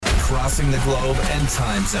crossing the globe and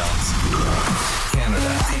time zones.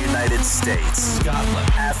 Canada, the United States, Scotland,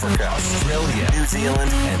 Africa, Australia, New Zealand,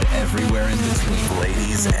 and everywhere in between.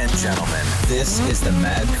 Ladies and gentlemen, this is the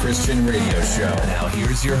Mad Christian Radio Show. Now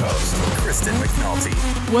here's your host, Kristen McNulty.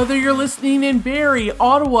 Whether you're listening in Barrie,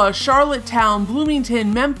 Ottawa, Charlottetown,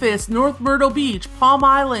 Bloomington, Memphis, North Myrtle Beach, Palm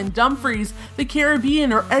Island, Dumfries, the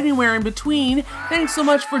Caribbean, or anywhere in between, thanks so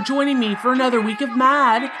much for joining me for another week of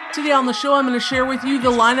Mad. Today on the show, I'm going to share with you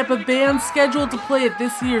the lineup of bands scheduled to play at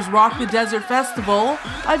this year's Rock the Desert Festival.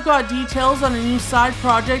 I've got details on a new side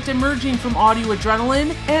project emerging from Audio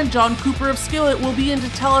Adrenaline, and John Cooper of Skillet will be in to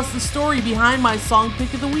tell us the story behind my song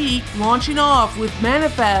pick of the week, launching off with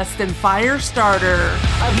Manifest and Firestarter.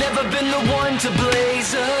 I've never been the one to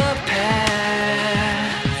blaze a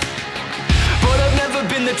path, but I've never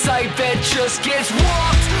been the type that just gets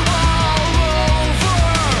walked all over.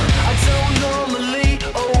 I don't normally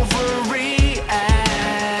overreact,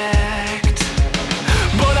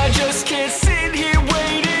 but I just can't sit here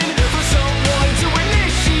waiting for someone to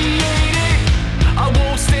initiate it. I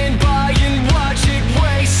won't stand by and watch it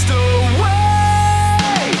waste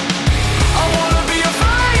away. I wanna be a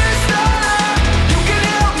fire starter. You can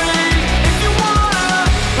help me if you wanna.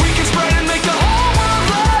 We can spread and make the whole world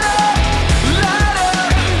lighter, lighter,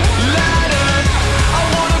 lighter. I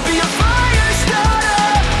wanna be a fire starter.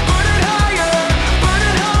 Burn it higher, burn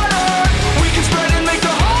it harder. We can spread and make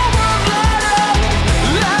the whole world lighter,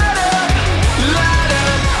 lighter, lighter.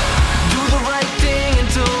 Do the right thing and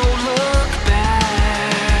don't look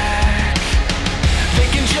back. They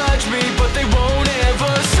can judge me, but they won't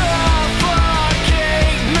ever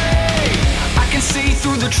suffocate me. I can see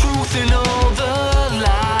through the truth and all the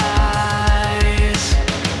lies.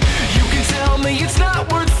 You can tell me it's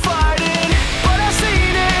not worth fighting, but I've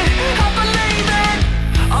seen it, I believe it.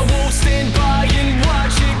 I won't stand by and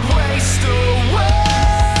watch it waste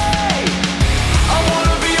away. I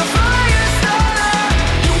wanna be a fire starter.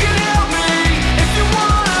 You can help me if you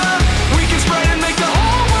wanna. We can spread and make the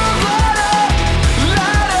whole world lighter,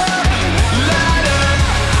 lighter, lighter.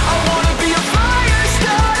 I wanna be a fire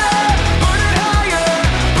starter. Burn it higher,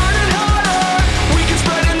 burn it harder. We can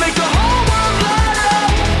spread and make the whole world lighter,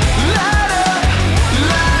 lighter,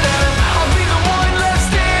 lighter. I'll be the one left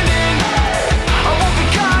standing. I won't be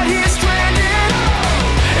caught here stranded.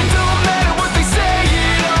 It don't matter what they say,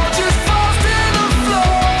 it all just falls to the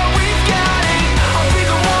floor. We've got it. I'll be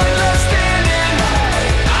the one left standing.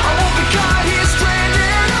 I won't be caught here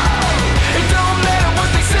stranded. It don't matter what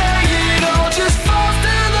they say, it all just falls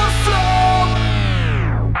to the floor.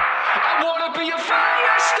 I wanna be a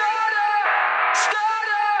fire starter,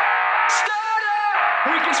 starter, starter.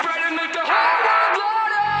 We can spread and make the whole world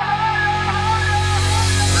lighter.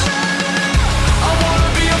 I wanna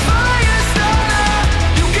be a fire starter.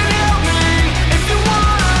 You can help me if you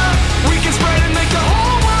wanna. We can spread and make the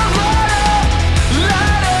whole world lighter,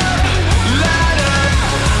 lighter, lighter.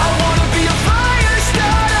 I wanna be a fire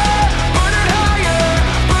starter. Burn it higher,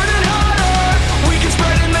 burn it harder. We can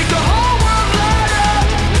spread and make the whole world lighter,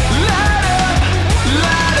 lighter,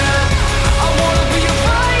 lighter. I wanna be a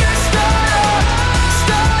fire starter,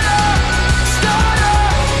 starter, starter.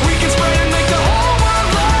 We can spread and make the whole world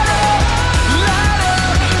lighter, lighter,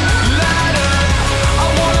 lighter. I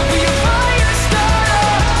wanna be a fire starter,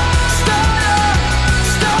 starter,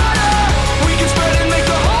 starter. We can spread and make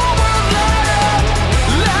the whole world lighter,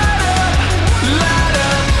 lighter,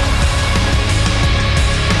 lighter.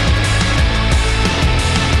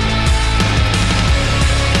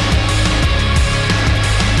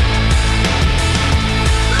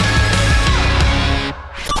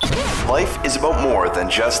 Life is about more than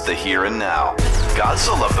just the here and now. God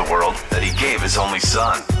so loved the world that he gave his only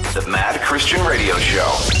son. The Mad Christian Radio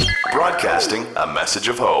Show. Broadcasting a message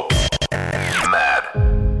of hope. Mad.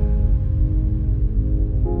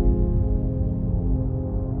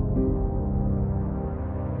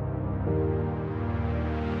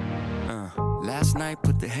 Last night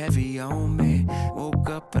put the heavy on me. Woke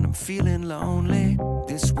up and I'm feeling lonely.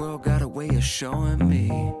 This world got a way of showing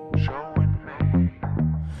me.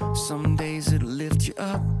 Some days it'll lift you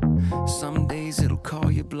up, some days it'll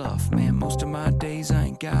call you bluff. Man, most of my days I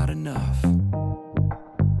ain't got enough.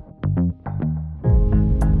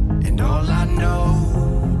 And all I know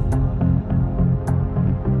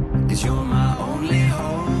is you're my only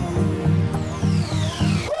hope.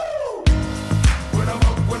 When I'm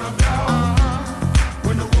up, when I'm down,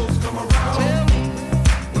 when the wolves come around,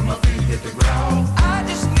 when my feet hit the ground, I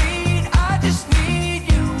just need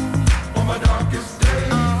you on my darkest day.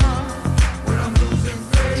 When I'm losing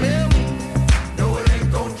faith, no, it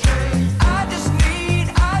ain't gon' change. I just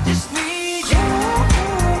need you.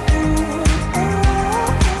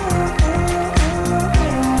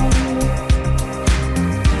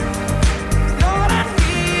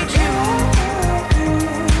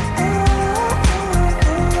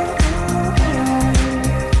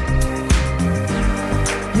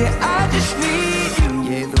 just need you.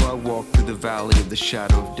 Yea, though I walk through the valley of the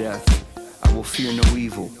shadow of death, I will fear no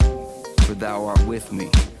evil, for thou art with me.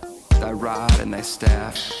 Thy rod and thy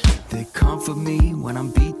staff, they comfort me when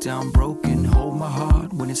I'm beat down, broken. Hold my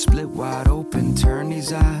heart when it's split wide open. Turn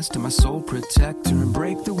these eyes to my soul protector and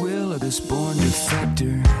break the will of this born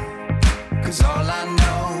defector. Cause all I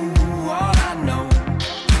know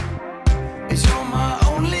is you're my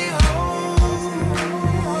only hope.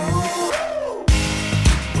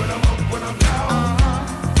 When I'm up, when I'm down,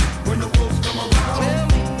 when the wolves come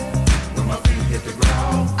around, when my feet hit the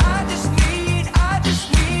ground, I just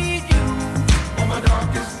need you on my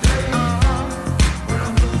darkest day. When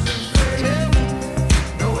I'm losing faith,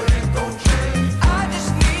 no, it ain't gon' change. I just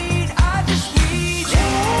need you.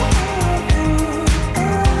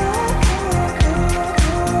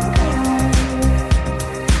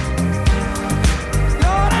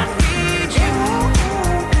 Lord, I need you.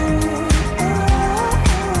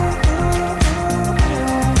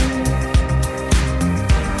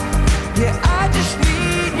 Yeah, I just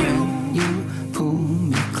need you. You pull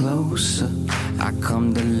me closer. I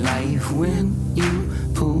come to life when you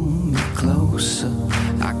pull me closer.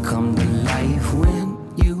 I come to life when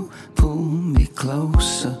you pull me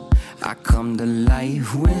closer. I come to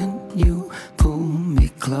life when you pull me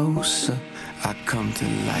closer. I come to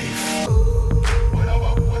life. When I'm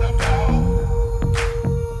up, when I'm down,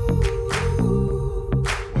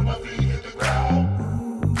 when my feet hit the ground,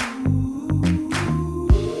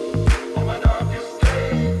 on my darkest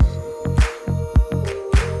days,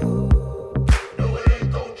 no, it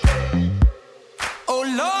ain't gon' change. Oh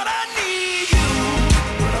Lord, I need you.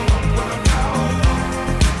 When I'm up, when I'm down,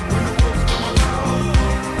 when the wolves come around,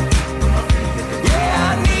 when my feet hit the ground. Yeah,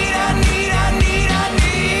 I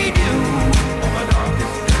need you. On my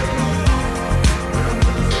darkest days, when I'm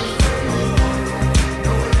losing faith,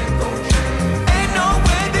 no, it ain't gon' change. Ain't no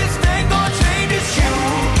way this thing gon' change. It's you.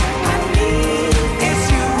 I need, it's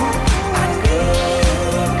you. I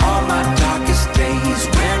need on my darkest days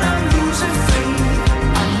when I'm losing faith.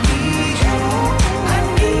 I need you. I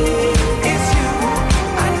need, it's you.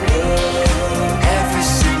 I need every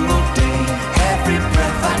single day, every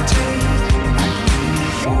breath I take. I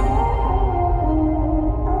need you.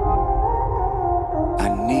 I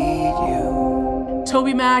need you.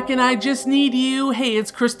 Toby Mac and I Just Need You. Hey,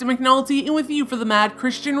 it's Krista McNulty and with you for the Mad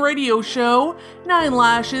Christian Radio Show. 9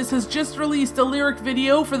 Lashes has just released a lyric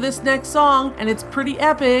video for this next song, and it's pretty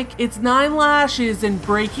epic. It's 9 Lashes and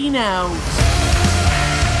Breaking Out.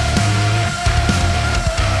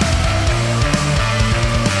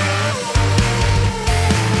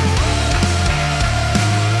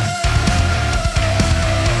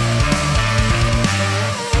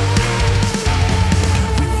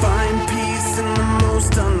 Find peace in the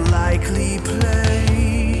most unlikely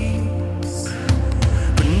place,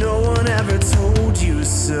 but no one ever told you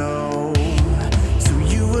so. So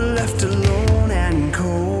you were left alone and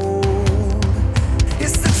cold.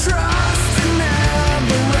 It's the trust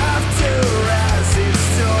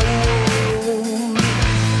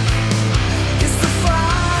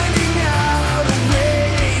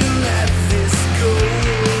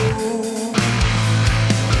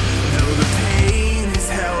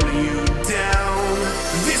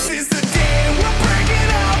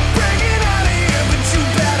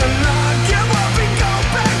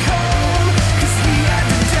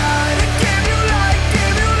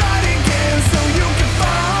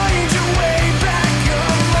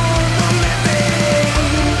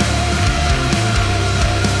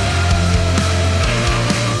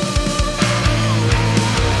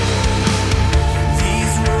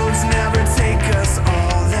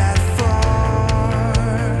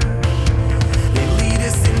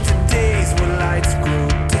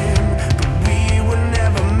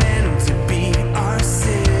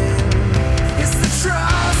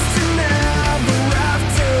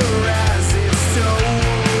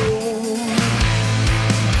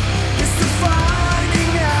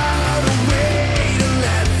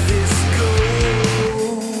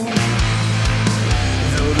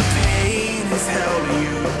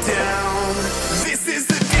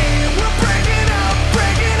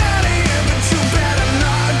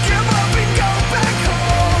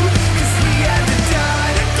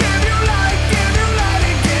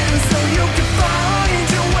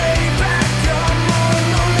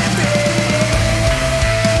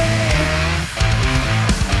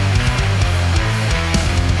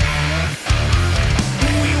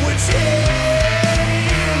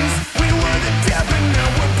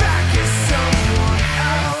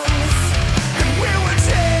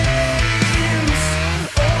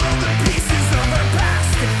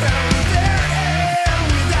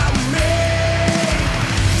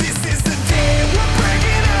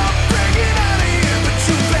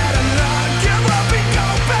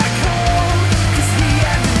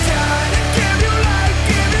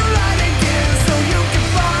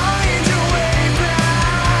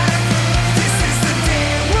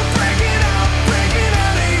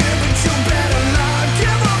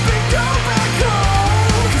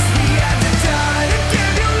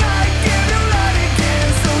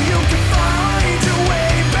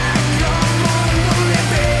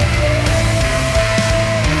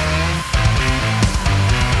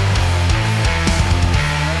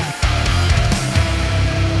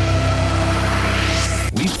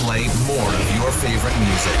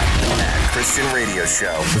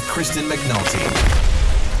Show with Kristen McNulty.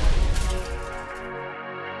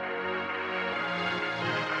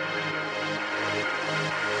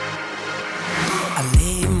 I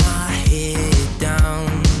lay my head down,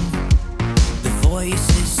 the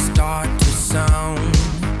voices start to sound.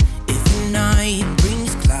 If the night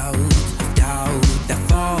brings clouds of doubt that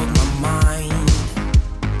fog my mind,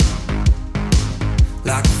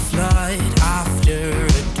 like a flood after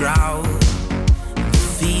a drought, the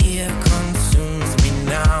fear consumes me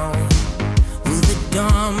now. Will the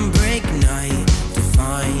dawn break night to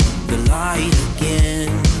find the light again?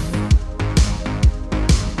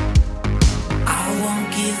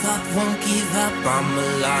 Won't give up, I'm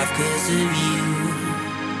alive 'cause of you.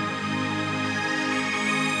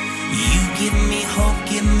 You give me hope,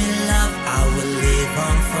 give me love, I will live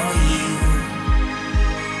on for you.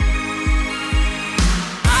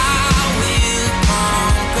 I will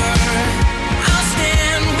conquer, I'll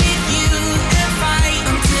stand with you and fight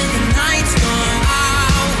until the night's gone.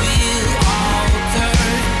 I will alter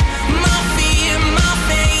my fear, my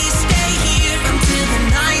face, stay here until the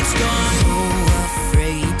night's gone.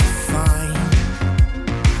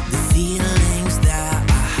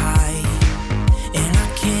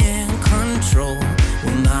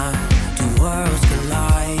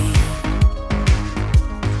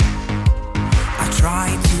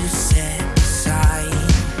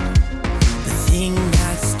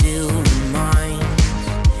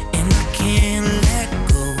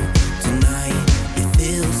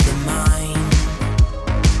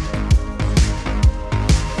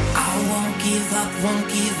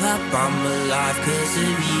 I'm alive 'cause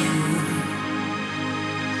of you.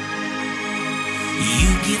 You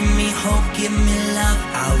give me hope, give me love,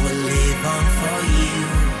 I will live on for you.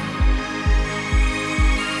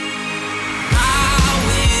 I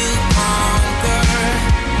will conquer,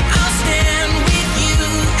 I'll stand with you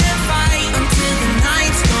and fight until the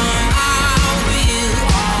night's gone. I will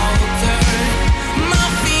alter my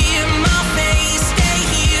fear, my face, stay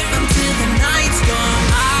here until the night's gone.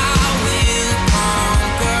 I will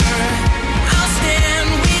conquer, I'll stand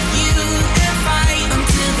with you and fight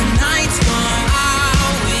until the night's gone. I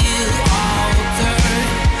will alter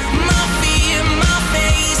my fear, my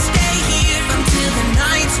face, stay here until the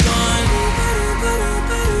night's gone.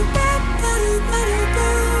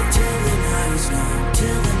 Till the night is gone,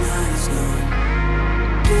 till the night is gone.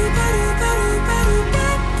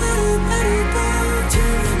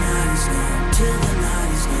 Till the night is gone, till the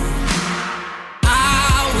night is gone. I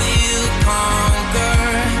will conquer,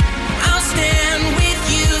 I'll stand with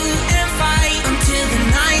you and fight until the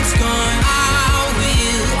night's gone. I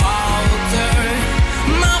will alter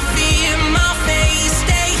my fear, my face,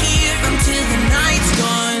 stay here until the night's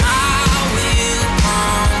gone. I will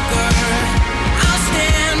conquer, I'll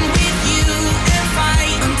stand with you and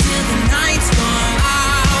fight until the night's gone.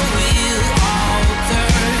 I will alter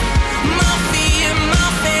my fear, my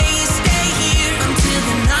face, stay here until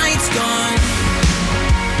the night's gone.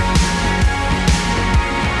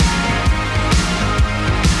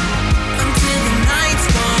 Until the night's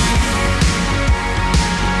gone.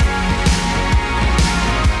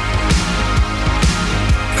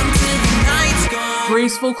 Until the night's gone.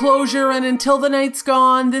 Graceful closure and Until the Night's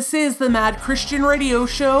Gone. This is the Mad Christian Radio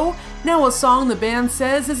Show. Now, a song the band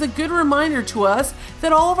says is a good reminder to us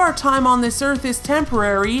that all of our time on this earth is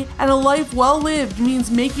temporary, and a life well lived means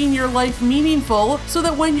making your life meaningful so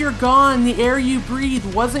that when you're gone, the air you breathe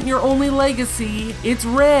wasn't your only legacy. It's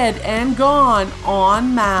Red and Gone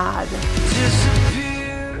on Mad.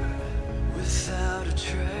 Disappear without a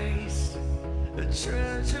trace, a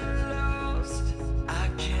treasure lost I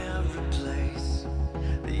can't replace.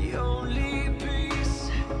 The only piece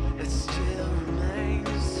that still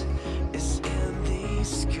remains is in these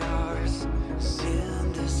scars, is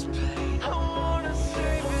in this pain. I wanna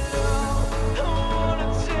save it all, I wanna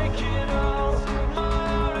take it all. My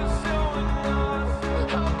heart is so enough,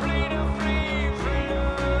 I'm bleeding free for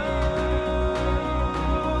love.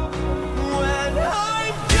 When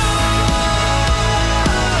I'm gone,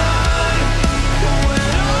 when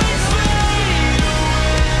I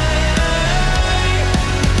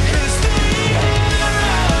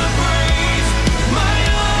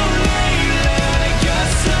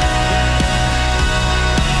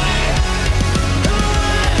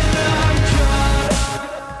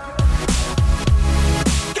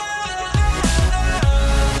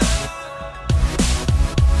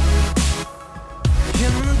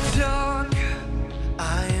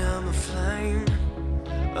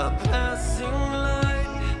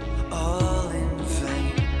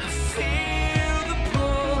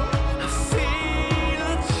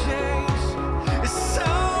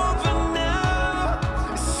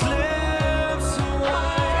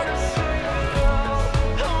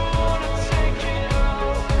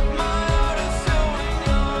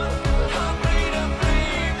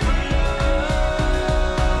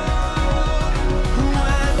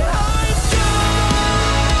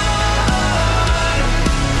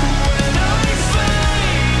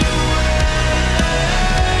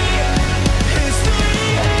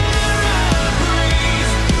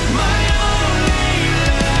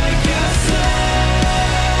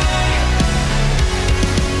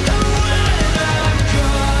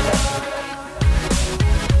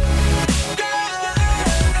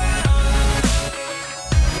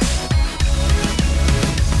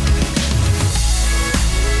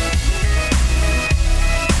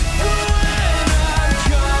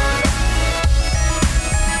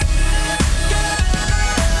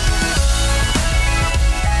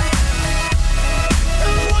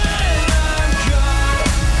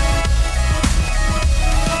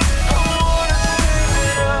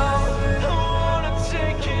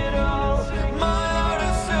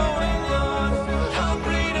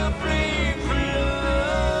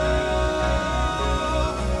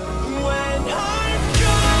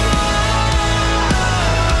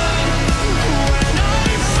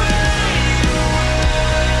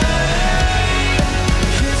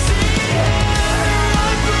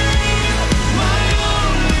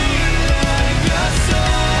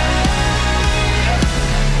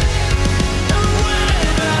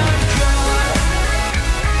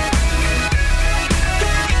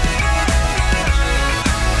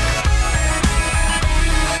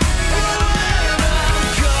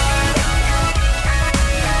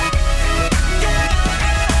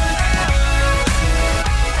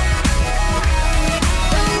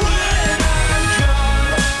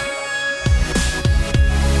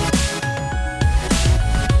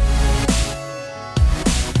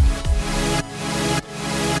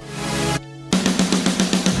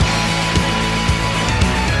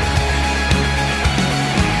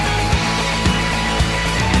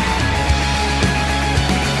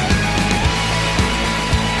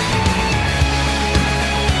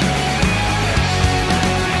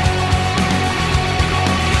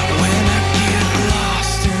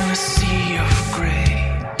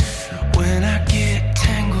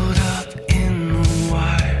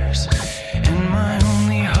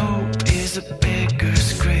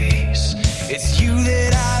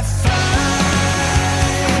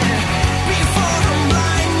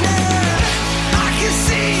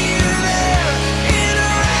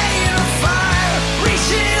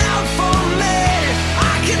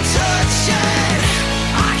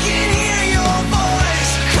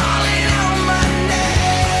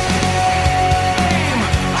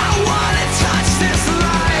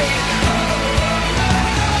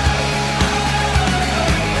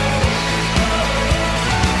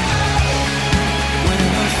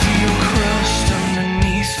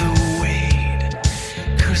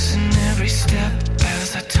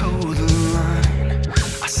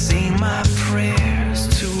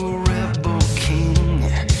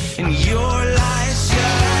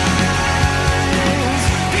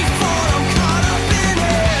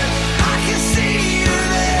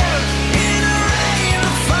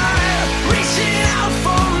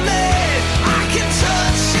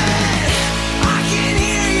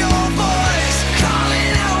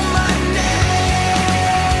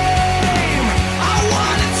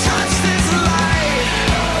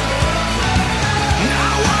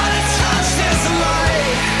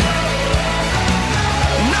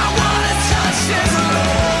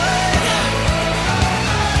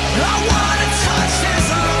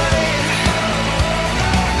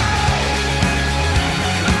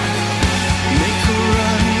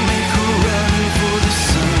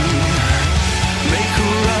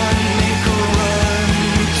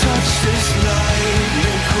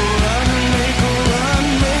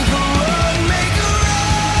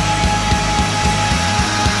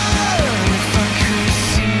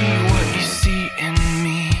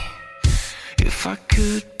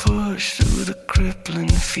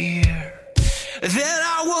fear. Then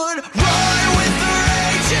I would run with the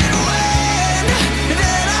raging wind.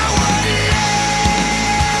 Then I would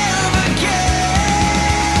live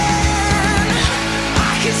again.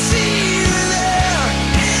 I can see you there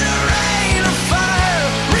in a rain of fire,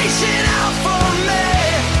 reaching out for me.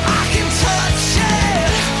 I can touch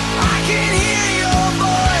it. I can hear your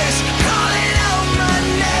voice calling out my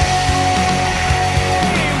name.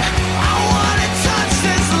 I wanna touch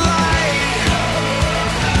this light.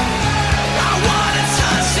 I wanna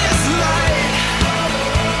touch this light.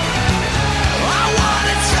 I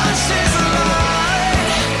wanna touch this light.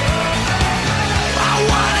 I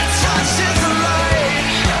wanna touch this light.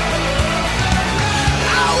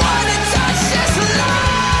 I wanna touch this light.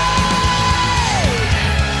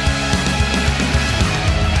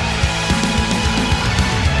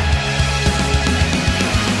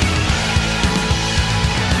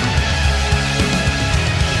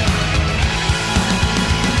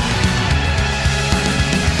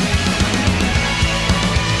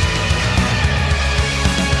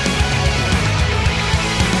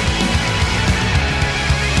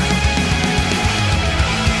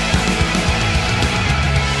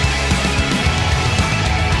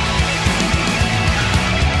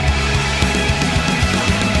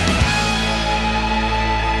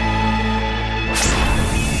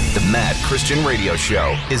 The Mad Christian Radio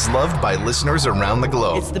Show is loved by listeners around the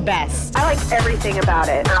globe. It's the best. I like everything about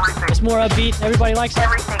it. It's more upbeat. Everybody likes it.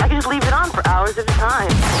 Everything. I can just leave it on for hours at a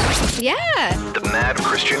time. Yeah. The Mad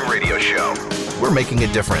Christian Radio Show. We're making a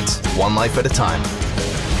difference, one life at a time.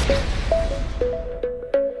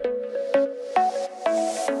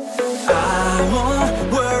 I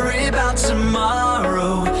won't worry about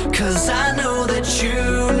tomorrow, 'cause I know that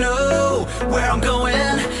you know where I'm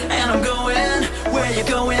going, and I'm going where you're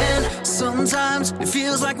going. Sometimes it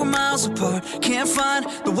feels like we're miles apart, can't find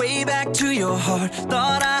the way back to your heart.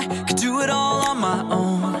 Thought I could do it all on my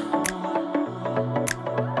own,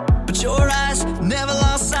 but your eyes never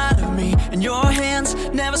lost sight of me, and your hands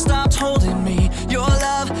never stopped holding me. Your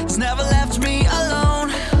love has never left me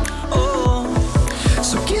alone. Oh,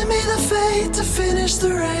 so give me the faith to finish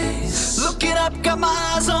the race. Looking up, got my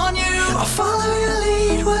eyes on you. I'll follow your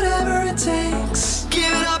lead, whatever it takes.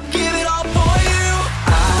 Give it up, give it all for you.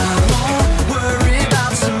 I won't worry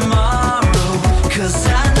about tomorrow, 'cause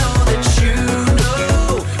I know that you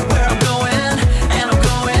know where I'm going, and I'm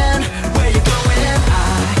going where you're going.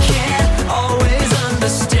 I can't always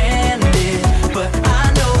understand it, but I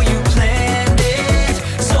know you planned it.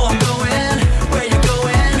 So I'm going where you're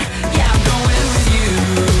going. Yeah, I'm going with you.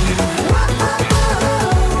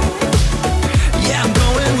 Yeah, I'm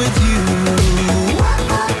going with you.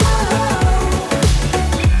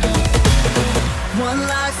 One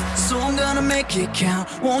life, so I'm gonna make it count.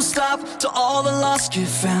 Won't stop till all the lost get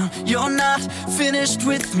found. You're not finished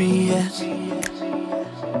with me yet.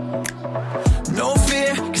 No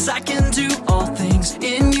fear, 'cause I can do all things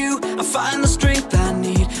in you. I find the strength I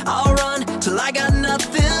need. I'll run till I got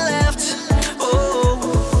nothing left. Oh,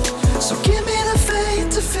 so give me the faith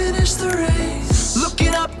to finish the race.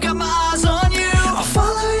 Looking up, got my eyes on you. I'll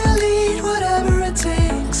follow your lead, whatever it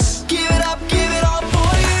takes. Give it up, give it all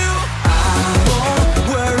for you. I won't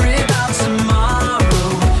worry about tomorrow,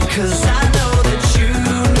 'cause I know that you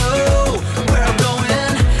know where I'm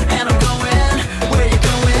going, and I'm going where you're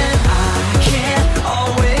going. I can't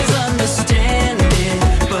always understand it,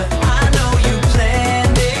 but I know you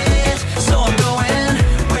planned it. So I'm going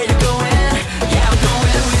where you're going. Yeah, I'm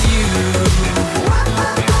going with you.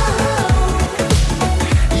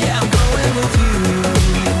 Yeah, I'm going with you.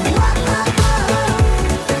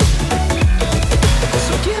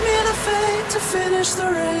 So give me the faith to finish the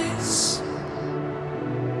race.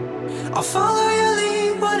 I'll follow your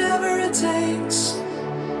lead, whatever it takes.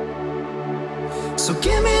 So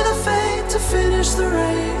give me the faith to finish the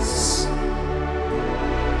race.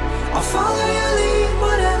 I'll follow your lead,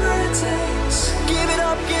 whatever it takes. Give it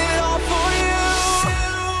up, give it all for you.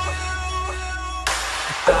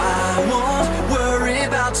 I won't worry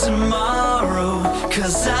about tomorrow,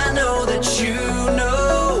 'cause I know that you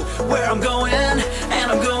know where I'm going, and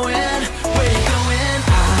I'm going where you're going.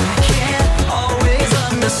 I can't always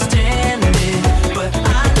understand it, but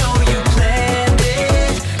I know you planned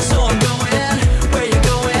it. So I'm going where you're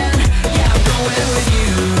going. Yeah, I'm going with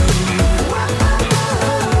you.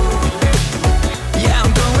 Yeah,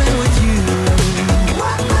 I'm going with you.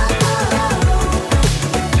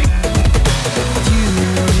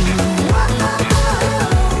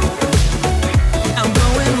 I'm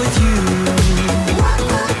going with you.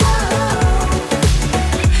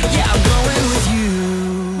 Yeah, I'm going with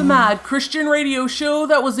you. The Mad Christian Radio Show,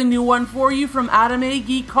 that was a new one for you from Adam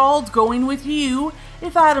Agee called Going With You.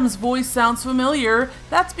 If Adam's voice sounds familiar,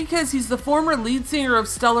 that's because he's the former lead singer of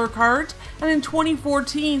Stellar Cart, and in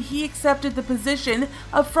 2014 he accepted the position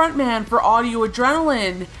of frontman for Audio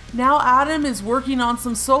Adrenaline. Now Adam is working on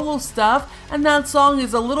some solo stuff, and that song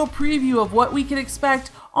is a little preview of what we can expect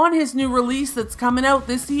on his new release that's coming out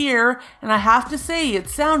this year, and I have to say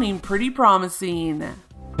it's sounding pretty promising.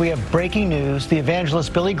 We have breaking news. The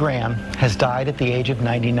evangelist Billy Graham has died at the age of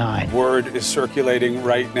 99. Word is circulating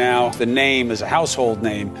right now. The name is a household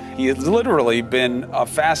name. He has literally been a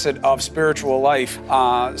facet of spiritual life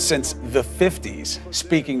since the 50s,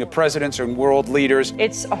 speaking to presidents and world leaders.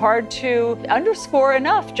 It's hard to underscore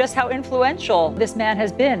enough just how influential this man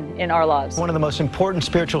has been in our lives. One of the most important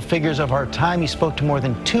spiritual figures of our time. He spoke to more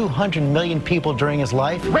than 200 million people during his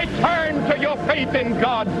life. Return to your faith in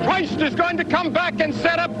God. Christ is going to come back and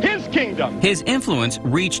set up His kingdom. His influence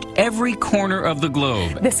reached every corner of the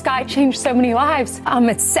globe. This guy changed so many lives.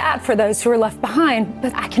 It's sad for those who are left behind,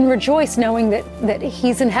 but I can rejoice knowing that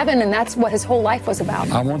he's in heaven, and that's what his whole life was about.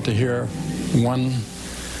 I want to hear one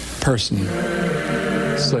person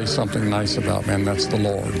say something nice about me, and that's the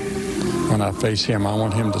Lord. When I face him, I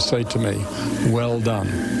want him to say to me, "Well done,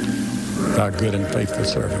 thou good and faithful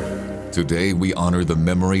servant." Today, we honor the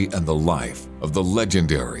memory and the life of the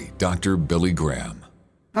legendary Dr. Billy Graham.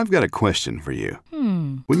 I've got a question for you.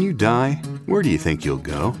 When you die, where do you think you'll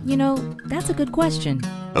go? You know, that's a good question.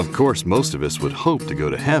 Of course, most of us would hope to go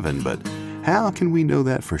to heaven, but how can we know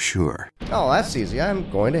that for sure? Oh, that's easy. I'm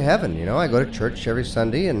going to heaven. I go to church every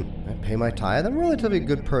Sunday and I pay my tithe. I'm a relatively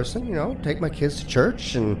good person, take my kids to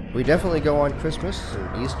church, and we definitely go on Christmas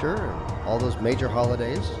and Easter and all those major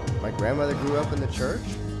holidays. My grandmother grew up in the church.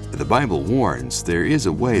 The Bible warns there is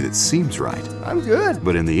a way that seems right. I'm good.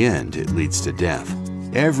 But in the end, it leads to death.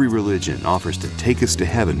 Every religion offers to take us to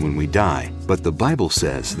heaven when we die, but the Bible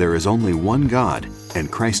says there is only one God,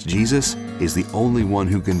 and Christ Jesus is the only one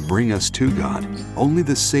who can bring us to God. Only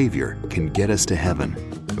the Savior can get us to heaven.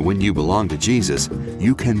 When you belong to Jesus,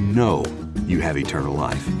 you can know you have eternal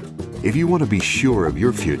life. If you want to be sure of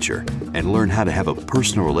your future and learn how to have a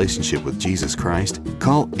personal relationship with Jesus Christ,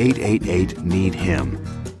 call 888-NEED-HIM.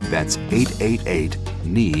 That's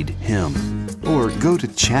 888-NEED-HIM. Or go to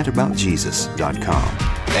chataboutjesus.com.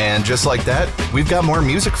 And just like that, we've got more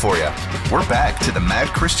music for you. We're back to the Mad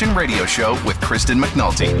Christian Radio Show with Kristen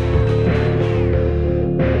McNulty.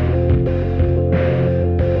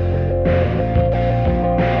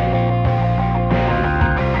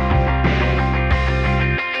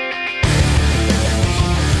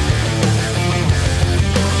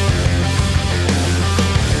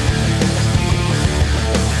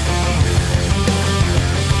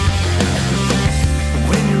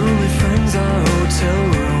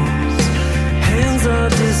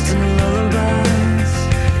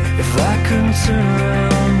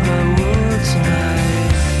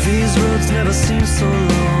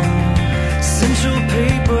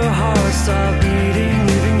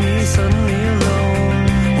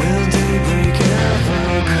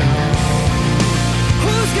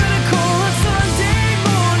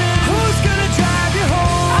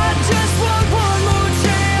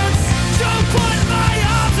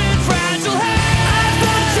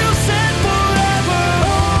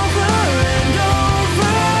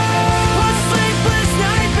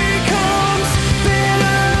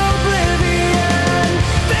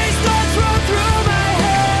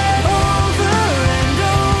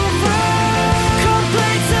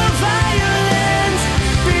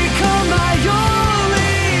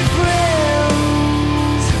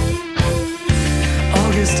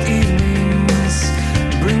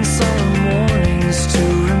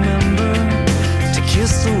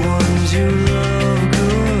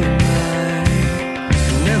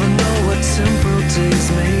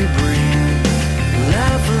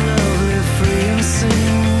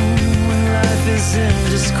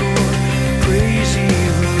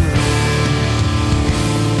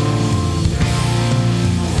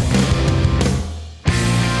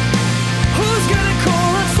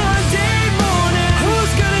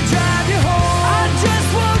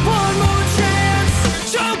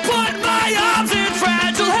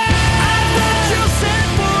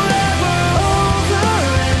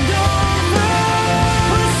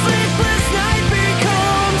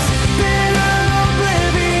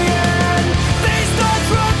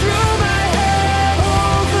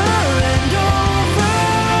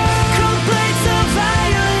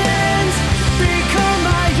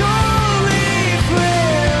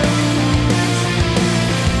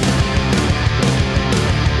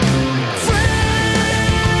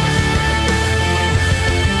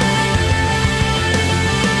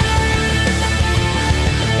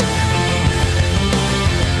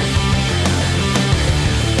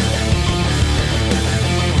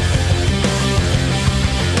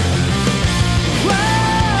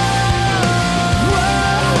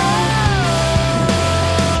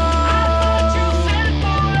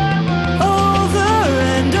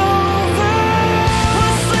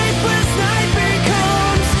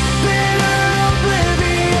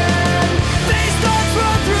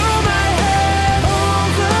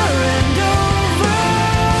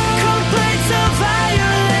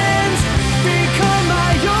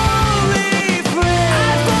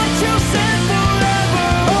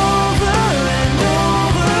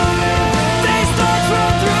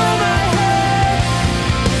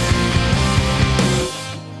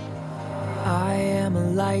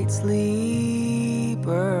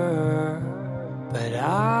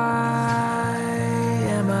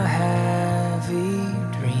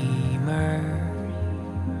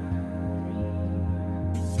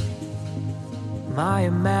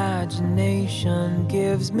 imagination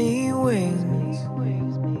gives me wings,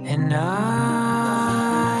 and I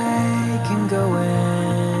can go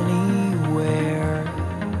anywhere.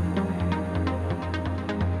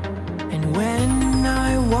 And when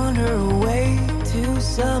I wander away to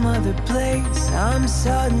some other place, I'm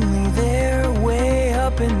suddenly there, way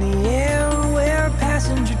up in the air, where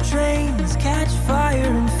passenger trains catch fire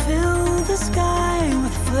and fill the sky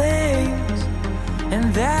with flames.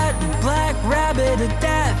 And that black rabbit of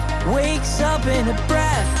death wakes up in a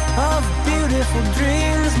breath of beautiful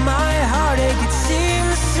dreams. My heartache, it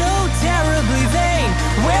seems so terribly vain,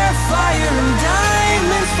 where fire and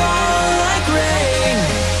diamonds fall like rain.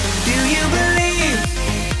 Do you believe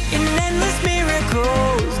in endless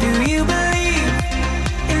miracles? Do you believe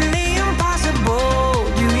in the impossible?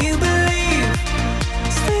 Do you believe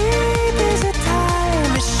sleep is a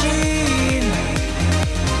time machine?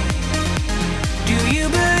 Do you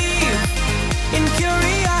believe in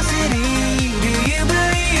curiosity? Do you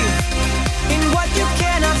believe in what you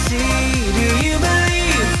cannot see? Do you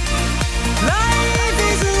believe life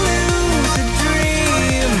is a lucid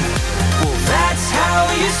dream? Well, that's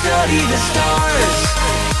how you study the stars.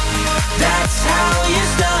 That's how you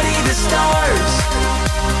study the stars.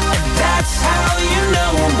 And that's how you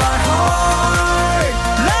know by heart.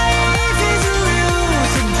 Life is a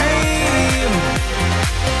lucid dream.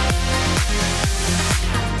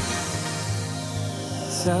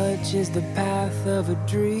 Such is the path of a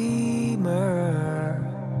dreamer.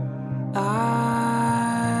 I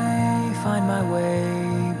find my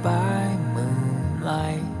way by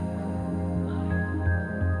moonlight.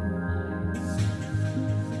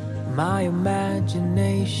 My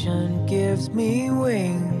imagination gives me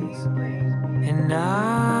wings, and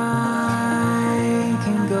I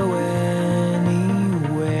can go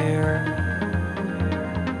anywhere.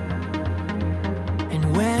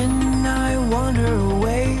 And when I wander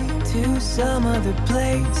away to some other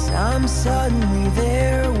place, I'm suddenly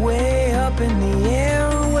there, way up in the air,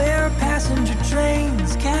 where passenger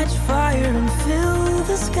trains catch fire and fill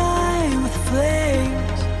the sky with flames.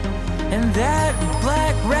 And that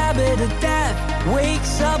black rabbit of death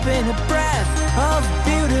wakes up in a breath of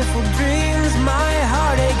beautiful dreams. My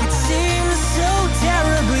heartache, it seems so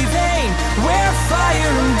terribly vain, where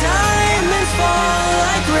fire and diamonds fall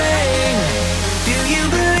like rain. Do you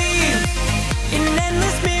believe in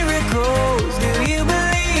endless miracles? Do you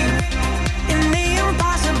believe in the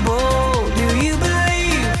impossible? Do you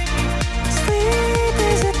believe sleep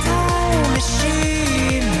is a time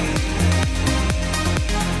machine?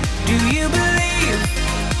 Do you believe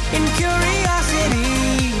in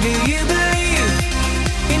curiosity? Do you believe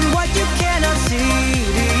in what you cannot see?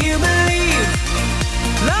 Do you believe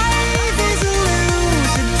life is a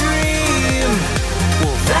lucid dream?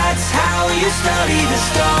 Well, that's how you study the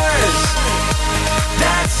stars.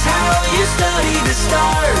 That's how you study the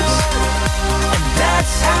stars. And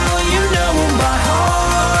that's how you know by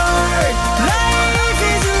heart. Life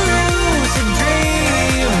is a lucid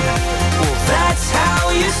dream. Well, that's how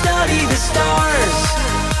you study the stars.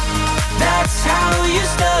 That's how you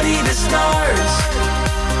study the stars.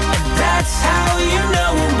 And that's how you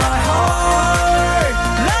know by heart.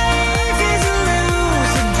 Life is a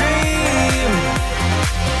lucid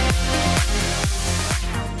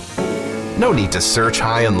dream. No need to search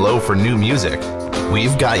high and low for new music.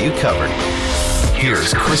 We've got you covered.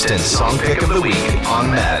 Here's Kristen's Song Pick of the Week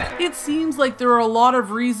on Mad. It seems like there are a lot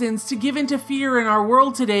of reasons to give into fear in our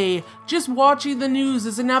world today. Just watching the news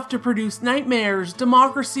is enough to produce nightmares.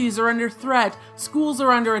 Democracies are under threat, schools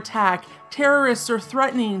are under attack, terrorists are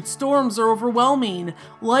threatening, storms are overwhelming.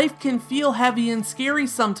 Life can feel heavy and scary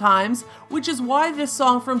sometimes, which is why this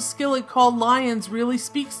song from Skillet called Lions really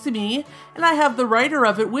speaks to me, and I have the writer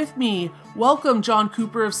of it with me. Welcome, John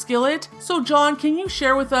Cooper of Skillet. So John, can you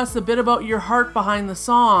share with us a bit about your heart behind the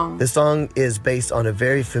song? The song is based on a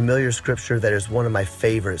very familiar scripture that is one of my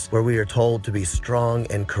favorites, where we are told to be strong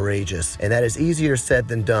and courageous. And that is easier said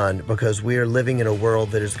than done, because we are living in a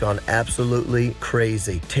world that has gone absolutely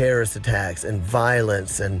crazy. Terrorist attacks and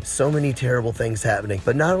violence and so many terrible things happening.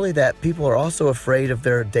 But not only that, people are also afraid of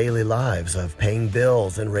their daily lives, of paying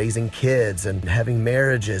bills and raising kids and having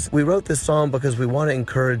marriages. We wrote this song because we want to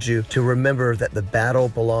encourage you to remember that the battle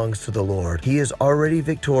belongs to the Lord. He is already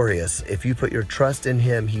victorious. If you put your trust in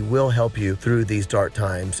Him, He will help you through these dark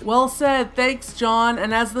times. Well said. Thanks, John.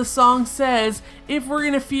 And as the song says, if we're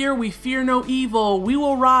going to fear, we fear no evil. We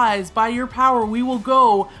will rise. By your power, we will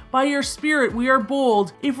go. By your spirit, we are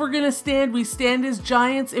bold. If we're going to stand, we stand as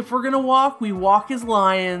giants. If we're going to walk, we walk as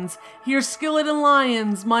lions. Here's Skillet and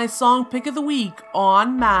Lions, my song pick of the week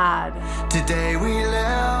on Mad. Today we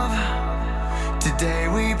live, today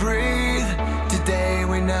we breathe, today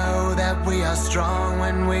we know that strong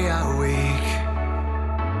when we are weak.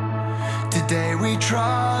 Today we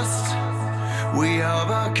trust, we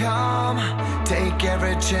overcome. Take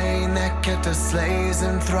every chain that kept us slaves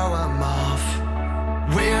and throw them off.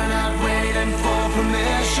 We're not waiting for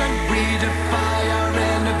permission. We defy our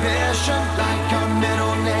inhibition. Like our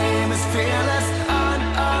middle name is fearless,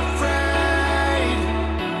 unafraid.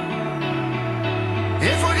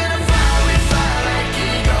 If we're gonna fly, we fly like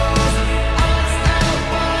eagles. Arms out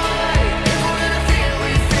wide. If we're gonna fear,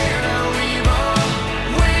 we fear no evil.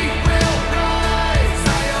 We will rise.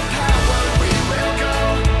 By your power we will go.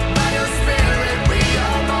 By your spirit we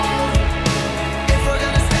are bold. If we're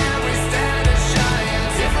gonna stand, we stand as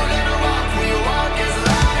giants. If we're gonna walk, we walk as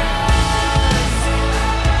lions.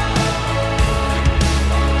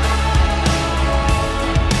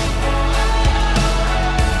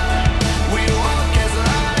 We walk as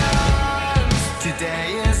lions. Today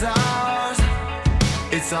is ours.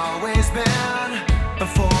 It's always been.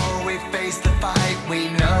 Before we face the fight, we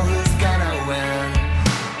know who's gonna win.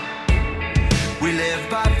 We live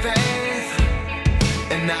by faith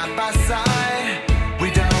and not by sight. We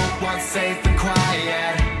don't want safe and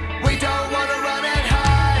quiet. We don't want to run and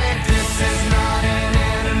hide. This is not an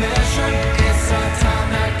intermission. It's our time,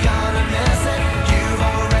 not gonna miss it. You've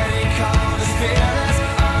already called us fearless,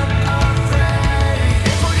 unafraid.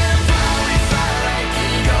 If we're gonna fly, we fly like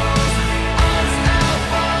eagles. Arms out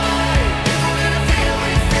wide. If we're gonna fear,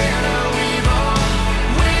 we fear no evil.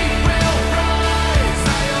 We will rise.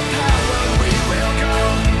 By your power we will go.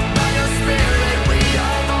 By your spirit we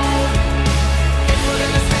are bold. If we're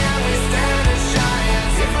gonna stand, we stand as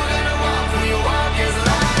giants. If we're gonna walk, we walk as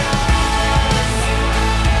lions.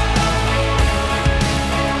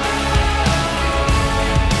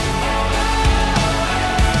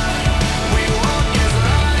 We walk as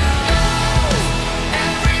lions.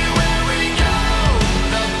 Everywhere we go,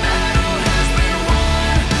 the battle has been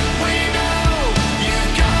won. We know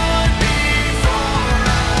you've gone before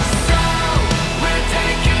us, so we're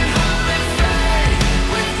taking hold of faith.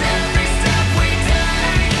 With every step we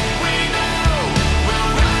take, we know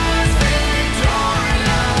we'll rise victorious.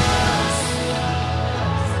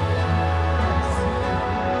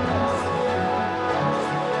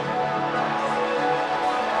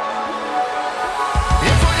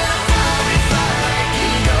 If we're gonna fly, we fly like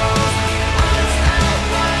eagles. Arms out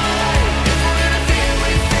wide. If we're gonna fear,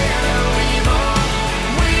 we fear no evil.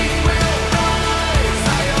 We will rise.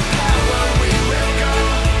 By your power we will go.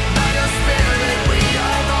 By your spirit we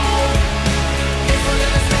are bold. If we're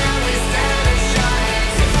gonna stand, we stand as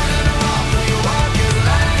giants. If we're gonna walk, we walk as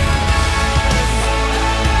lions.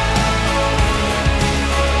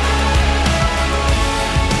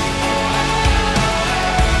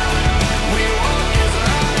 We walk as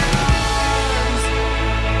lions.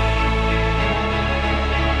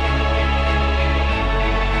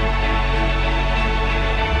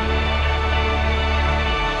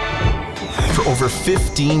 For over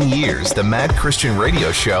 15 years, the Mad Christian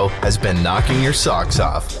Radio Show has been knocking your socks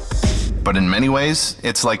off. But in many ways,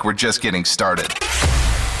 it's like we're just getting started.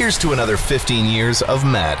 Here's to another 15 years of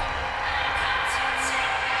Mad.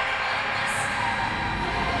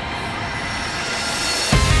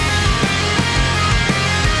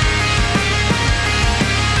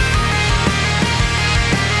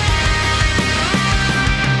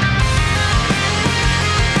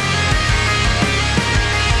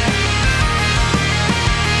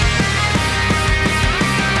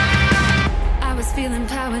 I was feeling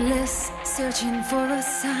powerless, searching for a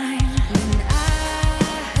sign. When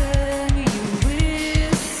I heard you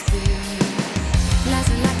whisper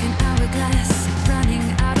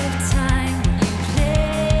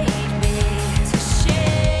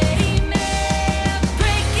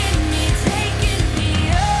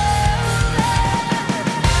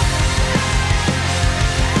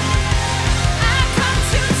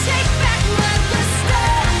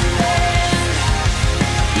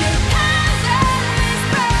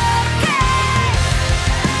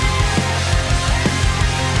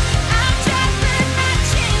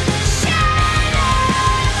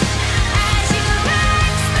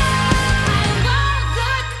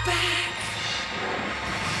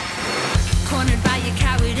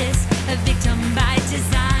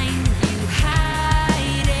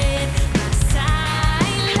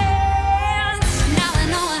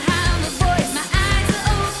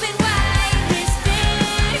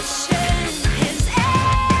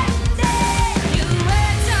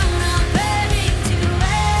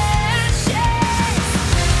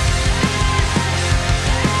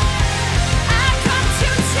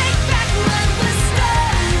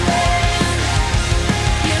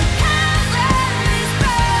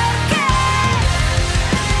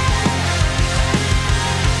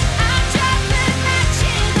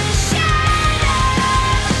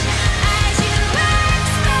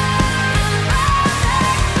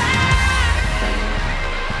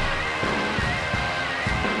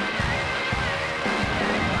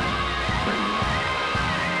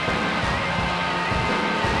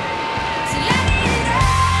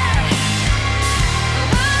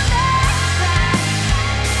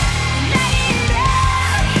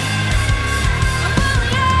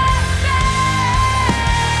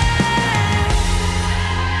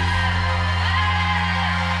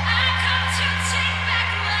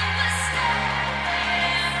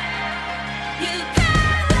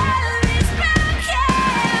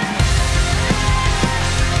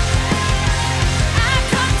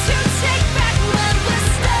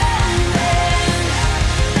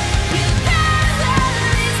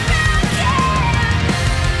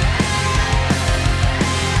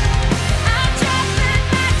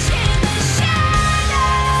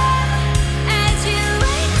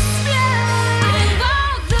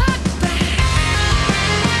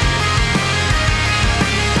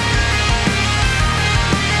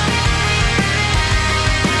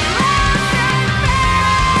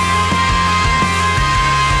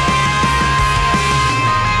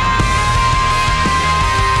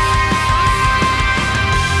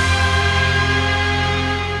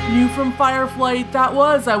Fire Flight, that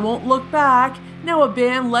was I Won't Look Back. Now a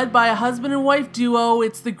band led by a husband and wife duo,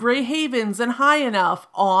 it's the Grey Havens and High Enough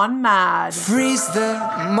on Mad. Freeze the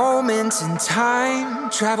moment in time,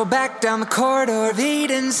 travel back down the corridor of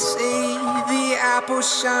Eden, see the apple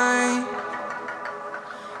shine.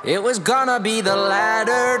 It was gonna be the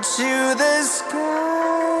ladder to the skies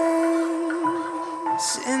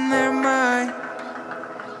in their mind.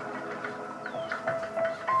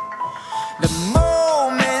 The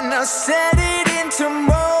moment I set it into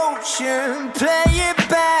motion, play it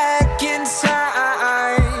back in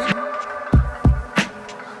time.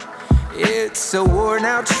 It's a worn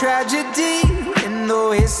out tragedy, and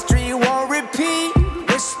though history won't repeat,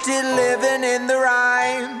 we're still living in the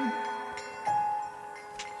rhyme.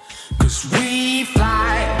 'Cause we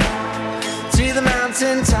fly to the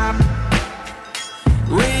mountaintop,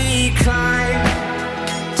 we climb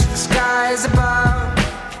to the skies above.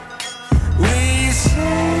 We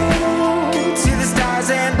sail to the stars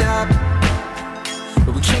and up,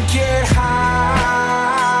 but we can't get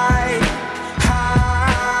high,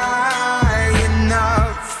 high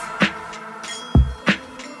enough.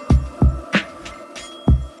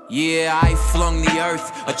 Yeah, I flung the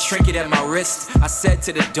earth, a trinket at my wrist. I said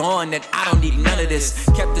to the dawn that I don't need none of this.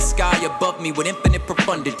 Kept the sky above me with infinite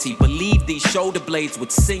profundity. Believed these shoulder blades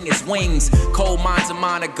would sing as wings. Cold minds of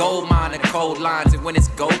mine, a gold mine, and cold lines. And when it's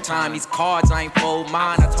go time, these cards I ain't fold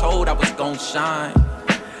mine. I told I was gon' shine.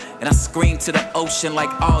 And I screamed to the ocean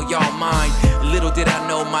like all y'all mine. Little did I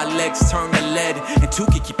know my legs turned to lead. And two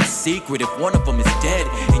can keep a secret if one of them is dead.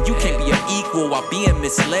 And you can't be an equal while being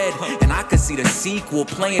misled. And I could see the sequel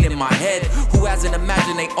playing in my head. Who hasn't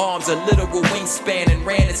imagined their arms a literal wingspan and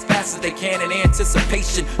ran as fast as they can in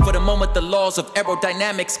anticipation for the moment the laws of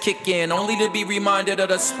aerodynamics kick in, only to be reminded of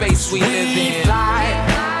the space we live in. We fly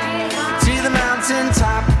to the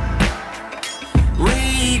mountaintop,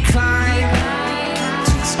 we climb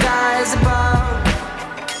skies above,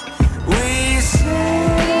 we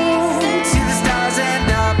sail to the stars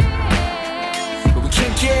and up, but we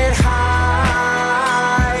can't get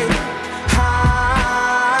high,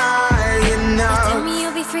 high enough. Tell me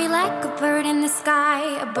you'll be free like a bird in the sky,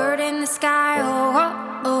 a bird in the sky, oh, oh,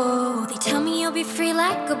 oh. They tell me you'll be free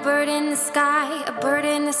like a bird in the sky, a bird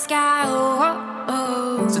in the sky, oh, oh,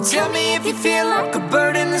 oh. So tell me if you feel like a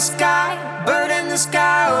bird in the sky, bird in the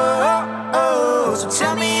sky, oh, oh, oh. So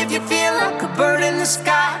tell me if you feel like a bird in the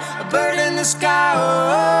sky, a bird in the sky, oh.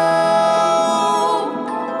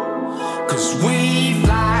 'Cause we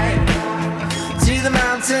fly to the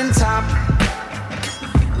mountaintop,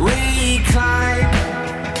 we climb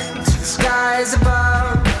to the skies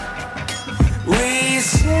above, we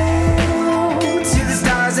sail to the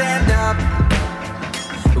stars and up,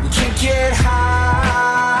 but we can't get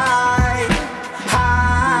high,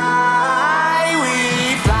 high. We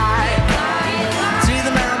fly to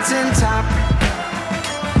the mountaintop,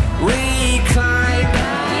 we climb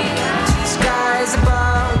to the skies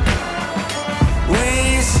above, we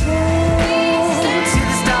sail to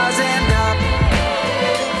the stars and up,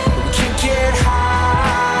 but we can't get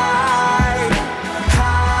high,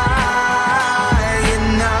 high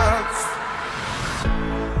enough.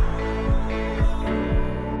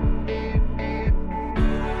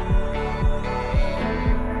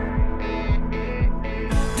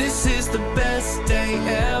 This is the best day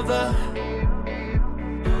ever.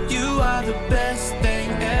 You are the best thing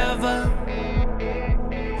ever.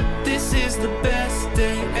 This is the best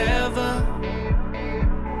day ever.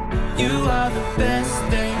 You are the best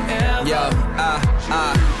thing ever. Yo,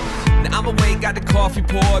 now I'm awake, got the coffee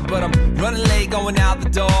poured, but I'm running late going out the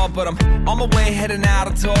door. But I'm on my way heading out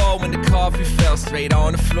the door when the coffee fell straight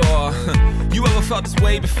on the floor. You ever felt this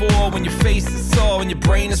way before, when your face is sore and your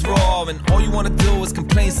brain is raw, and all you wanna do is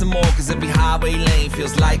complain some more, 'cause every highway lane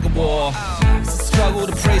feels like a war. It's a struggle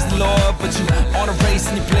to praise the Lord, but you on a race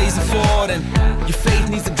and you're blazing forward, and your faith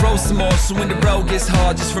needs to grow some more. So when the road gets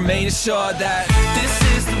hard, just remain assured that this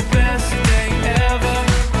is the best thing ever.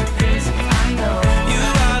 This I know. You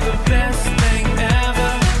are the best thing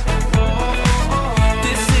ever.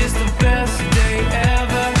 This is the best day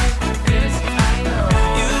ever. This I know.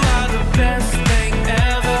 You are the best thing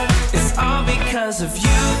ever. It's all because of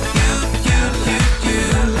you, you, you, you, you.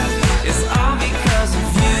 It's all because of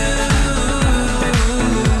you.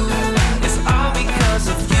 It's all because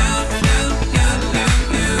of you, you, you, you,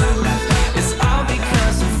 you. It's all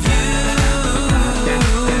because of you.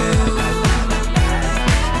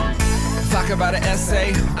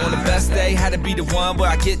 Had to be the one where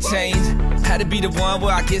I get changed. Had to be the one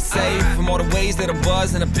where I get saved from all the ways that I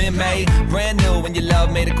was and I've been made brand new when your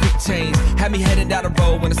love made a quick change. Had me heading down the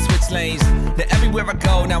road when I switched lanes. Now everywhere I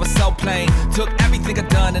go, now it's so plain. Took everything I've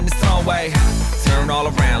done in its own way. Turn all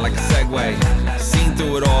around like a Segway. Seen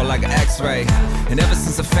through it all like an X-ray. And ever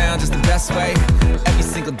since I found just the best way, every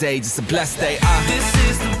single day just a blessed day. This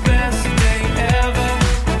is the best day ever.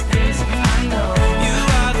 This I know. You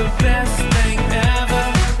are the best thing ever.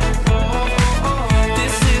 Oh, oh, oh.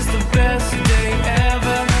 This is the best day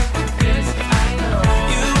ever. This I know.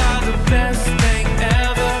 You are the best thing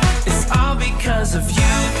ever. It's all because of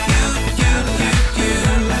you, you, you, you, you.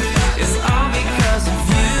 It's all because of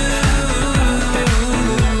you.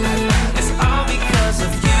 It's all because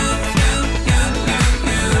of you, you, you, you,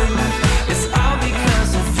 you. It's all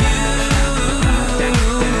because of you.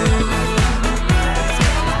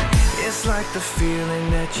 It's like the feeling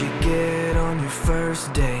that you get on your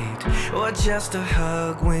first date, or just a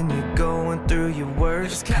hug when you're going through your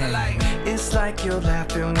worst pain. It's like you're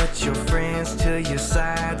laughing with your friends till your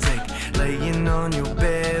sides ache, laying on your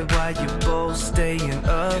bed while you're both staying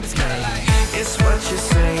up late. It's what you're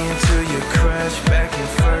saying to your crush back in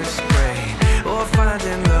first grade, or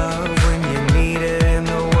finding love when you need it in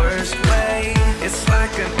the worst way. It's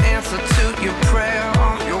like an answer to your prayer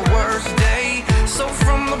on your worst day. So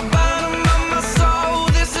from the bottom of my soul,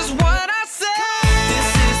 this is what I say. This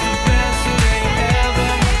is the best day ever.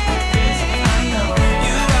 This I know.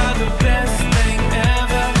 You are the best thing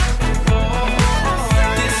ever. Oh, oh, oh.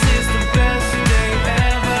 This is the best day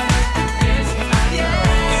ever. This I know.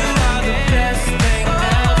 You are the best thing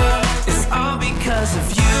ever. It's all because of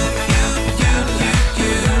you, you, you, you,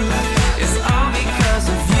 you. It's all because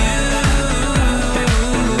of you.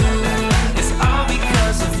 It's all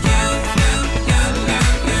because of you, you, you, you,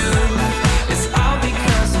 you. It's all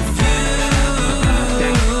because of you.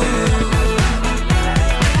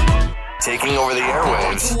 Taking over the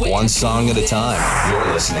airwaves, one song at a time.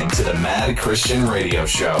 You're listening to the Mad Christian Radio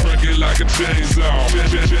Show.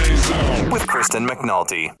 With Kristen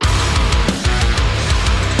McNulty.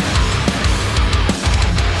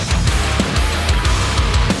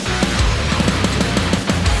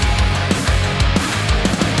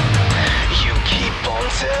 You keep on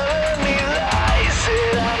telling me lies,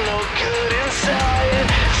 said I'm no good inside,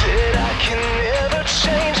 said I can never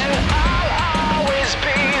change and I'll always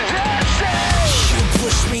be the same. You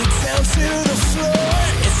push me down to the floor,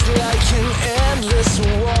 it's like an endless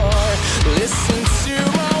war. Listen to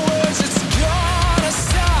my words, it's gonna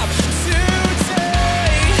stop today.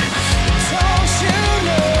 Don't you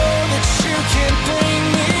know that you can bring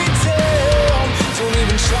me down? Don't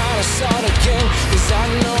even try to start again, 'cause I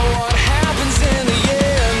know what happens in the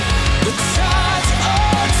end. The tides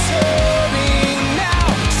are turning now,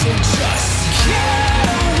 so just get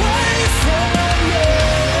away from me.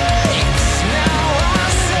 'Cause now I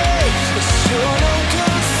say that you're no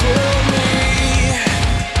good for me.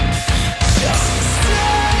 Just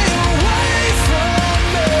stay away from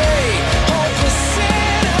me. Hopeless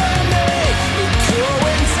enemy, you're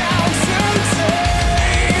going down today.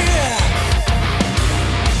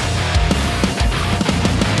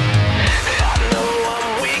 I know I'm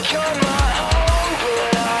weak on my own,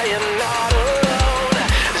 but I am not alone.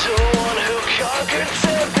 The one who conquered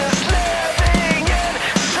death is living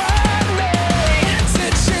inside me.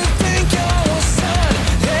 Did you think I was done?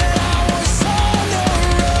 That I was on the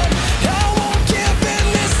run? I won't give in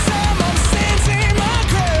this time, I'm standing my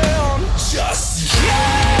ground. Just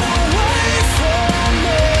get away from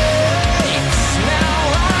me. 'Cause now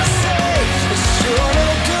I say that you're no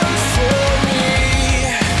good for me.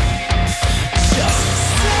 Just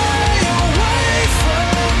stay away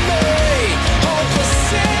from me. Hopeless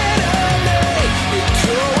enemy, you're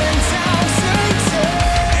going down today.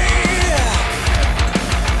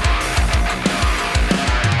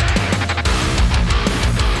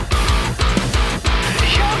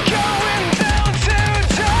 You're going down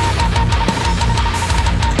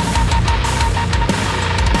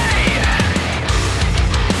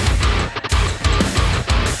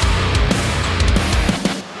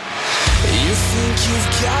You think you've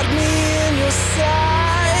got me in your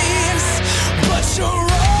sights, but you're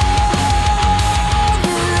wrong,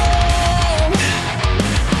 wrong.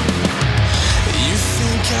 You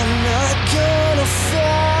think I'm not gonna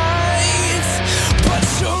fight, but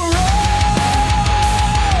you're wrong.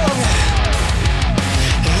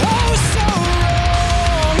 Oh, so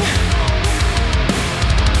wrong.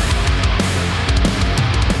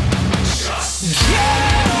 Just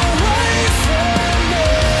get away from me.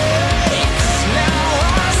 'Cause now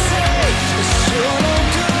I say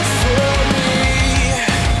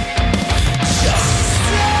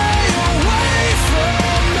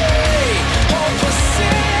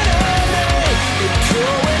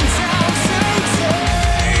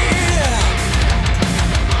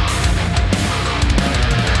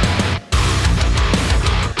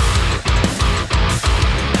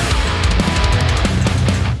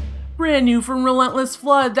brand new from Relentless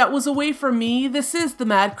Flood that was away from me. This is the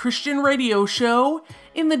Mad Christian Radio Show.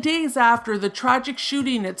 In the days after the tragic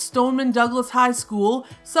shooting at Stoneman Douglas High School,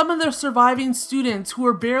 some of the surviving students who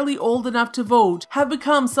are barely old enough to vote have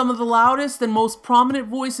become some of the loudest and most prominent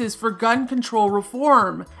voices for gun control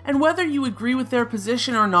reform. And whether you agree with their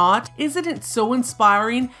position or not, isn't it so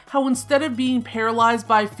inspiring how instead of being paralyzed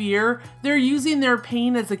by fear, they're using their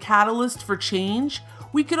pain as a catalyst for change?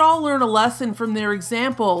 We could all learn a lesson from their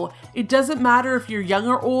example. It doesn't matter if you're young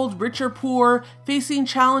or old, rich or poor, facing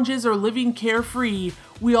challenges or living carefree.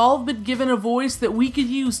 We all have been given a voice that we could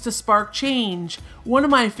use to spark change. One of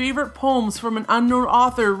my favorite poems from an unknown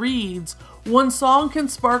author reads, "One song can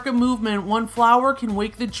spark a movement, one flower can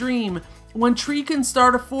wake the dream. One tree can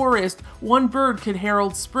start a forest, one bird can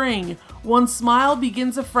herald spring. One smile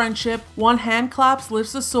begins a friendship, one hand claps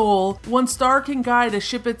lifts a soul. One star can guide a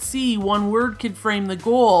ship at sea, one word can frame the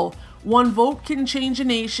goal. One vote can change a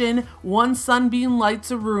nation, one sunbeam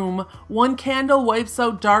lights a room. One candle wipes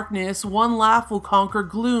out darkness, one laugh will conquer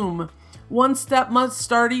gloom. One step must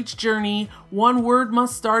start each journey, one word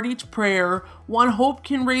must start each prayer. One hope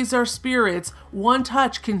can raise our spirits, one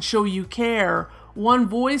touch can show you care. One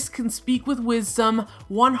voice can speak with wisdom,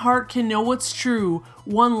 one heart can know what's true,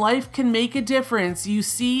 one life can make a difference. You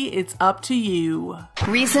see, it's up to you."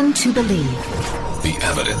 Reason to believe. The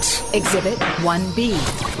evidence. Exhibit 1B.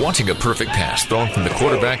 Watching a perfect pass thrown from the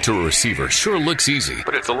quarterback to a receiver sure looks easy,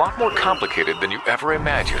 but it's a lot more complicated than you ever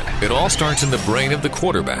imagined. It all starts in the brain of the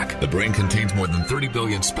quarterback. The brain contains more than 30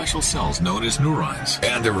 billion special cells known as neurons.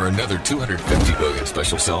 And there are another 250 billion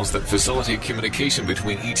special cells that facilitate communication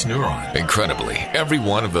between each neuron. Incredibly, every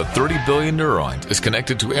one of the 30 billion neurons is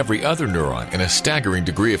connected to every other neuron in a staggering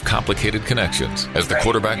degree of complicated connections. As the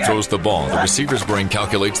quarterback throws the ball, the receiver's brain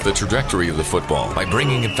calculates the trajectory of the football by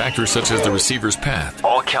bringing in factors such as the receiver's path,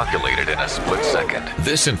 all calculated in a split second.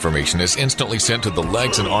 This information is instantly sent to the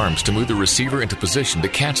legs and arms to move the receiver into position to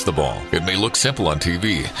catch the ball. It may look simple on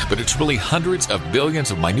TV, but it's really hundreds of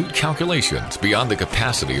billions of minute calculations beyond the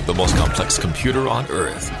capacity of the most complex computer on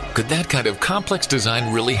Earth. Could that kind of complex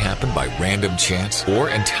design really happen by random chance or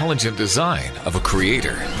intelligent design of a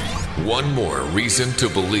creator? One more reason to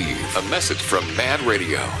believe. A message from Mad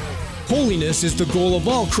Radio. Holiness is the goal of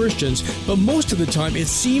all Christians, but most of the time it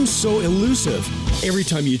seems so elusive. Every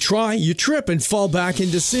time you try, you trip and fall back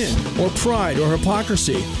into sin, or pride, or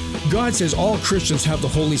hypocrisy. God says all Christians have the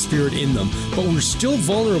Holy Spirit in them, but we're still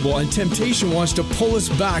vulnerable and temptation wants to pull us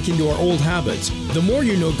back into our old habits. The more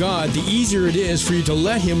you know God, the easier it is for you to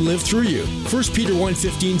let Him live through you. 1 Peter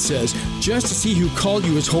 1:15 says, "Just as He who called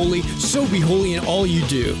you is holy, so be holy in all you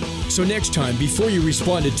do." So next time, before you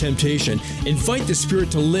respond to temptation, invite the Spirit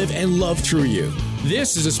to live and love through you.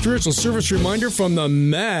 This is a spiritual service reminder from the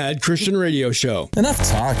Mad Christian Radio Show. Enough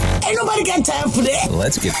talking. Ain't nobody got time for that.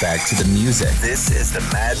 Let's get back to the music. This is the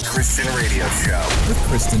Mad Christian Radio Show with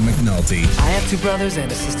Kristen McNulty. I have two brothers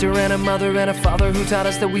and a sister and a mother and a father who taught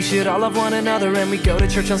us that we should all love one another. And we go to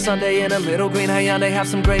church on Sunday in a little green Hyundai, have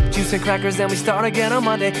some grape juice and crackers, then we start again on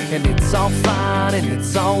Monday. And it's all fine and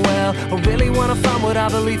it's all well. I really want to find what I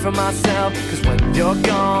believe for myself. Cause when you're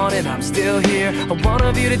gone and I'm still here, I want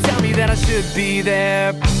of you to tell me that I should be there.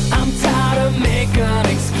 I'm tired of making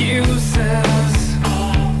excuses.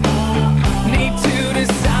 Need to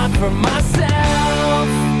decide for myself.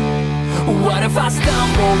 What if I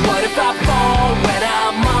stumble? What if I fall when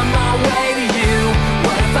I'm on my way to you?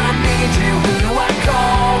 What if I need you? Who do I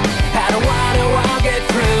call? How do I get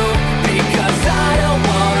through? Because I don't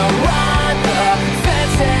wanna ride the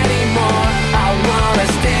fence anymore. I wanna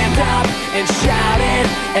stand up and shout it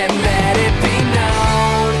and let it be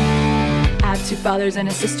known. I have two fathers and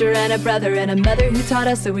a sister and a brother and a mother who taught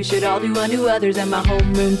us that we should all do unto others. And my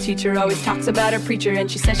homeroom teacher always talks about her preacher, and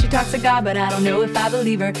she says she talks to God, but I don't know if I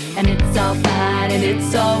believe her. And it's all fine and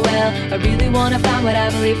it's all well. I really want to find what I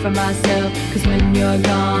believe for myself. Cause when you're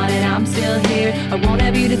gone and I'm still here, I won't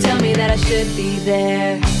have you to tell me that I should be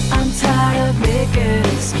there. I'm tired of making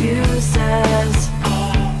excuses.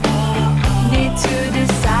 Need to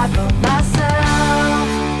decide for myself.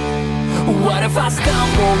 What if I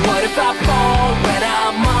stumble? What if I fall when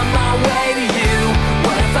I'm on my way to you?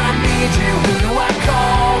 What if I need you? Who do I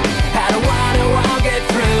call? How do I get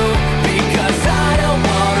through? Because I don't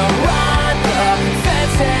wanna ride the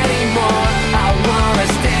fence anymore. I wanna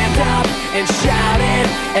stand up and shout it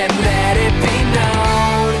and let it be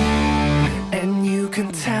known. And you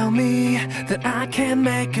can tell me that I can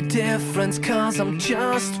make a difference, cause I'm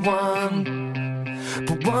just one.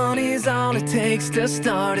 But one is all it takes to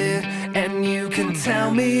start it. And you can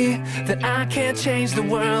tell me that I can't change the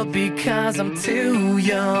world because I'm too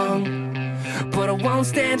young. but I won't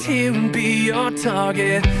stand here and be your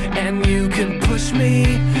target. And you can push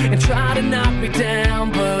me and try to knock me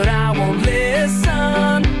down, but I won't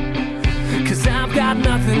listen, 'cause I've got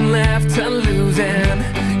nothing left to lose. And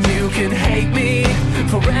you can hate me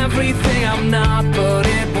for everything I'm not, but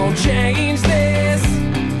it won't change this,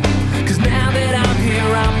 'cause now that I'm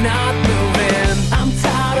here I'm not moving. I'm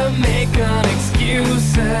tired of making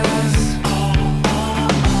excuses,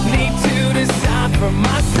 need to decide for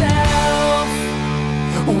myself.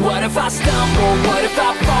 What if I stumble, what if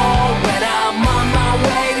I fall when I'm on my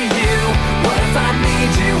way to you? What if I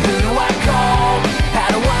need you, who do I call? How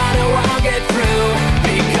do I get through?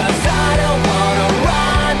 Because I don't wanna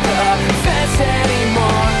ride the fence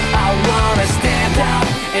anymore. I wanna stand up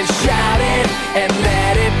and shout it and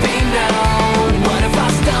let it be known. What if I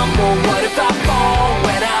stumble, what if I fall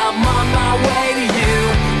when I'm on my way to you?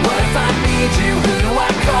 What if I need you, who do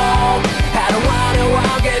I call? How do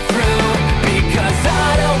I get through? Because I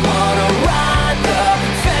don't wanna ride the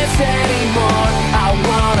fence anymore. I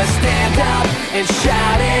wanna stand up and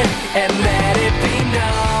shout it and let it be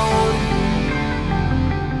known.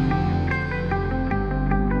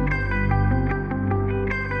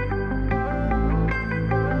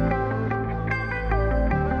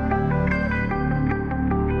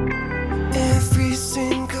 Every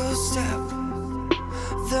single step,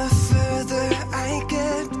 the further I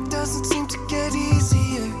get, doesn't seem to get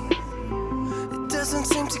easier. It doesn't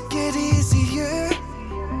seem to get easier.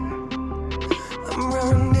 I'm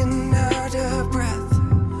running out of breath,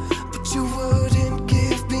 but you wouldn't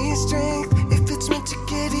give me strength if it's meant to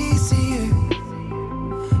get easier.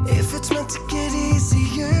 If it's meant to get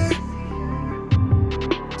easier.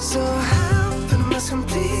 So help, and I'm asking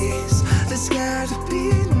please, there's gotta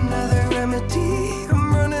be another remedy.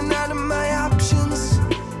 I'm running out of my options.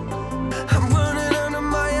 I'm running out of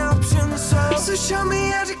my options. So show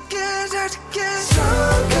me how to get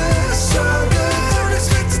stronger, stronger. Don't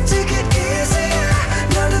expect it to get easier,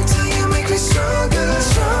 not until you make me stronger,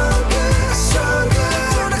 stronger, stronger.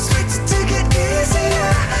 Don't expect it to get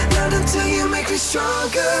easier, not until you make me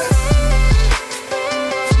stronger.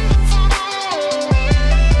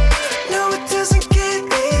 No, it doesn't get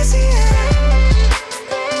easier.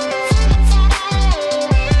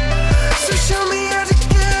 So show me how to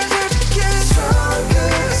get stronger,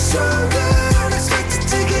 stronger. Don't expect it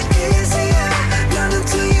to get easier, not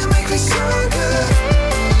until you make me stronger.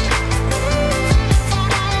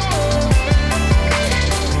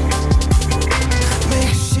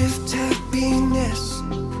 Makeshift happiness,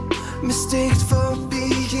 mistakes for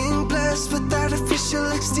being blessed with artificial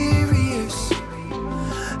exteriors,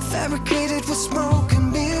 fabricated with smoke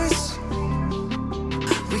and mirrors.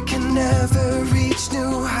 We can never reach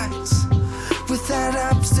new heights without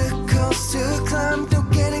obstacles to climb. No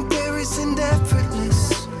getting there isn't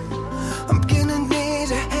effortless. I'm gonna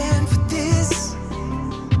need a hand with this.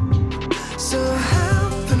 So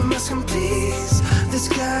help, and I'm asking please, there's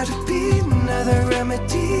gotta be another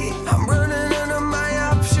remedy. I'm running out of my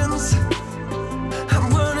options. I'm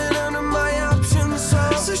running out of my options.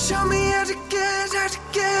 So show me how to get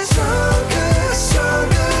stronger,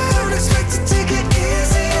 stronger. Don't expect it to get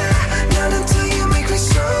easier, not until you make me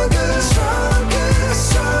stronger, stronger,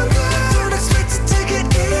 stronger. Don't expect it to get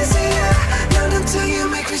easier, not until you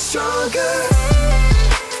make me stronger.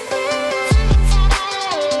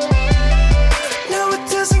 No, it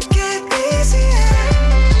doesn't get easier.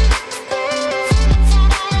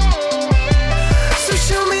 So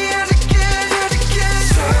show me how to get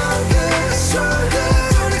stronger, stronger.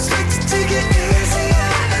 Don't expect it to get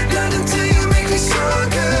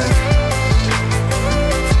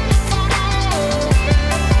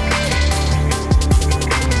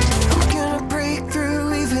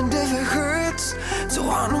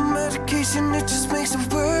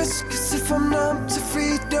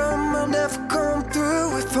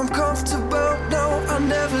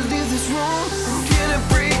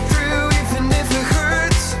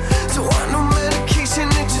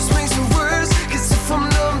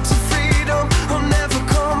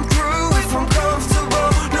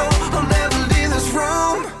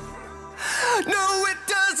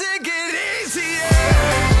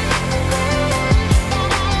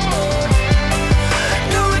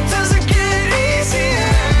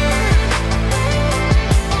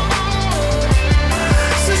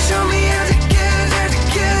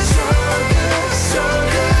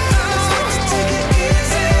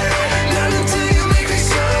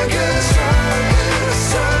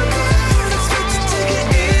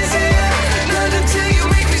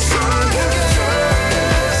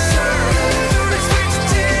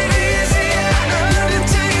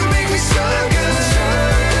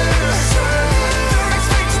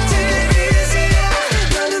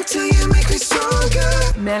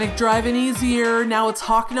Manic Drive and easier. Now it's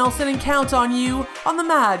Hawk Nelson and Count on You on the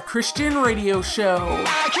Mad Christian Radio Show.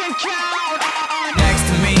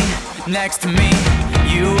 Next to me,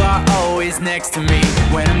 you are always next to me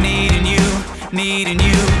when I'm needing you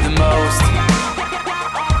the most.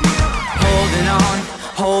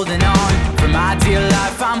 Holding on, for my dear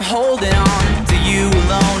life, I'm holding on to you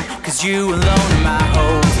alone, 'cause you alone are my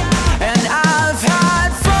hope. And I've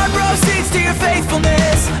had front row seats to your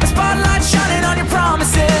faithfulness, a spotlight shining on your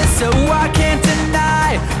promises, so I can't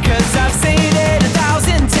deny, 'cause I've seen it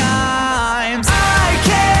 1,000 times. I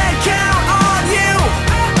can't count on you.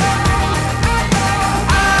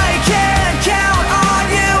 I can't count on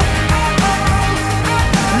you.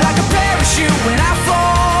 Like a parachute when I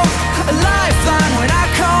fall, a lifeline when I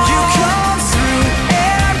call. You come through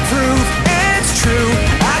and prove it's true.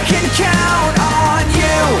 I can count on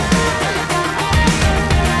you.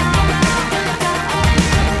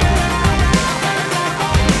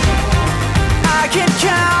 I can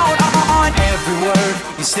count on every word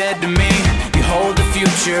you said to me. You hold the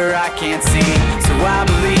future I can't see, so I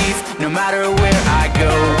believe no matter where I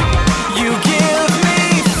go. You give me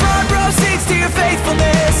front row seats to your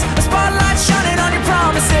faithfulness, a spotlight shining on your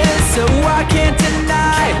promises, so I can't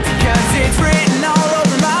deny, 'cause it's written all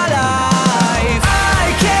over my life. I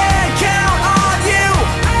can't count on you.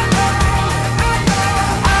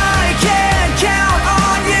 I can't count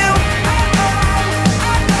on you.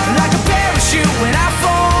 Like a parachute when I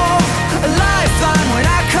fall, a lifeline when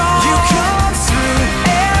I call. You come through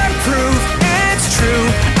and prove it's true.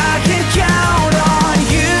 I can count on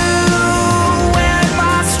you when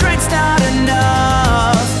my strength's not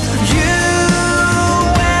enough. You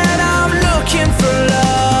when I'm looking for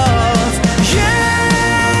love. You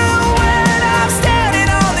when I'm standing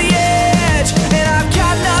on the edge and I've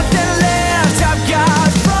got nothing left. I've got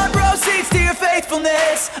front row seats to your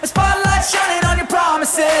faithfulness, a spotlight shining on your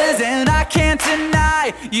promises, and I can't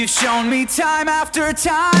deny you've shown me time after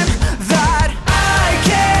time that I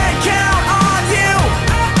can't count on you.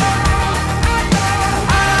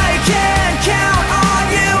 I can't count on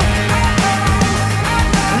you.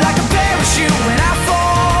 Like a parachute when I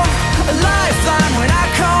fall, a lifeline when I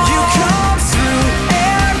call. You come through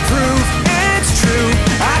and prove it's true.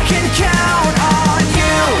 I can count on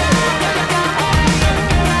you.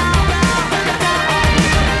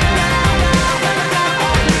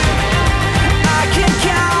 I can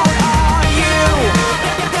count on you.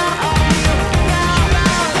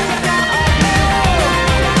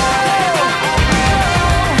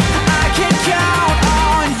 I can count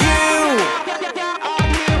on you.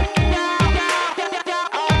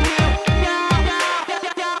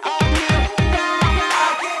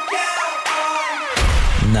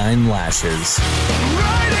 9 Lashes.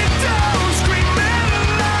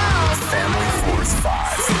 Family Force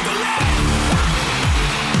 5.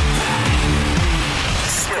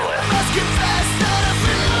 Skillet.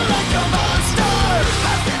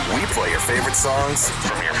 We play your favorite songs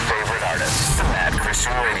from your favorite artists. The Mad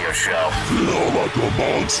Christian Radio Show. Feel like a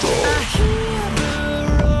monster.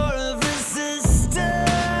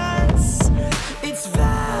 It's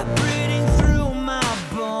vibrating through my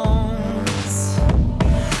bones.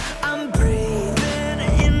 I'm breathing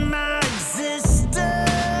in my existence.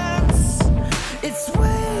 It's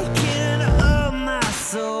waking up my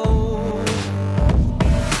soul.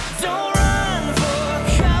 Don't run for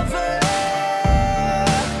cover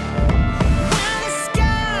when the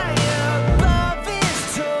sky above is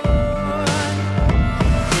torn.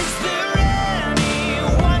 Is there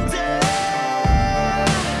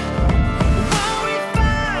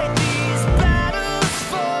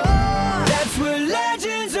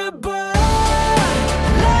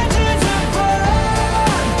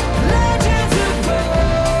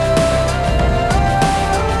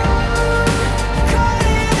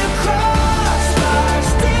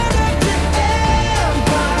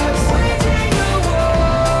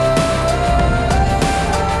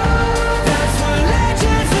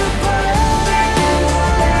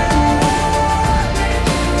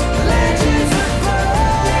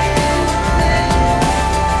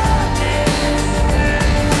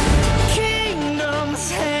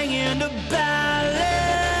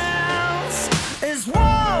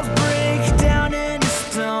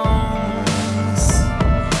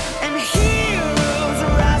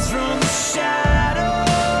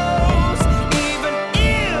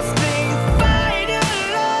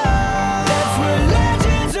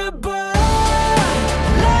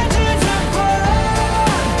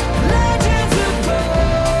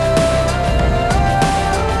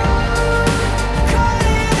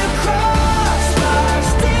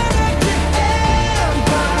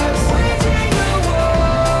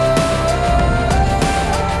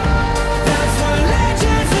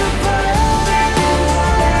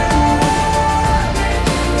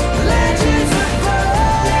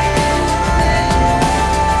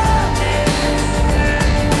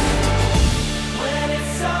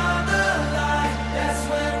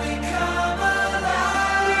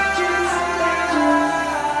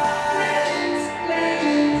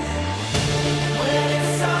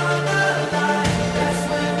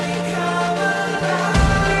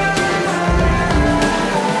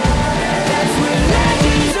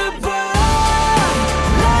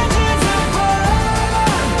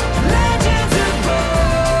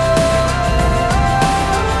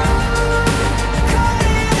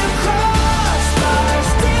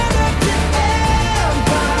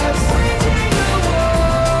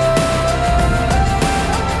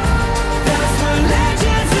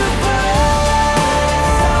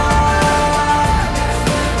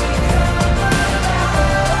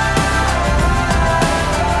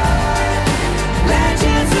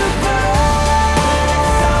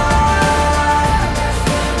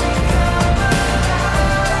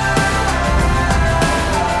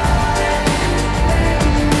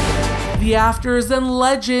afters and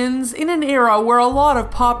legends. In an era where a lot of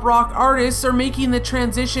pop rock artists are making the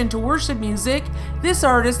transition to worship music, this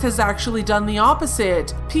artist has actually done the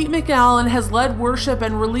opposite. Pete McAllen has led worship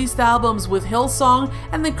and released albums with Hillsong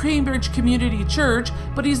and the Cambridge Community Church,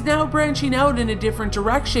 but he's now branching out in a different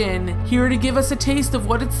direction. Here to give us a taste of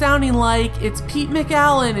what it's sounding like, it's Pete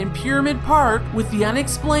McAllen in Pyramid Park with The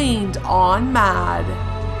Unexplained on Mad.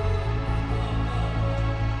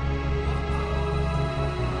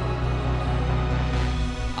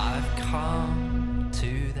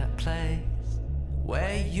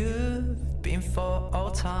 Where you've been for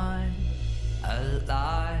all time, a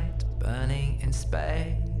light burning in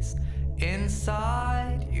space.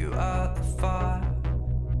 Inside you are the fire.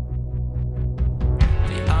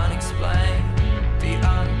 The unexplained, the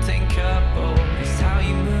unthinkable is how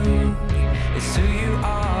you move, it's who you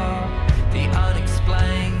are. The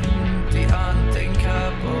unexplained, the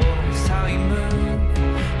unthinkable is how you move,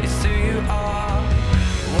 it's who you are.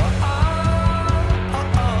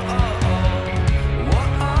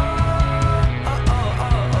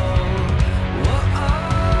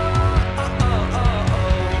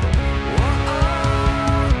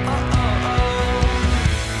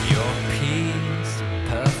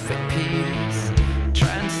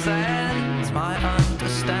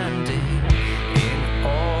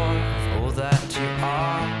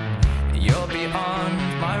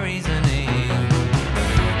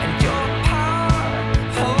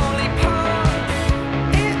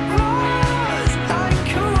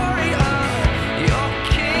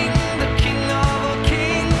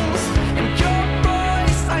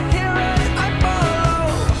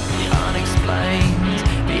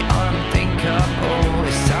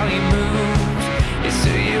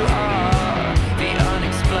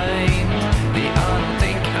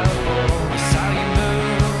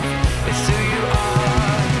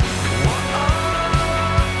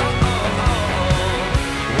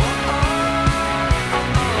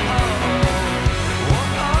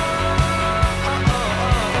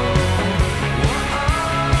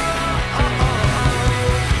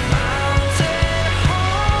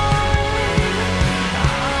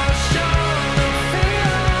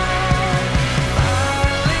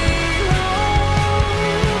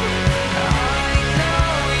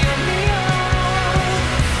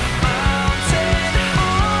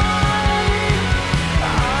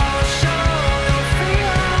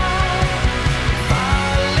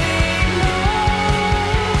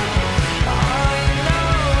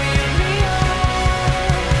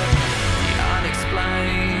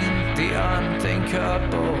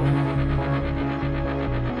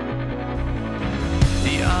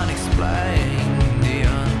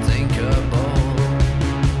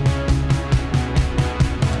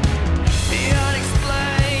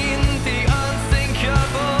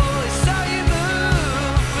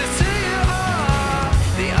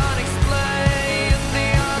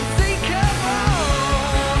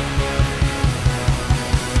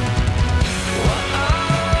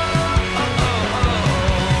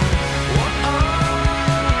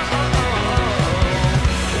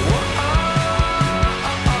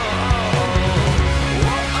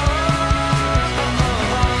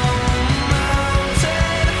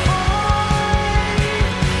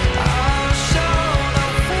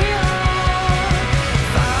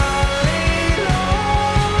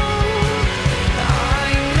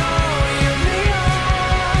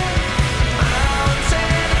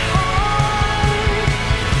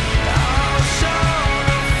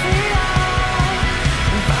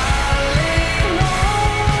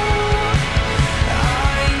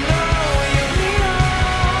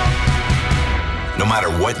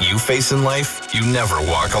 What you face in life, you never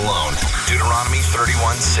walk alone. Deuteronomy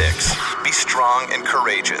 31:6. Be strong and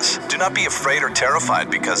courageous. Do not be afraid or terrified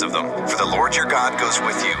because of them. For the Lord your God goes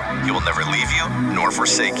with you. He will never leave you nor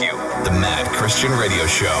forsake you. The Mad Christian Radio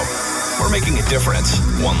Show. We're making a difference,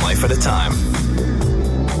 one life at a time.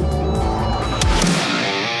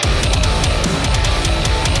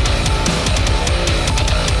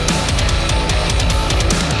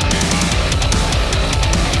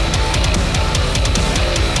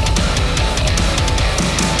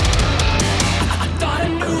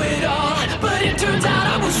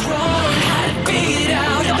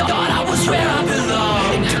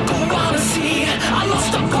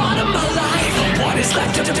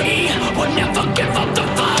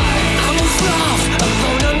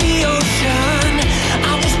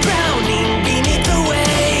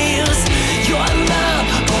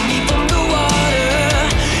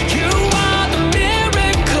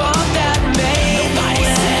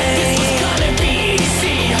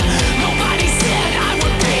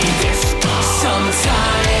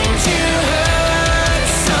 Sometimes you hurt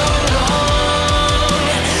so long.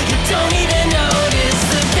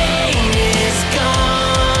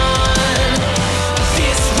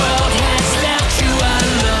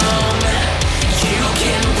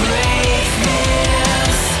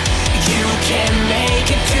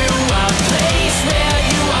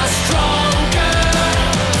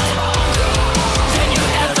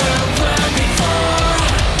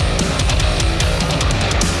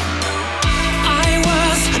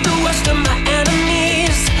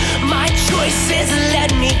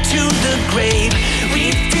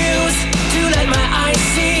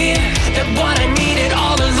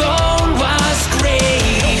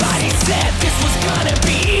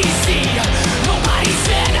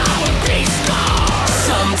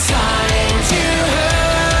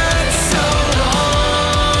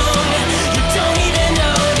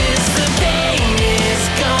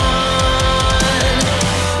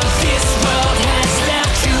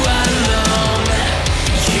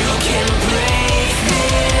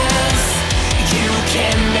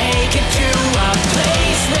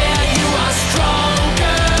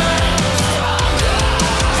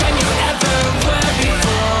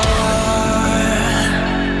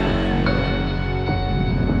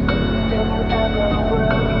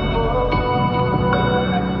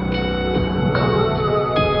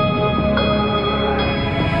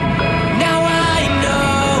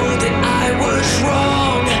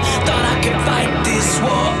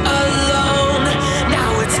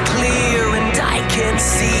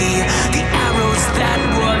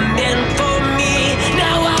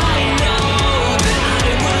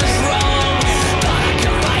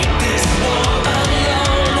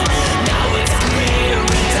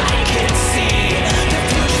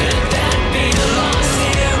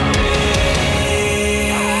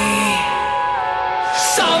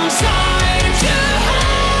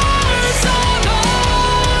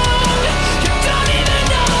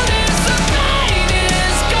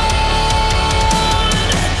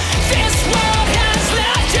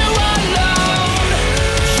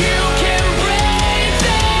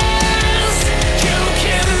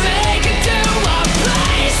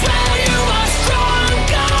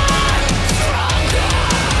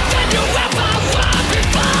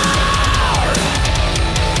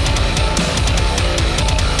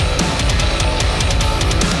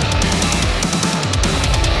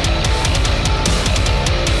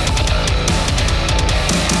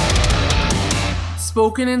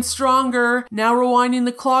 Spoken and Stronger. Now rewinding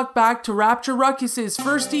the clock back to Rapture Ruckus's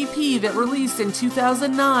first EP that released in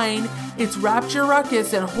 2009. It's Rapture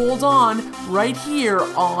Ruckus and Hold On right here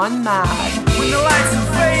on Mad. When the lights are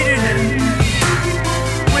faded,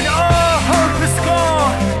 when all hope is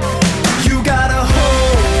gone, you gotta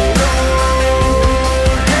hold on.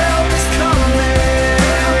 Help is coming.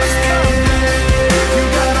 You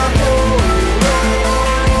gotta hold on.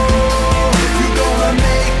 You're gonna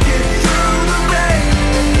make it through the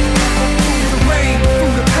rain,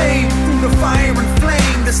 through the pain, through the fire and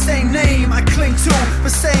flame. The same name I cling to, the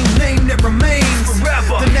same name that remains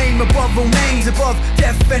forever. The name above all names, above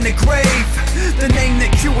death and the grave. The name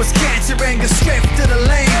that cures cancer and gives strength to the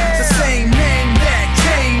lame. The same name that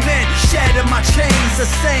came and shattered my chains. The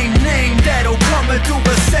same name that'll come and do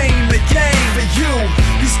the same again. For you,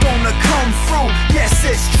 he's gonna come through. Yes,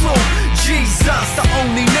 it's true. Jesus, the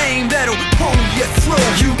only name that'll pull you through.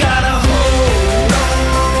 You gotta hold on.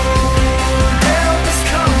 Help is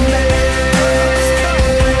coming.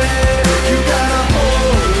 You gotta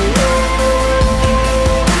hold on.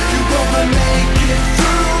 You're gonna make it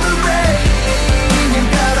through the rain. You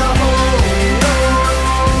gotta hold on.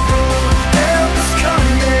 Help is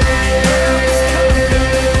coming.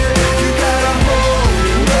 You gotta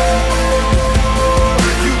hold on.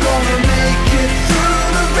 You're gonna make it through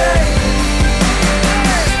the rain.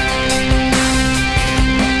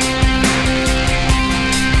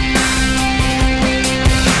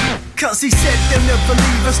 Cause he said they'll never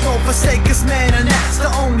leave us nor forsake us, man. And that's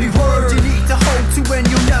the only word you need to hold to when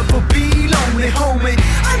you'll never be lonely, homie.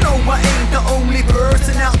 I know I ain't the only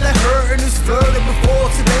person out there hurting who's flirting with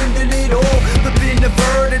thoughts of ending it all, but been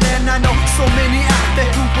averted. And I know so many out there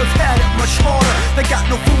who have had it much harder. They got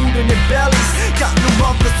no food in their bellies, got no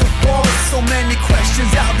mothers or fathers. So many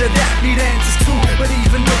questions out there that need answers too. But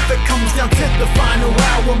even if it comes down to the final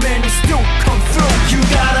hour, man, it still come through. You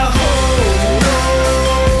gotta hold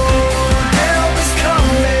on. Help is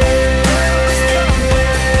coming.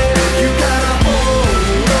 You gotta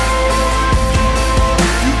hold on.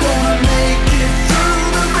 You're gonna make it through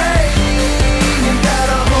the rain. You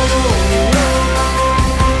gotta hold on.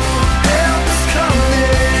 Help is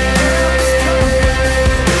coming.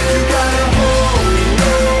 You gotta hold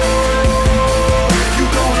on.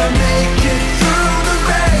 You're gonna make it through the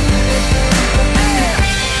rain.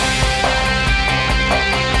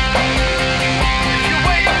 You're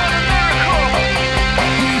waiting on a miracle.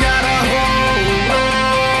 You gotta hold on.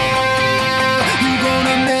 You're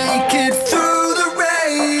gonna make it through the rain.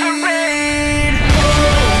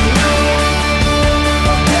 Hold on.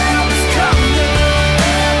 Help is coming.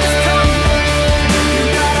 You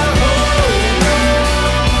gotta hold on.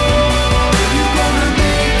 You're gonna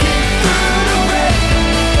make it through the rain.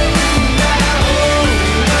 You gotta hold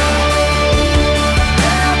on.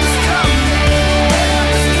 Help is coming.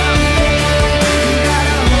 You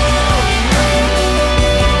gotta hold on.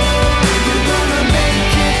 You're gonna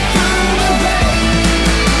make it through the rain.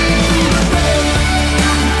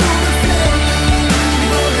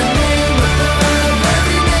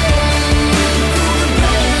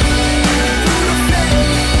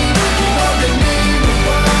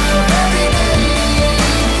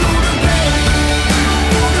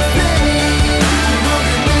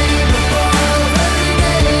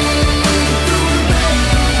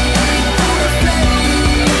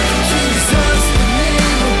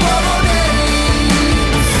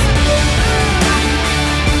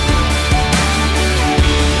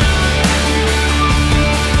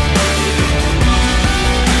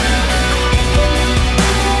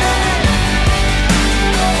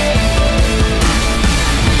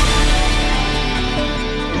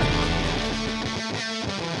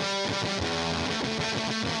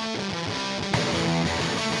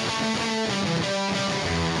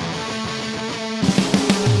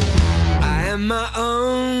 I am my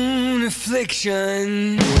own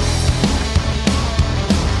affliction.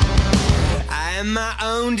 I am my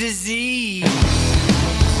own disease.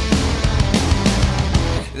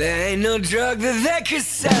 There ain't no drug that they could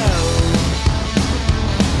sell.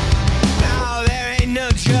 No, there ain't no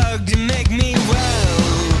drug to make me well.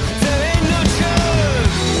 There ain't no drug.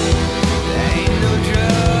 There ain't no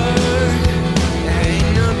drug. There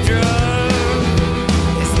ain't no drug.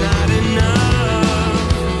 It's not enough.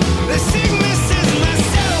 The sickness is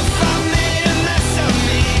myself. I made a mess of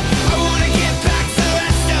me. I wanna get back to the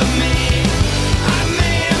rest of me. I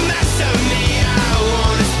made a mess of me. I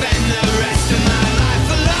wanna spend the rest of my life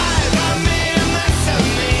alive. I made a mess of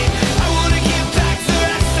me.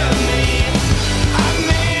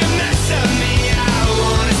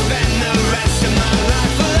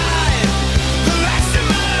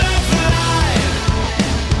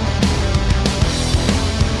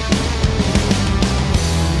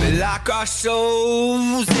 Lock our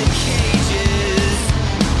souls in cages.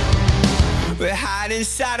 We hide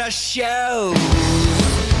inside our shells.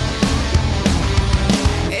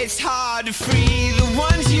 It's hard to free the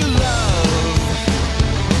ones you love.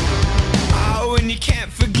 Oh, and you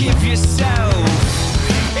can't forgive yourself.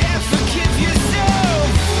 Yeah, forgive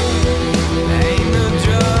yourself. There ain't no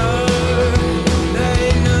drug. There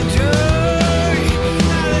ain't no drug.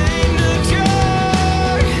 There ain't no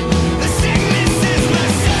drug. The sickness is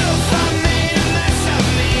myself. I made a mess of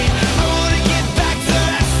me. I wanna get back the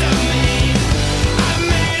rest of me. I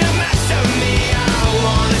made a mess of me. I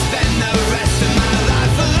wanna spend the rest of my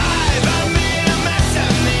life alive. I made a mess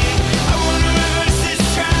of me. I wanna reverse this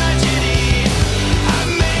tragedy. I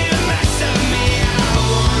made a mess of me. I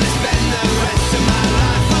wanna spend the rest of my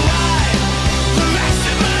life alive. The rest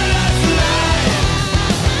of my life alive.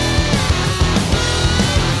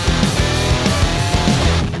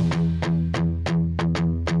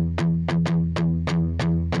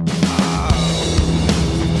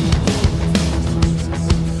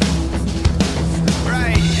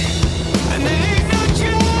 Right. And there ain't no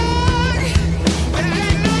drug. There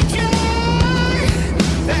ain't no drug.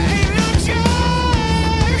 There ain't no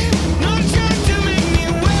drug. No drug to make me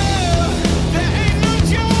well. There ain't no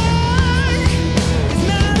drug. It's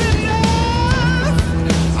not enough.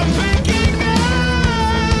 I'm breaking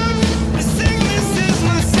down. The sickness is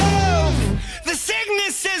myself. The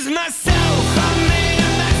sickness is myself. I made a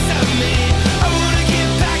mess of me. I wanna get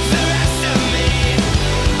back the rest of me.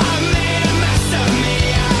 I made a mess of me.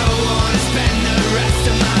 I wanna spend the rest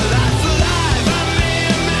of my life alive. I made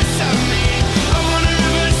a mess of me. I wanna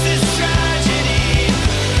reverse this tragedy.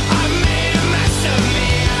 I made a mess of me.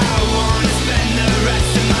 I wanna spend the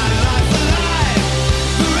rest of my life alive.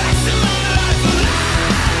 The rest of my life alive.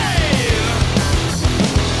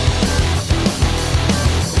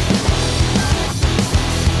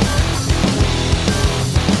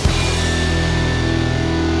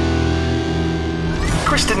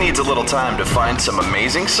 Kristen needs a little time to find some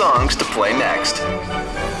amazing songs to play next.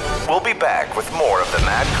 We'll be back with more of the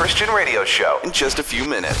Mad Christian Radio Show in just a few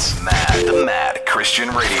minutes. The Mad Christian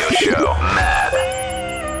Radio Show. Mad.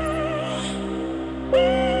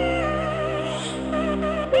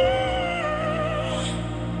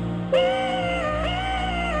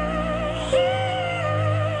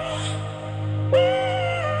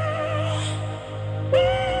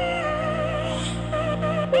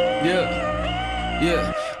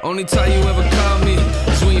 Yeah. Only time you ever call me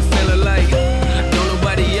is when you feeling like don't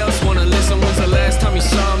nobody else wanna listen. When's the last time you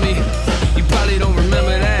saw me? You probably don't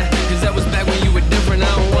remember that, cause that was back when you were different.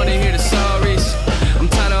 I don't wanna hear the sorries. I'm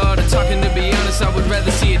tired of all the talking, to be honest. I would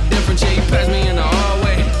rather see it different. Yeah, you passed me in the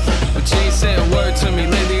hallway, but you ain't said a word to me.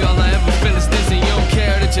 Lately all I ever feel is this, and you don't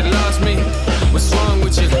care that you lost me. What's wrong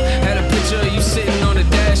with you? Had a picture of you sitting on the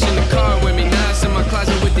dash in the car with me. Now it's in my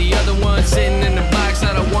closet with the other one sitting in the box.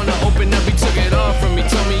 I don't wanna open up, you took it all from me.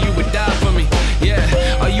 Told me you would die for me. Yeah,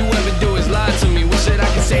 all you ever do is lie.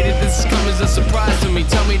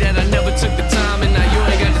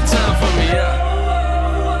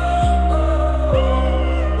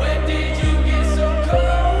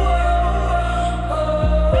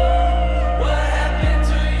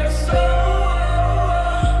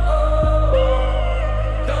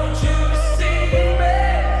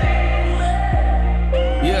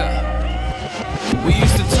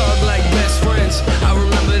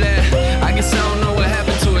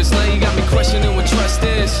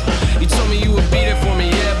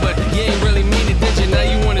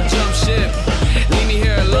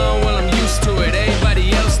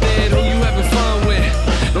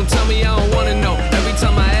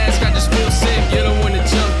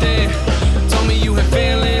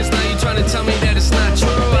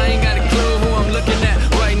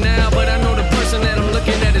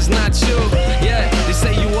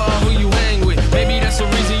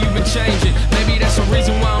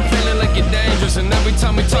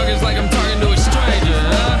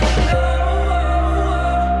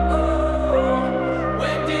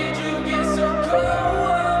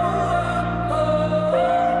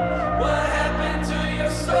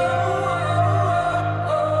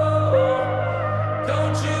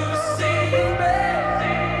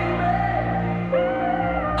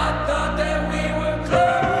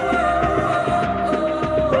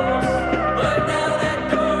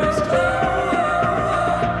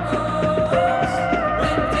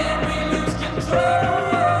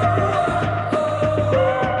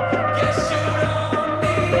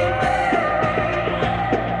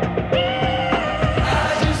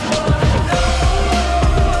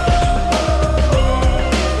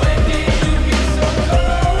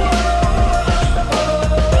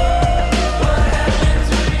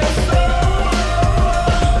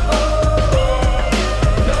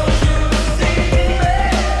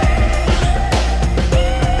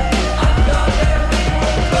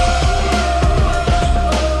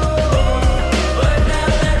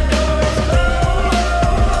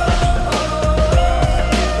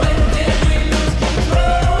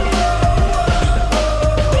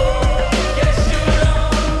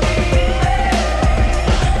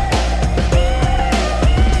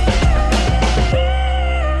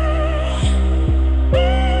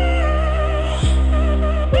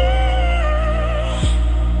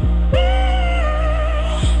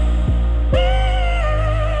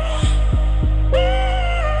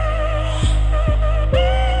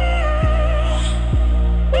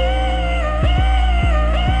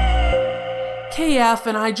 AF,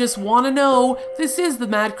 and I just want to know, this is the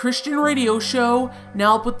Mad Christian Radio Show.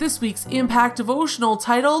 Now up with this week's Impact Devotional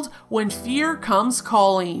titled, When Fear Comes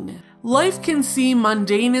Calling. Life can seem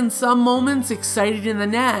mundane in some moments, exciting in the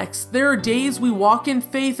next. There are days we walk in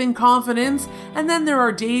faith and confidence, and then there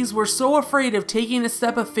are days we're so afraid of taking a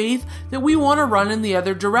step of faith that we want to run in the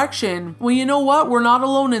other direction. Well, you know what? We're not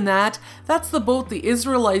alone in that. That's the boat the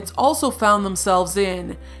Israelites also found themselves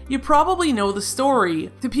in. You probably know the story.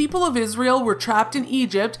 The people of Israel were trapped in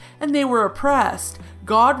Egypt and they were oppressed.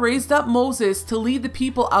 God raised up Moses to lead the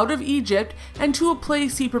people out of Egypt and to a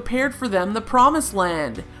place he prepared for them, the Promised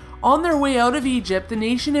Land. On their way out of Egypt, the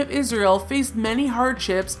nation of Israel faced many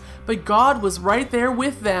hardships, but God was right there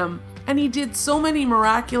with them. And he did so many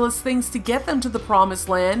miraculous things to get them to the Promised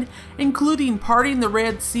Land, including parting the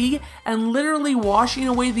Red Sea and literally washing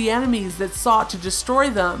away the enemies that sought to destroy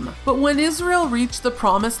them. But when Israel reached the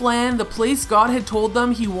Promised Land, the place God had told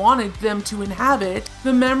them he wanted them to inhabit,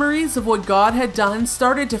 the memories of what God had done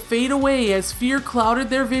started to fade away as fear clouded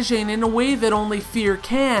their vision in a way that only fear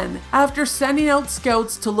can. After sending out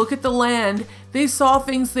scouts to look at the land, they saw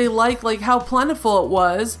things they liked, like how plentiful it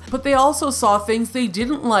was, but they also saw things they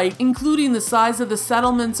didn't like, including the size of the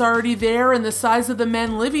settlements already there and the size of the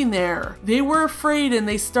men living there. They were afraid and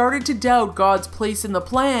they started to doubt God's place in the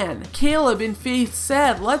plan. Caleb in faith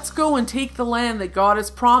said, "Let's go and take the land that God has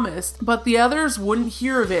promised," but the others wouldn't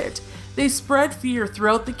hear of it. They spread fear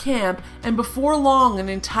throughout the camp, and before long an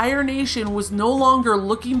entire nation was no longer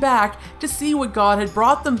looking back to see what God had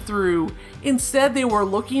brought them through. Instead, they were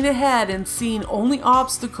looking ahead and seeing only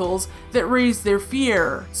obstacles that raised their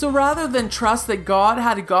fear. So rather than trust that God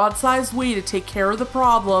had a God-sized way to take care of the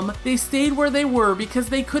problem, they stayed where they were because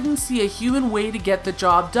they couldn't see a human way to get the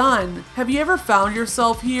job done. Have you ever found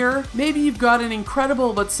yourself here? Maybe you've got an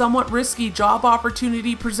incredible but somewhat risky job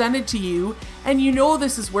opportunity presented to you, and you know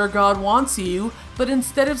this is where God wants you, but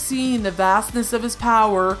instead of seeing the vastness of his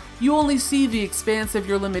power, you only see the expanse of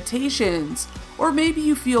your limitations. Or maybe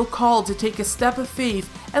you feel called to take a step of faith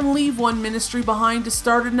and leave one ministry behind to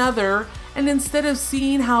start another, and instead of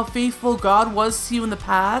seeing how faithful God was to you in the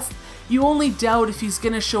past, you only doubt if he's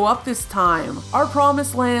going to show up this time. Our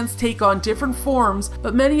promised lands take on different forms,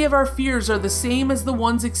 but many of our fears are the same as the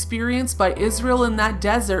ones experienced by Israel in that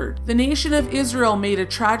desert. The nation of Israel made a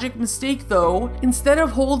tragic mistake though. Instead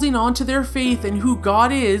of holding on to their faith in who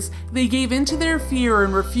God is, they gave into their fear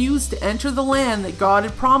and refused to enter the land that God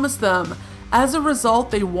had promised them. As a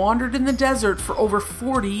result, they wandered in the desert for over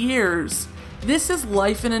 40 years. This is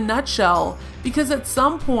life in a nutshell, because at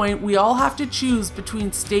some point we all have to choose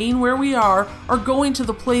between staying where we are or going to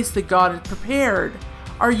the place that God had prepared.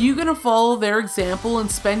 Are you going to follow their example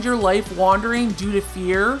and spend your life wandering due to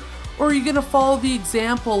fear? Or are you going to follow the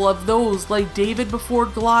example of those like David before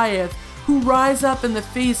Goliath, who rise up in the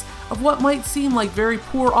face of what might seem like very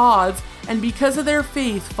poor odds, and because of their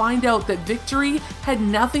faith find out that victory had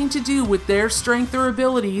nothing to do with their strength or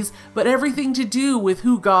abilities, but everything to do with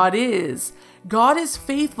who God is? God is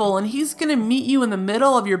faithful, and he's going to meet you in the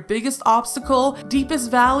middle of your biggest obstacle,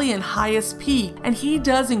 deepest valley, and highest peak. And he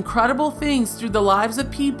does incredible things through the lives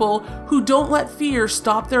of people who don't let fear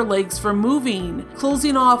stop their legs from moving.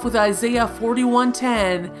 Closing off with Isaiah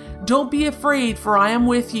 41:10, "Don't be afraid, for I am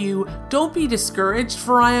with you. Don't be discouraged,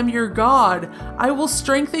 for I am your God. I will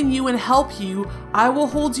strengthen you and help you. I will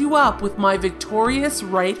hold you up with my victorious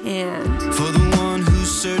right hand." For the one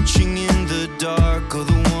who's searching in the dark, or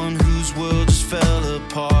the one whose world just fell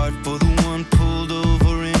apart, for the one pulled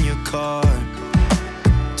over in your car,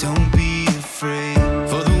 don't be afraid.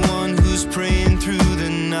 For the one who's praying through the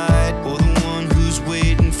night, or the one who's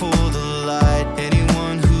waiting for the light,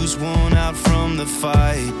 anyone who's worn out from the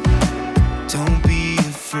fight, don't be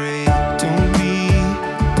afraid. Don't be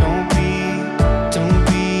afraid. Don't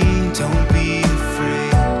be.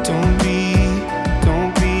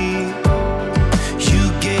 You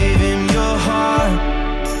gave him your heart,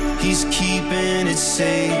 he's keeping it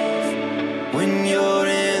safe. When you're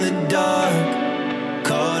in the dark,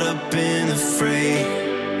 caught up in the fray,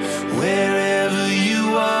 wherever you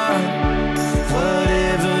are,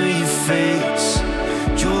 whatever you face,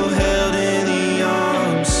 you're held in the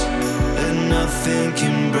arms that nothing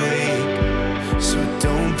can break. So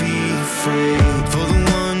don't be afraid. For the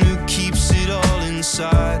one who keeps it all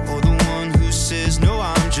inside, or the one who says no,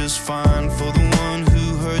 I'm just fine, for the one who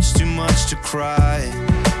hurts too much to cry,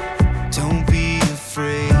 don't be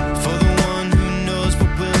afraid. For the one who knows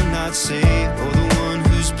but will not say, or the one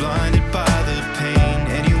who's blinded by the pain,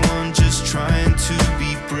 anyone just trying to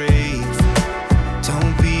be brave,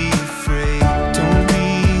 don't be afraid. Don't be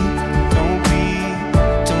afraid.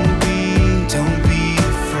 Don't be.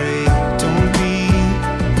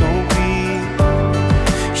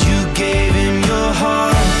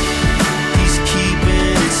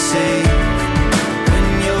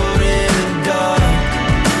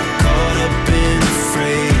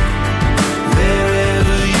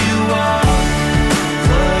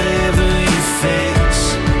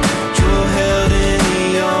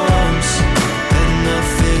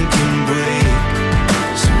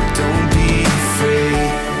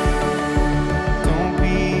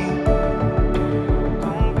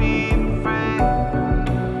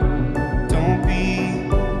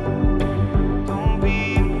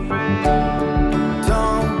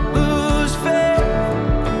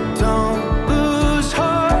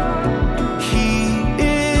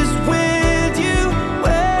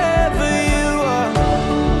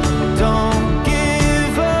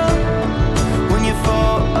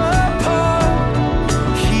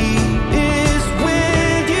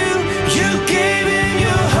 You gave him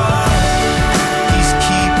your heart. He's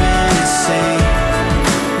keeping it safe.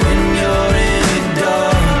 When you're in the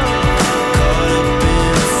dark, caught up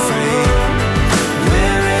in a frame.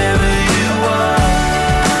 Wherever you are,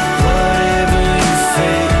 whatever you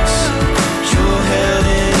face, you're held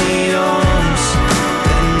in the arms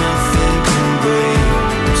that nothing can break.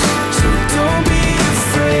 So don't be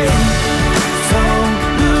afraid. Don't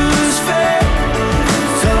lose faith.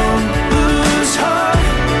 Don't lose heart.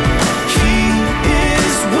 He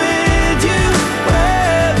is with you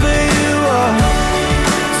wherever you are.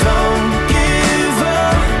 Don't give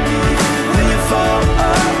up when you fall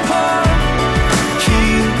apart. He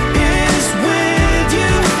is with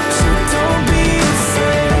you, so don't be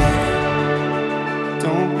afraid.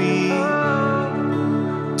 Don't be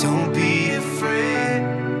afraid.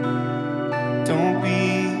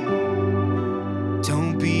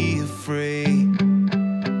 Don't be afraid.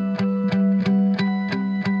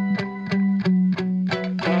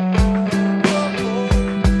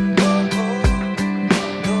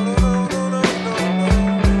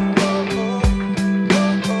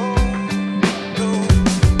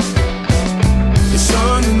 It's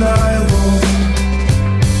undeniable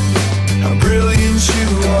how brilliant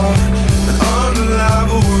you are, an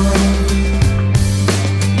unreliable world.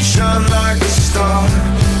 You shine like a star.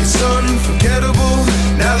 It's unforgettable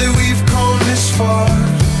now that we've come this far.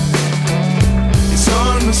 It's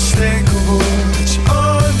unmistakable. It's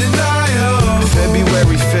undeniable.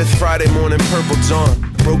 February 5th, Friday morning, purple dawn.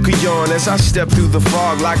 Broke a yawn as I stepped through the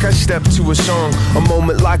fog like I stepped to a song. A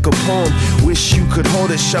moment like a poem. Wish you could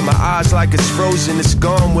hold it. Shut my eyes like it's frozen. It's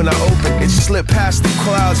gone when I open. It slipped past the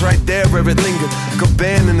clouds right there where it lingered. Like a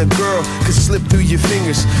band and a girl could slip through your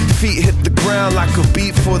fingers. Feet hit the ground like a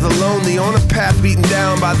beat for the lonely. On a path beaten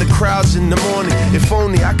down by the crowds in the morning. If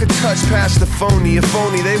only I could touch past the phony. If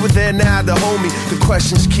only they were there now to hold me. The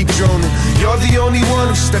questions keep droning. You're the only one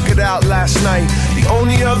who stuck it out last night. The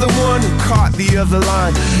only other one who caught the other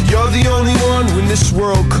line. You're the only one when this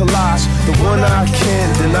world collides. The one I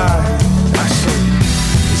can't deny. I said,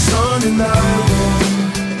 It's undeniable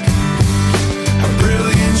how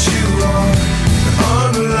brilliant you are, an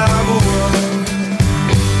unreliable world.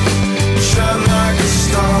 You shine like a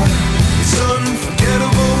star. It's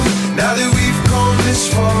unforgettable now that we've come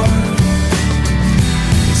this far.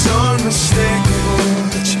 It's unmistakable.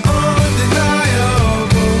 It's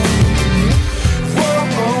undeniable. Whoa,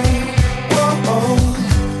 whoa, whoa.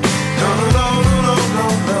 No, no, no, no, no,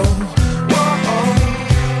 no. Whoa,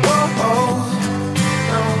 whoa,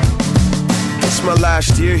 no. it's my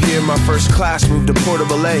last year here. My first class moved to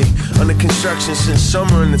Portable A. Under construction since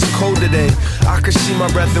summer and it's cold today. I could see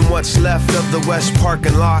my breath in what's left of the west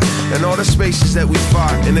parking lot. And all the spaces that we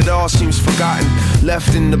fought. And it all seems forgotten.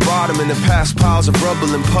 Left in the bottom in the past piles of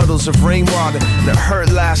rubble and puddles of rainwater. And it hurt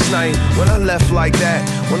last night when I left like that.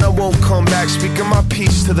 When I won't come back, speaking my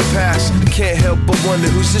peace to the past. I can't help but wonder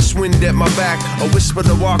who's this wind at my back. A whisper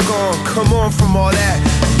to walk on, come on from all that.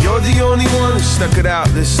 You're the only one who stuck it out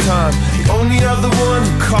this time. The only other one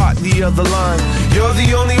who caught the other line. You're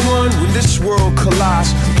the only one when this world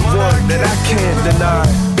collides. The one that I can't deny.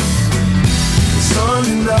 It's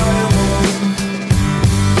undeniable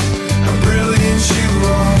how brilliant you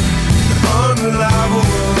are, an unreliable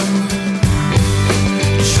world.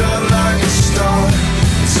 You shine like a star.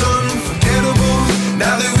 It's unforgettable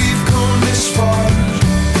now that we've come this far.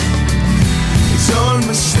 It's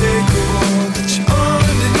unmistakable. It's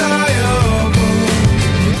undeniable.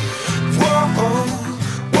 Whoa, whoa.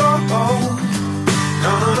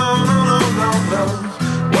 No, no, no, no, no, no.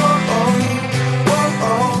 Whoa,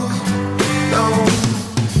 no.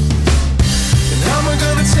 And how am I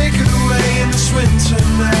gonna take it away in this winter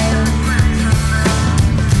now?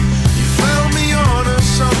 You found me on a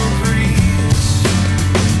summer breeze.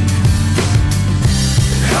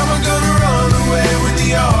 And how am I gonna run away when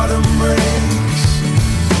the autumn breaks?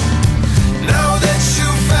 Now that you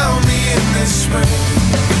found me in this spring,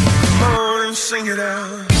 come on and sing it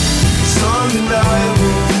out. It's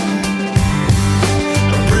undeniable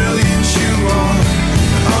how brilliant you are,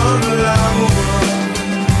 an unreliable world.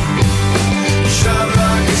 You shine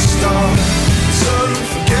like a star. It's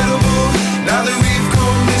unforgettable now that we've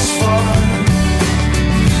come this far.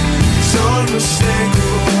 It's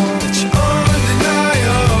unmistakable. It's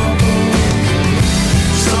undeniable.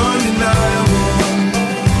 It's undeniable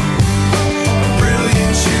how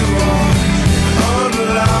brilliant you are, an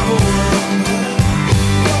unreliable world.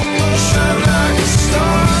 You shine like a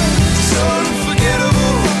star. It's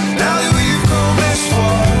unforgettable now that we've come this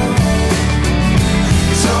far.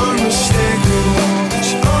 It's unmistakable.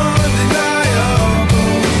 It's undeniable.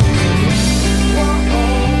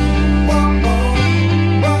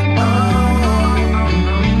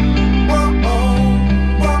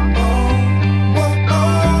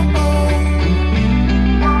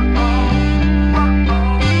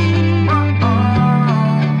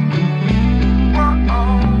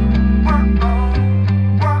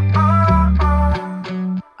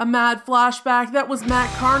 A mad flashback, that was Matt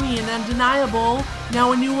Carney and Undeniable.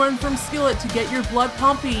 Now a new one from Skillet to get your blood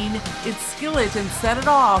pumping. It's Skillet and Set It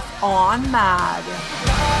Off on Mad.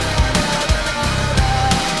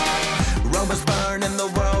 Rome is burned and the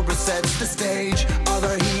world resets the stage. All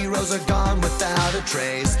the heroes are gone without a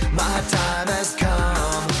trace. My time has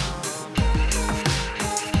come.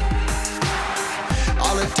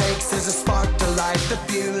 All it takes is a spark to light the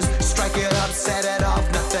fuse. Strike it up, set it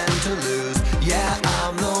off, nothing to lose. Yeah,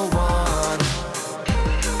 I'm the one.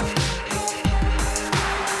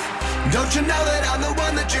 Don't you know that I'm the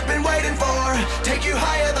one that you've been waiting for? Take you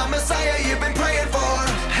higher, the Messiah you've been praying for.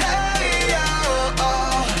 Hey, oh,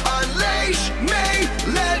 oh, unleash me,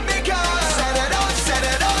 let me go. Set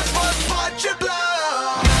it off, watch it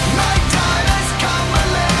blow. My time has come,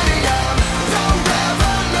 millennium. The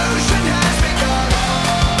revolution has begun.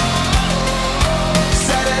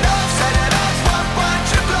 Set it off,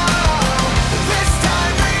 watch it blow. This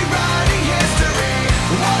time rewriting history.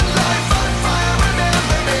 One life on fire,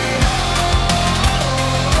 remember me.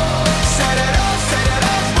 Set it off,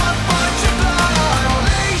 watch it blow.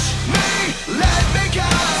 Unleash me, let me go.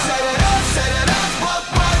 Set it off,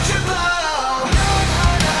 watch it blow.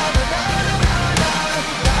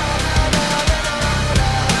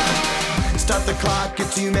 Start the clock,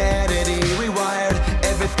 it's humanity rewired.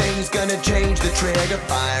 Everything's gonna change, the trigger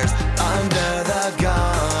fires under the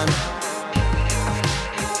gun.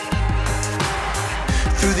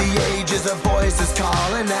 Through the ages of voices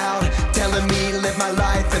calling out, telling me to live my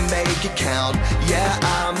life and make it count. Yeah,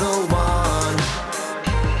 I'm the one.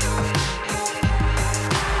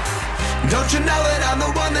 Don't you know that I'm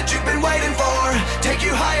the one that you've been waiting for? Take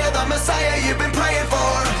you higher, the Messiah you've been praying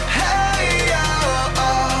for. Hey, oh,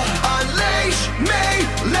 oh, unleash me,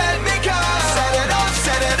 let me go.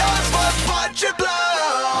 Set it off, watch it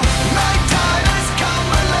blow. My time has come,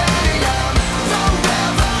 millennium. The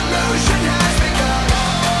revolution has begun.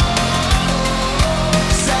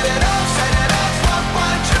 Set it off,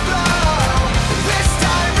 watch it blow. This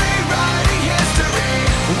time rewriting history.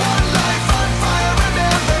 One life on fire,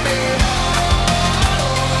 remember me.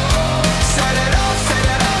 Set it off,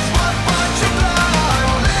 watch it blow.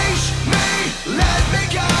 Unleash me, let me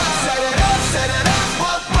go. Set it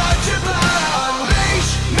off, watch it blow.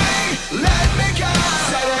 Unleash me, let me go.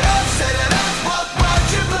 Set it off,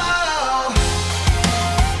 watch it blow.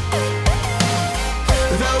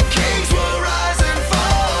 Though kings will rise and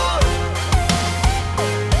fall,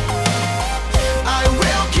 I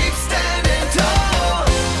will keep standing tall.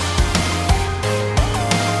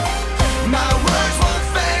 My words won't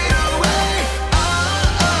fade away.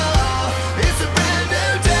 Oh, oh, it's a brand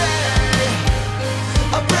new day.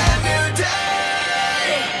 A brand new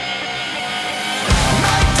day.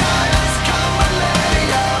 My time has come,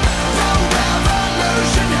 millennium. The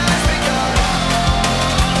revolution has begun.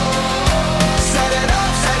 Set it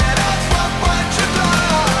off, watch it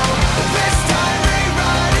blow. This time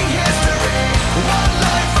rewriting history. One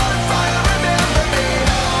life on fire, remember me.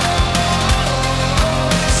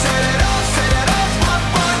 Set it off,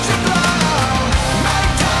 watch it blow. My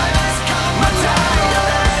time has come,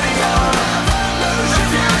 millennium. The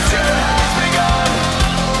future has begun.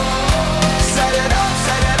 Set it off,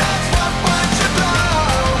 watch it blow.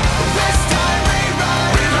 This time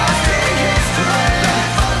rewriting history.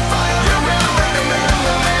 Life on fire, you will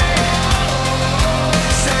remember me.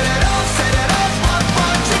 Set it off,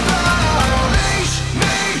 watch it blow. Unleash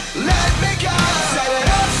me, let me go. Set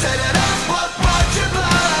it off, watch it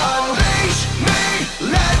blow. Unleash me,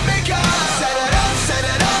 let me go. Set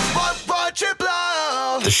it off, watch it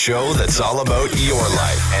blow. The show that's all about your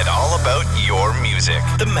life and all about your music.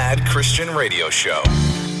 The Mad Christian Radio Show.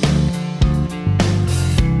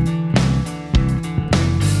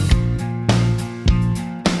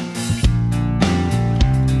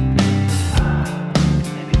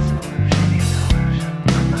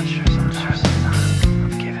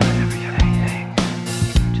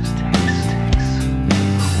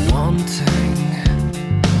 Wanting,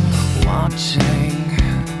 watching,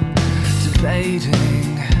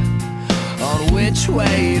 debating on which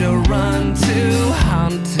way to run to.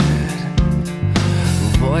 Haunted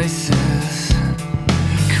voices,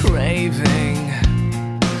 craving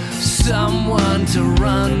someone to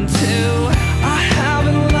run to. I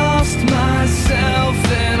haven't lost myself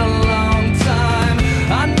in a long time.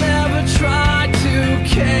 I never tried to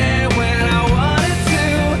care when I wanted to.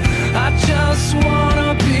 I just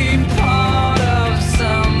wanna be part of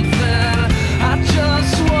something. I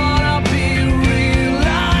just wanna be real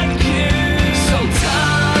like you.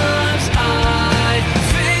 Sometimes I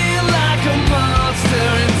feel like a monster,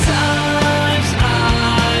 and times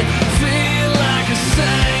I feel like a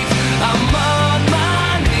saint. I'm on my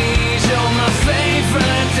knees.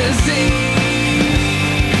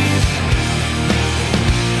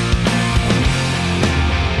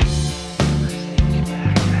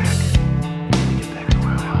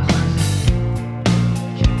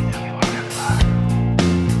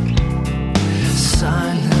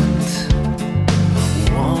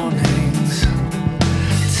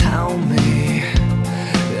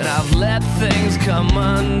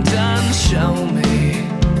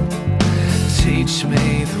 teach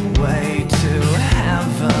me the way to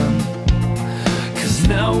heaven, 'cause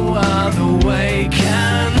no other way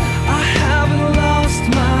can. I haven't lost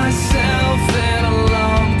myself in a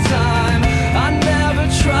long time. I never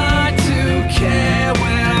tried to care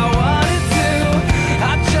when I wanted to.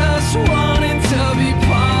 I just wanted to be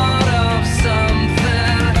part of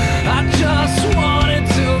something. I just wanted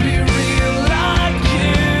to be real like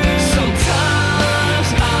you. Sometimes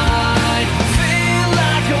I feel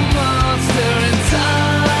like a monster, and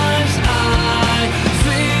times I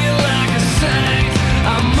feel like a saint.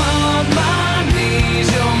 I'm on my knees,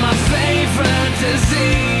 you're my favorite disease.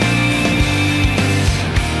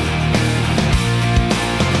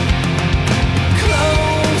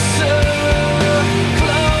 Closer,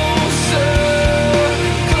 closer,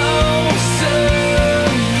 closer,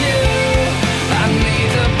 you. I need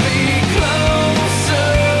to be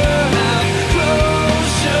closer,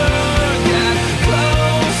 closer, get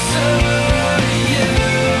closer, you.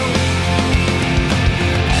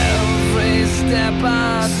 Every step I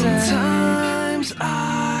take. Sometimes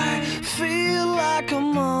I feel like a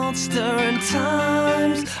monster, and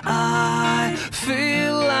times I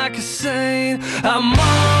feel like a saint. I'm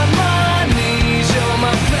on my knees, you're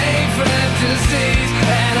my favorite disease,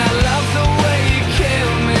 and I love the way you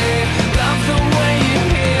kill me, love the way you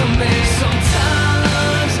heal me.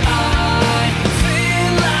 Sometimes I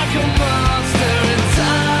feel like a monster, and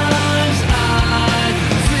times I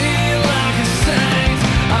feel like a saint.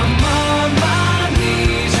 I'm on my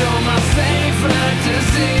knees, you're my favorite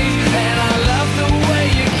disease, and I love the way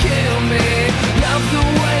you kill me, love the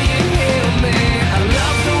way you heal me. I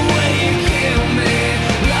love the way you kill me,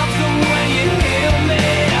 love the way you heal me.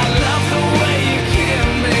 I love the way you kill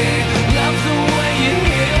me, love the way you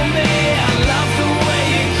heal me. I love the way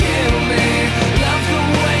you kill me, love the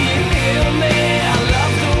way you heal me. I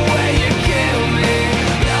love the way you kill me,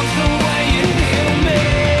 love the way you heal me.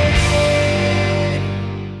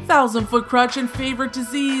 1,000-foot crutch and favorite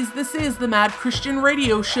disease. This is the Mad Christian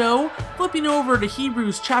Radio Show. Flipping over to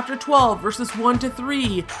Hebrews chapter 12, verses 1 to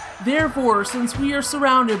 3. Therefore, since we are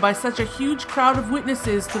surrounded by such a huge crowd of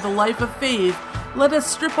witnesses to the life of faith, let us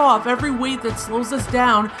strip off every weight that slows us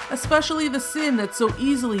down, especially the sin that so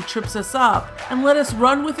easily trips us up, and let us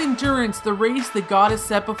run with endurance the race that God has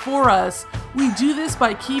set before us. We do this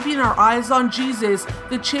by keeping our eyes on Jesus,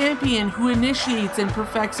 the champion who initiates and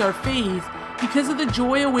perfects our faith. Because of the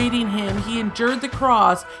joy awaiting him, he endured the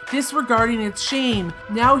cross, disregarding its shame.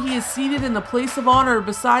 Now he is seated in the place of honor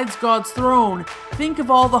besides God's throne. Think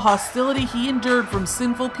of all the hostility he endured from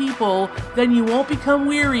sinful people, then you won't become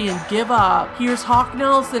weary and give up. Here's Hawk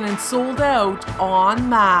Nelson and Sold Out on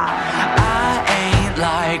Mad. I ain't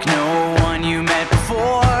like no one you met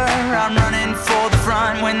before. I'm running for the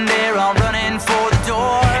front when they're all running for the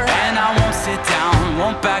door. And I won't sit down,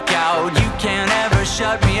 won't back out. You can't ever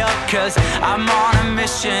shut me up, 'cause I'm on a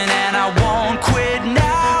mission and I won't quit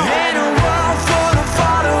now. In a world full of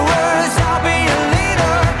followers, I'll be a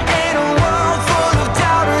leader. In a world full of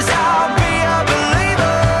doubters, I'll be a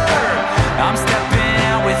believer. I'm stepping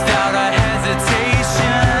out without a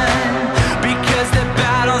hesitation, because the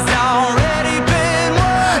battle's already been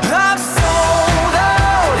won. I'm sold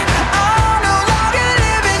out. I'm no longer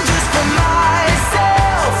living just for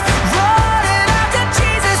myself, running after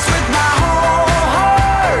Jesus with my whole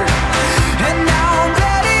heart. And now I'm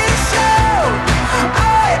ready to shout.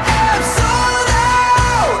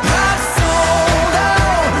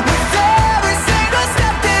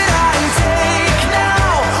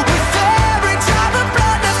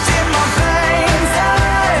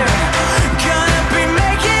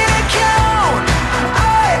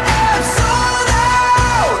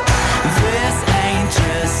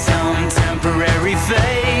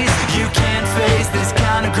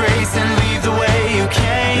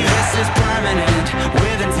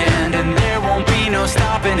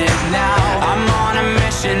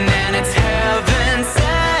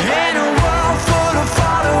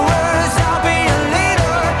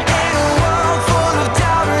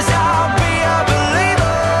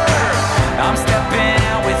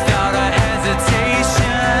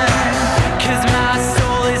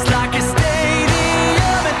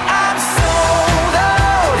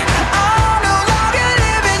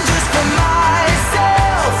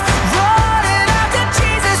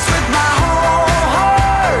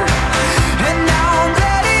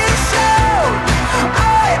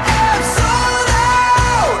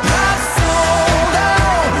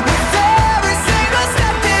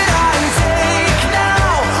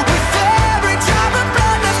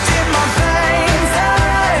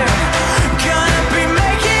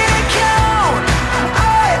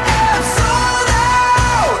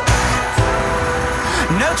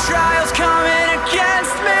 trials coming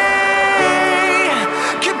against me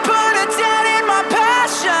could put a dent in my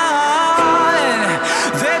passion.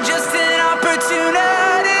 They're just an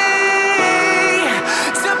opportunity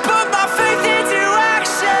to put my faith into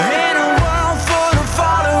action. In a world full of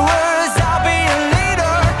followers, I'll be a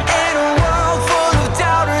leader. In a world full of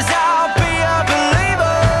doubters, I'll be a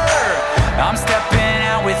believer. I'm stepping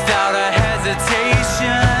out without a hesitation.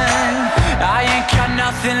 I ain't got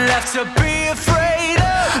nothing left to be afraid of.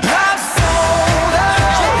 I'm sold out.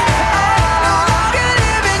 I'm no longer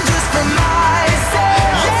living just for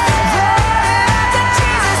myself. Running after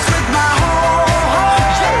Jesus with my whole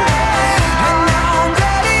heart. And now I'm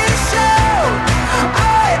ready to show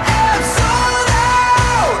I am sold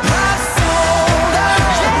out. I'm sold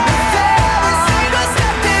out. With every single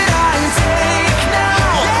step that I take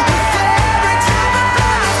now. With every drop of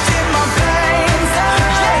blood in my veins.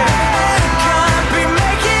 Gonna be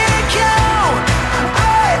making it count.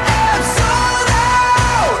 I am sold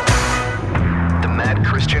out. The Mad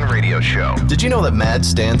Christian Radio Show. Did you know that MAD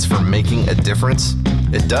stands for Making a Difference?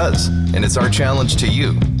 It does, and it's our challenge to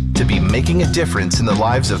you to be making a difference in the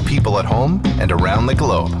lives of people at home and around the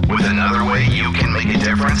globe. With another way you can make a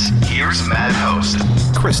difference, here's MAD host,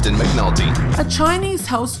 Kristen McNulty. A Chinese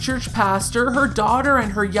house church pastor, her daughter,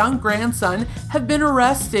 and her young grandson have been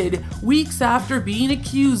arrested weeks after being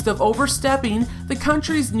accused of overstepping the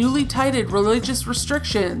country's newly tightened religious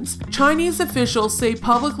restrictions. Chinese officials say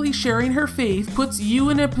publicly sharing her faith puts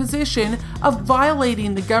you in a position of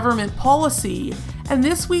violating the government policy. And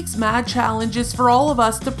this week's Mad Challenge is for all of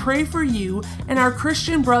us to pray for you and our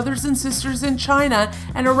Christian brothers and sisters in China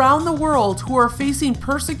and around the world who are facing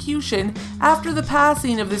persecution after the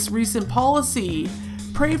passing of this recent policy.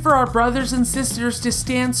 Pray for our brothers and sisters to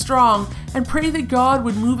stand strong and pray that God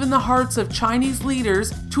would move in the hearts of Chinese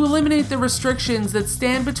leaders to eliminate the restrictions that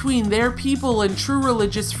stand between their people and true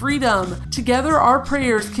religious freedom. Together, our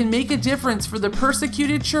prayers can make a difference for the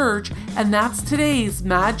persecuted church, and that's today's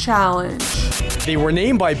Mad Challenge. They were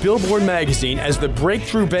named by Billboard magazine as the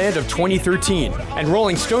breakthrough band of 2013, and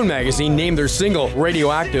Rolling Stone magazine named their single,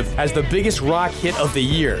 Radioactive, as the biggest rock hit of the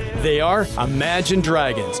year. They are Imagine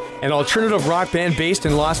Dragons, an alternative rock band based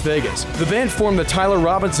in Las Vegas. The band formed the Tyler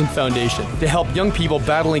Robinson Foundation to help young people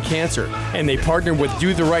battling cancer, and they partnered with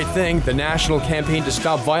Do the Right Thing, the national campaign to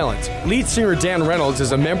stop violence. Lead singer Dan Reynolds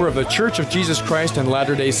is a member of the Church of Jesus Christ and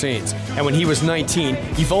Latter-day Saints, and when he was 19,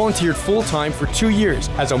 he volunteered full-time for 2 years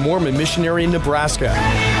as a Mormon missionary in Nebraska.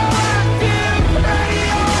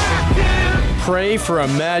 Pray for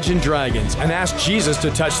Imagine Dragons and ask Jesus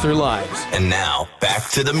to touch their lives. And now, back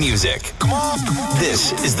to the music. Come on.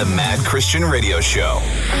 This is the Mad Christian Radio Show.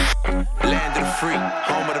 Land of the free,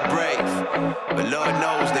 home of the brave. But Lord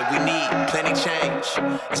knows that we need plenty change.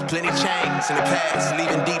 There's plenty chains in the past,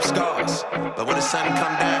 leaving deep scars. But when the sun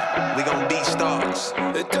come down, we gon' be stars.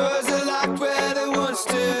 The doors are locked where they once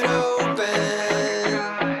stood open.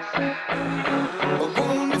 A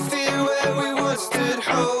wound of fear where we once stood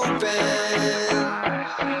hoping.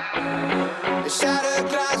 The shattered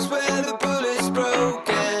glass where the bullets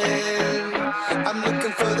broken. I'm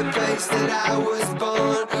looking for the place that I was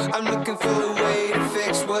born. I'm looking for a way to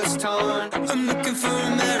fix what's torn. I'm looking for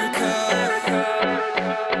America.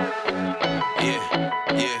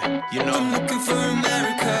 Yeah, you know. I'm looking for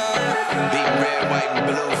America. Being red, white, and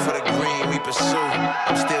blue for the green we pursue.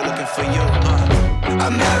 I'm still looking for you.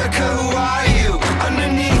 America, who are you?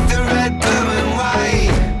 Underneath the red, blue, and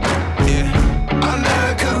white. Yeah.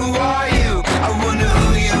 America, who are you? I wonder who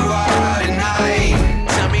you are tonight.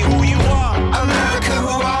 Tell me who you are. America,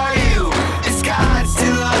 who are you? Is God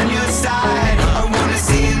still on your side? I wanna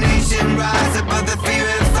see a nation rise above the fear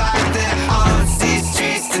and fight that haunts these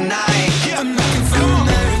streets tonight. I'm looking for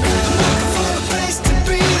America. I'm looking for a place to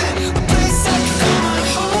be there, a place I can call my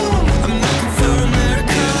home. I'm looking for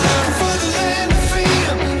America. I'm looking for the land of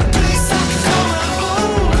freedom, a place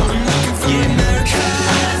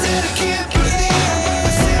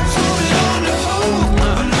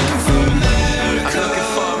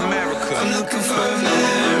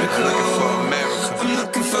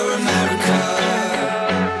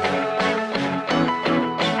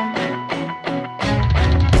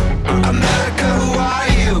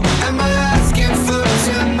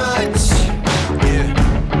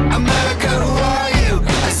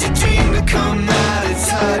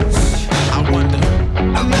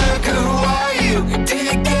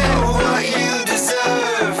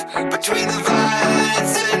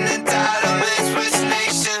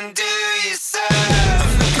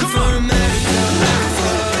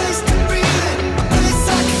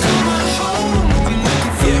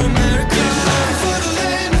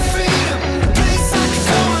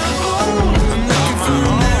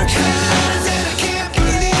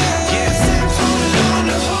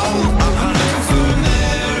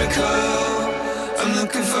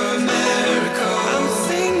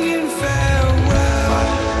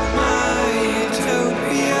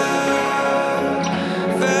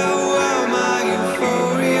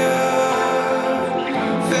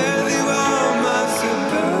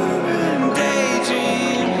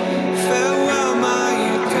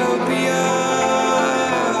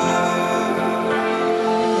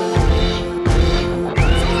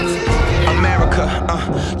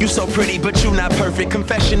You so pretty, but you not perfect.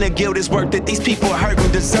 Confession of guilt is worth it. These people hurt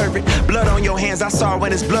and deserve it. Blood on your hands, I saw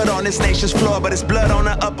when it's blood on this nation's floor, but it's blood on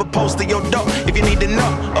the upper post of your door. If you need to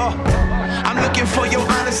know, I'm looking for your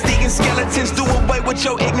honesty and skeletons. Do away with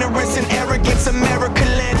your ignorance and arrogance. America,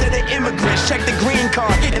 land of the immigrants. Check the green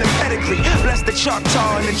card and the pedigree. Bless the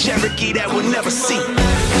Choctaw and the Cherokee that we'll never see.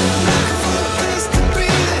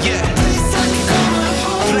 Yeah.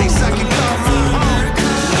 Place I can call my home.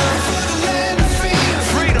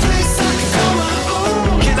 Freedom.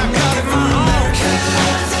 Can I call it my own?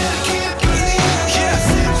 Yes.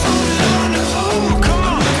 Come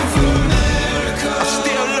on. I'm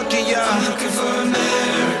still looking, y'all.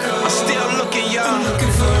 I'm still looking, y'all.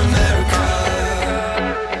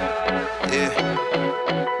 Yeah.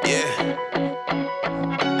 Yeah.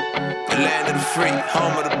 The land of the free,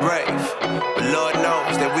 home of the brave. But Lord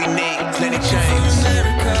knows that we need plenty chains.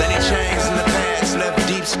 Plenty chains in the past left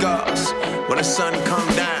deep scars. When the sun come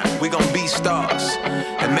down, we gon' be stars.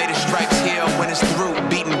 And may the stripes heal when it's through.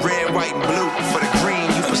 Beating red, white, and blue for the green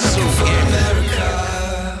you pursue. Yeah.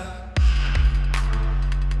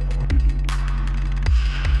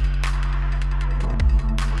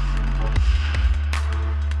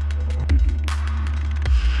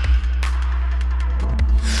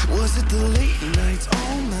 Was it the late nights,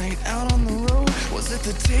 all night out on the road? Was it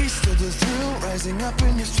the taste of the thrill rising up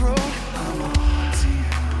in your throat? I'm on to you.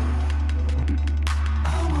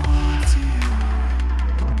 I'm on to you.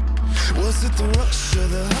 Was it the rush or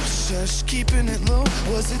the hush hush keeping it low?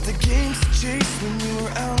 Was it the games to chase when you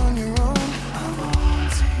were out on your own? I'm on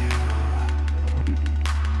to you.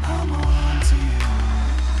 I'm on to you.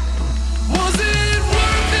 Was it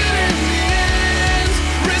worth it in the end?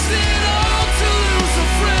 Risk it all to lose a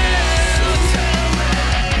friend? So tell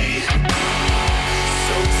me.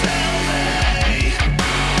 So tell me.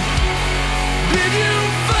 Did you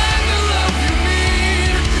find the love you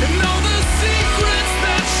need? And know the secrets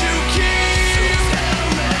that you keep? So tell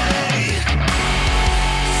me.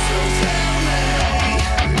 So tell me.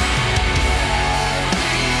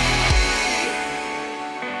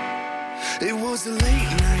 It was a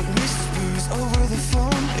late night whispers over the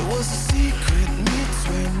phone. It was a secret meets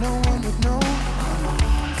where no one would know. I'm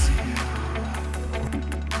on to you.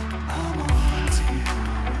 I'm on to you.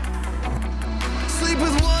 Sleep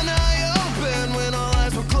with one eye open when all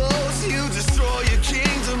eyes were closed. You destroy your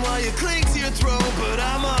kingdom while you cling to your throne. But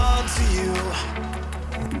I'm on to you.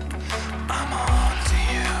 I'm on to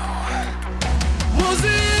you. Was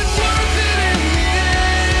it worth it in the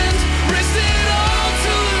end? Risk it all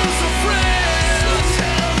to lose a friend? So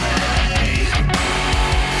tell me.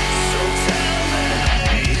 So tell me.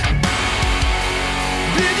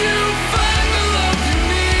 Did you find the love you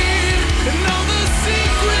need? And know the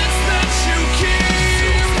secrets that you keep? So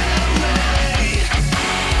tell me.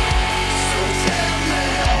 So tell me.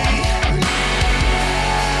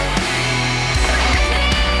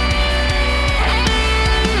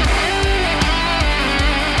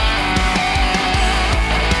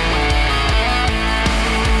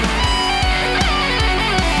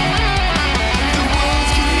 The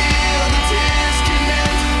wounds can heal, the tears can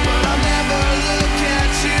end, but I'll never look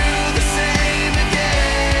at you the same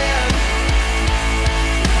again.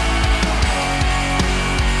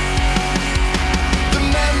 The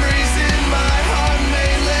memories in my heart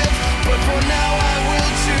may live, but for now I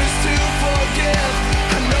will choose to forgive.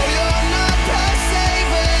 I know you're not past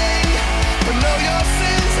saving, but know your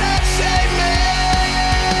sins have shaped me.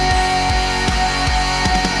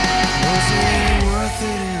 Was it worth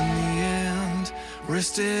it in the end?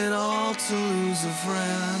 Risked it all to lose a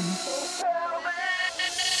friend?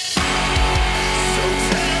 So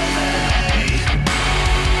tell me.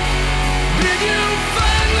 Did you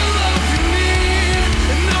find the love you need?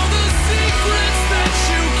 And know the secrets that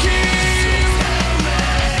you keep? So tell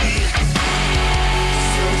me.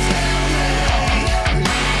 So tell me.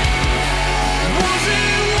 Was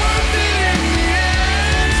it worth it in the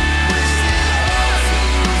end? Risked it all to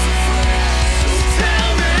lose a friend? So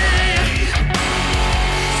tell me.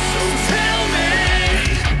 So tell me.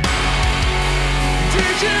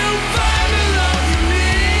 Did you find the love you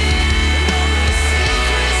need? And all the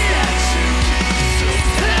secrets that you keep? So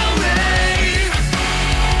tell me.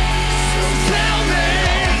 So tell me.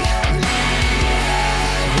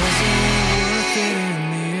 Was it worth it in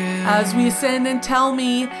the end? As we ascend and tell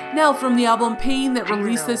me, now from the album Pain that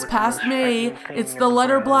released this past May, it's The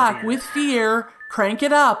Letter Black with Fear. Crank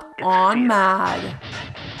it up on Mad.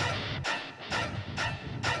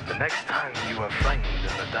 The next time you are frightened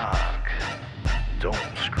in the dark, don't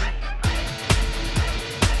scream.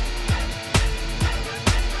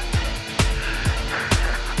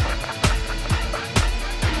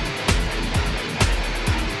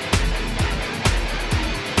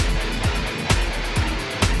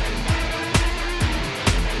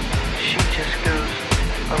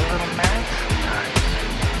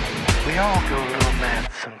 go a little mad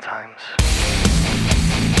sometimes.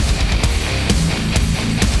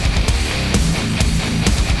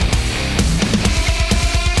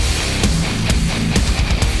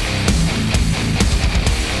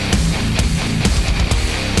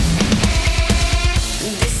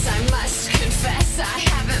 This I must confess, I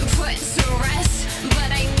haven't put to rest,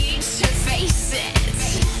 but I need to face it.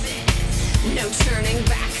 No turning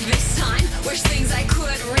back this time. Wish things I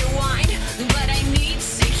could rewind, but I need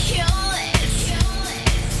to kill it.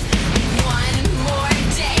 One more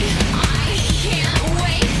day, I can't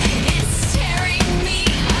wait. It's tearing me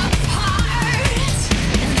apart.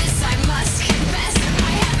 This I must confess,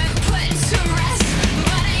 I haven't put to rest,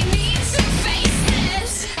 but I need to face it.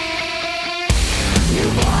 You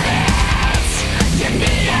want it, you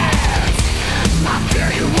need it. My fear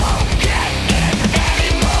you won't get it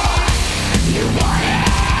anymore. You want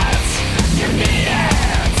it, you need it.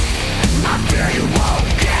 My fear you won't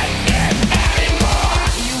get it anymore.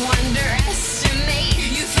 You underestimate,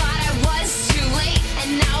 you thought I was too late,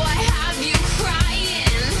 and now I have you crying.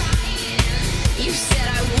 You said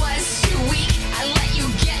I was too weak, I let you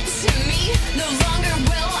get to me. No longer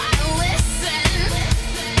will I listen.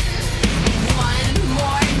 One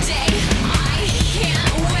more day, I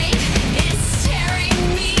can't wait. It's tearing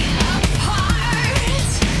me apart.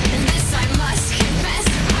 This I must confess,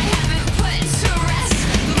 I haven't put to rest,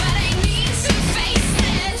 but I need to face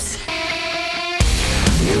it.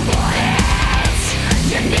 You want it,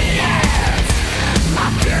 you need it. My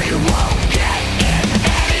fear you won't get it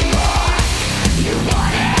anymore. You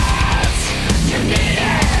want it, you need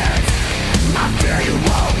it. My fear you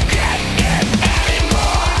won't get it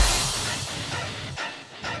anymore.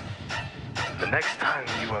 The next time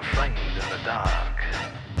you are framed in the dark,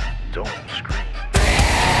 don't scream.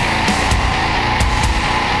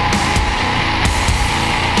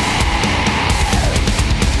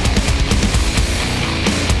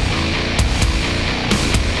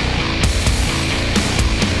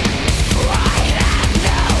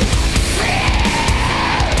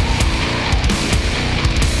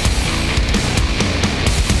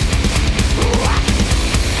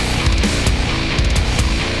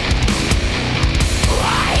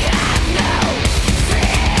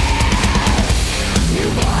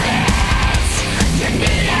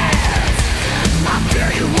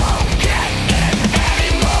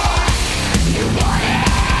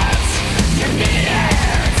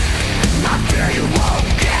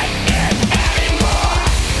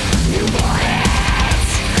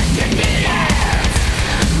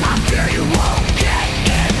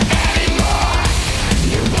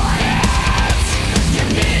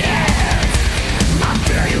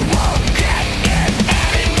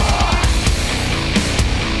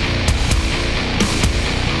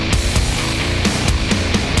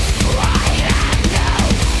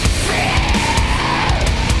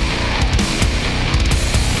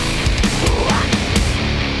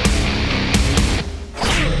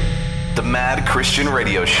 Christian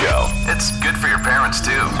radio show. It's good for your parents,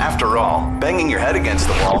 too. After all, banging your head against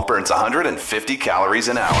the wall burns 150 calories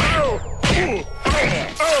an hour. Oh,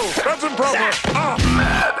 that's improper.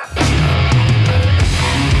 Mad.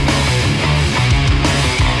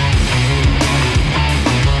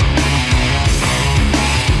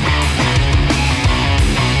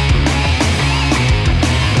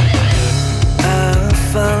 I'm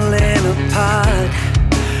falling apart.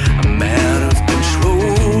 I'm out of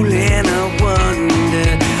control and I wonder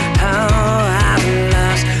how I've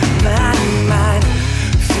lost my mind.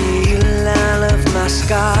 Feel all of my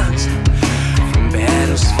scars from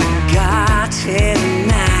battles forgotten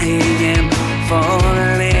now.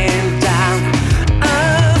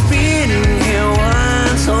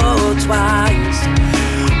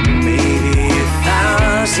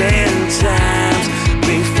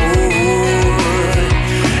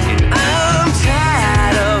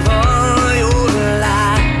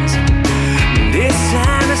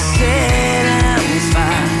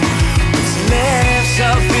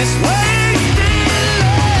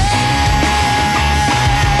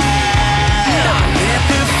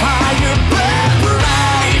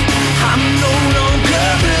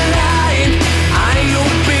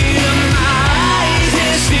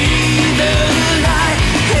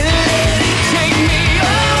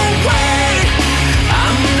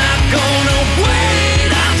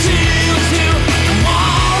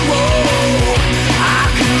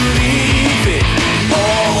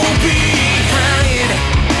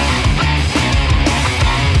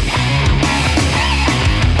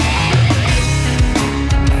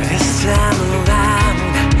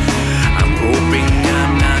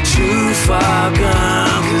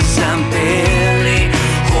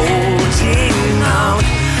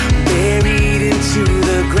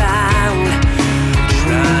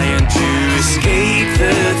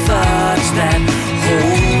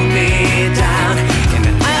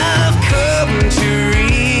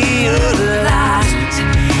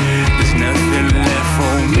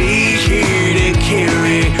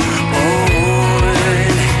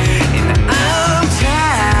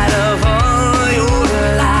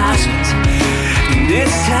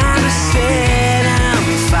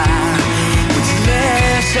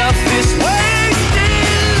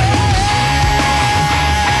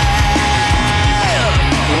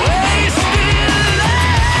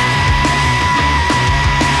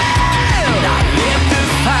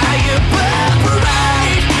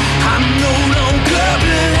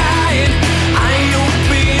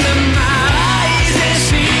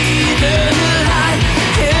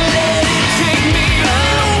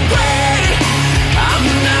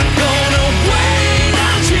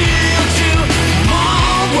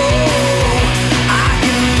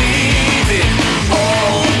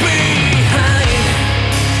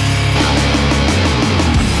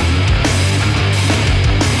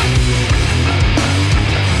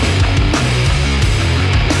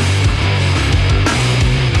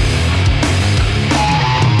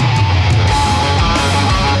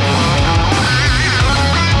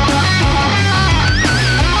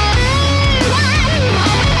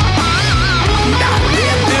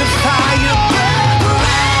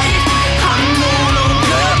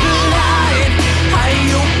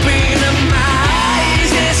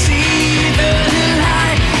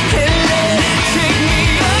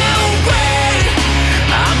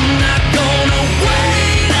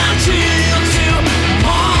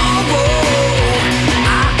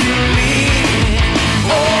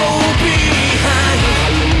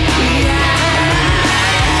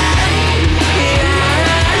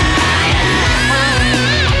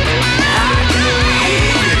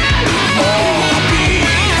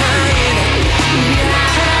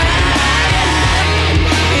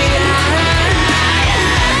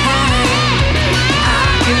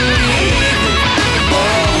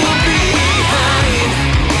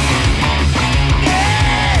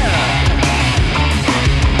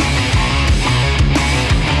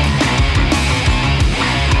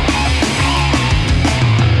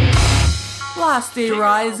 Stay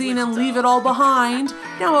rising and leave it all behind.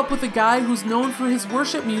 Now up with a guy who's known for his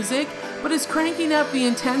worship music, but is cranking up the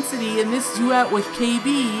intensity in this duet with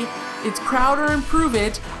KB. It's Crowder and Prove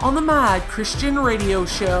It on the Mad Christian Radio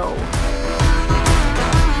Show.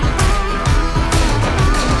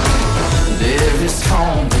 There is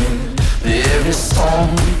calming, there is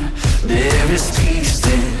storm, there is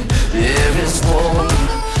feasting, there is war,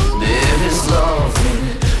 there is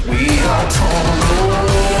loving. We are torn, oh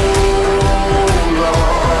Lord.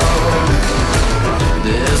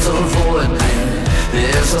 There's a void,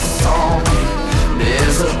 there's a song,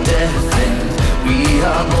 there's a death, and we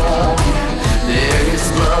are born. There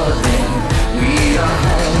is blood, and we are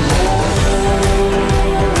home, oh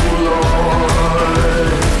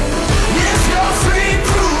Lord. If you're free,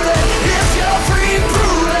 prove it. If you're free,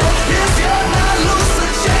 prove it. If you're not loose, the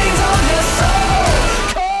chains on your soul.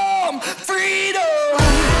 Come, freedom.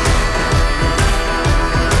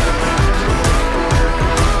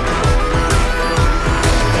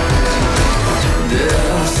 There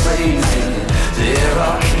are slaves, there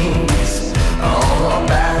are kings, all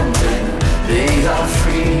abandoned, they are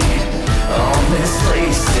free, all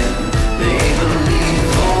misplaced, and they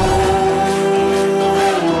believe, oh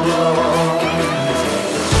Lord.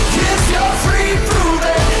 If you're free, prove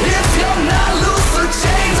it. If you're not loose, the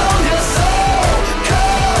chains on your soul.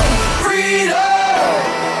 Come, freedom.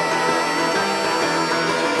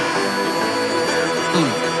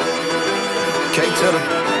 Can't tell them.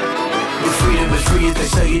 Your freedom is free if they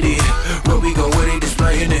say it is. Where we go, where they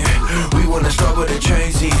displaying it. We wanna start with a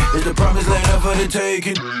change here. It's the promised land up for the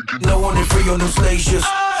taking. No one is free on no slave ships.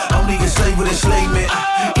 Only a slave with enslavement.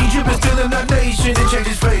 Egypt is still in our nation. It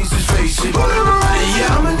changes faces, face it.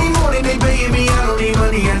 Yeah, I'ma need more than they paying me. I don't need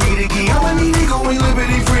money, I need a key. I'ma need equal and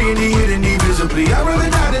liberty, free and the hidden invisibly. I'd rather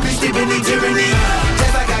die than be steeping in tyranny.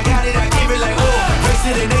 Just like I got it, I give it like, oh. Race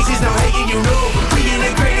to the nations, no hating, you know. We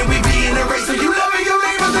integrated, we be in a race. So you love me, you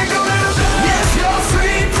leave us, they come let us down. If you're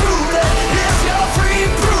free, prove it. If you're free,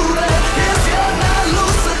 prove it. If you're not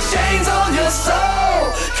loose, the chains on your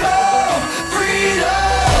soul. Come, freedom.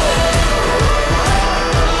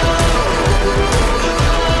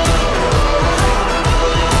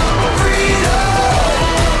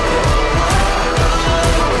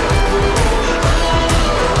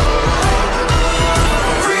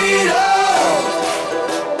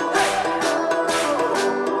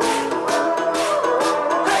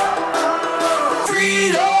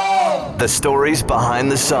 The stories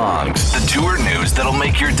behind the songs, the tour news that'll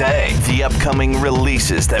make your day, the upcoming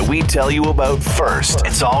releases that we tell you about first.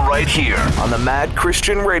 It's all right here on the Mad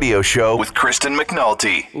Christian Radio Show with Kristen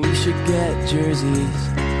McNulty. We should get jerseys,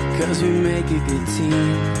 cause we make a good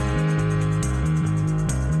team.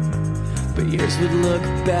 But yours would look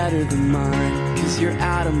better than mine, cause you're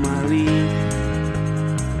out of my league.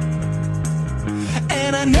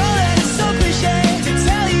 And I know that it's so cliche to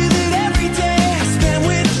tell you that every day I spend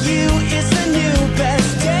with you is the new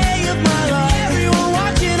best day of my life. Everyone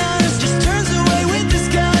watching us just turns away with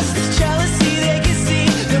disgust. There's jealousy, they can see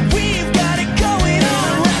that we've got it going on.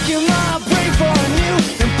 I'm racking my brain for a new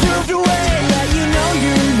improved way. Let you know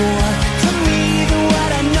you're more to me than what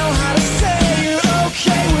I know how to say. You're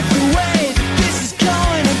okay with the way that this is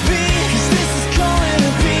going to be, cause this is going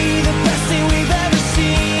to be the best thing we've ever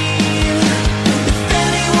seen. If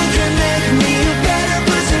anyone can make me a better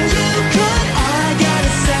person, you could. All I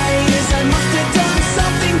gotta say is I must have done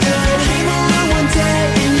something good. Came along one day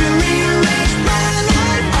and you rearranged my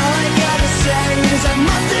life. All I gotta say is I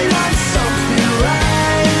must have done something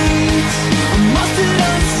right. I must have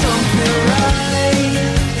done something right.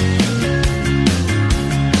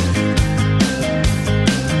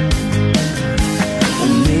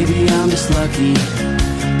 Well, maybe I'm just lucky,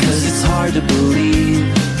 cause it's hard to believe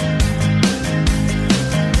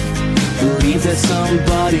that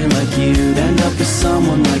somebody like you'd end up with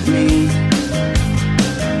someone like me.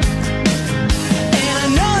 And I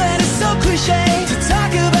know that it's so cliche to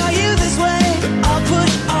talk about you this way, but I'll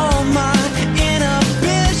push all my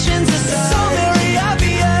inhibitions aside. It's so very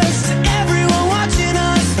obvious to everyone watching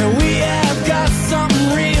us that we have got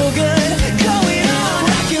something real good going on.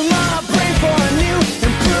 Racking my brain for a new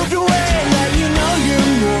improved way. Let you know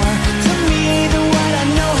you're more to me than what I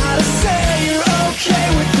know how to say. You're okay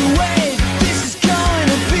with the way this is going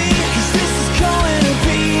to be, cause this is going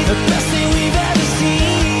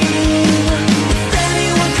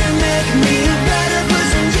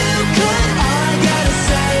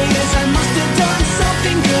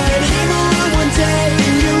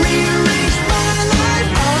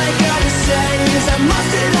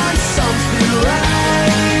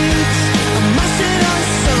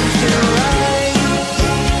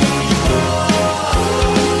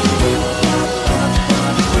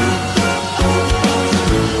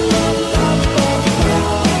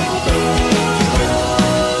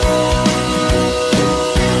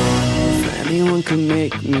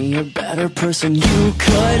better person you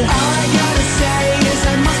could. All I gotta say is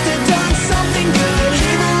I must have done something good.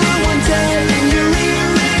 Came along one day and you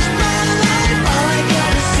rearranged my life. All I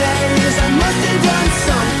gotta say is I must have done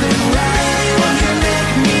something right. Well, you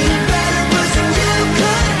make me the better person you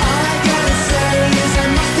could. All I gotta say is I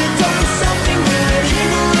must have done something good.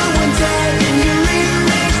 Came along one day and you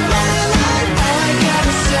rearranged my life. All I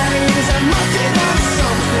gotta say is I must have done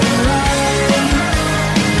something right.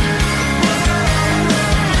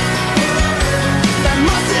 I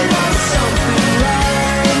must have done something right.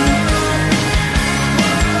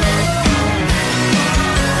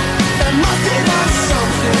 I must have done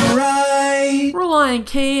something right. Reliant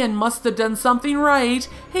K and Must Have Done Something Right.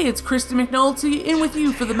 Hey, it's Kristen McNulty in with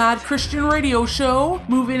you for the Mad Christian Radio Show.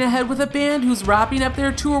 Moving ahead with a band who's wrapping up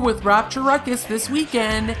their tour with Rapture Ruckus this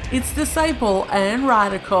weekend. It's Disciple and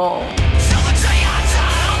Radical.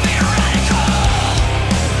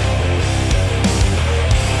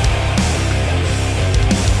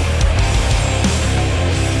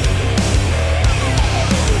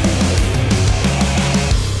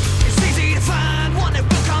 It's easy to find one that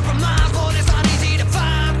will compromise, but it's not easy to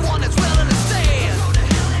find one that's willing to stand.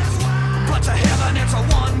 But to heaven it's a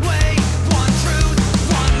one way, one truth,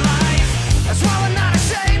 one life. That's why we're not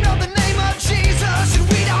ashamed of the name of Jesus, and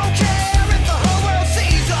we don't care if the whole world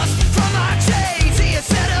sees us. From our chains he has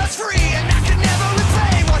set us free, and I can never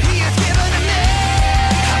repay what he has given to me.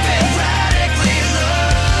 I've been radically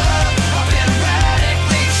loved, I've been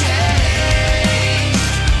radically changed.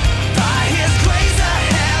 By his grace I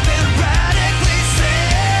have been radically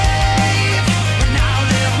saved, and now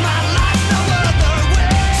live my life no other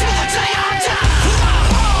way. Till the day I die, with my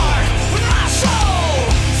heart, with my soul.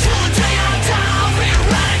 Till the day I die, I'll be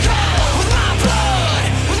radical. With my blood,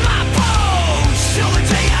 with my bones. Till the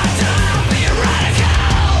day I die, I'll be radical.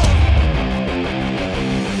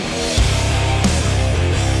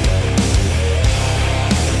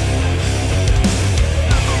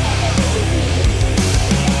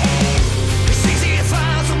 It's easy to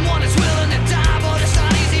find someone that's willing to die, but it's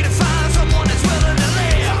not easy to find someone that's willing to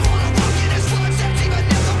live. I wanna walk in his footsteps even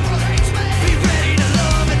if the world hates me. Be ready to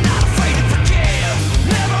love and not afraid to forgive.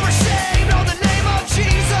 Never ashamed of the name of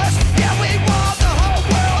Jesus. Yeah, we want the whole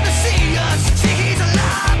world to see us. See, he's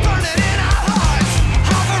alive, burning in our hearts,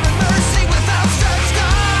 offering mercy with outstretched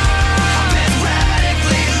arms. I've been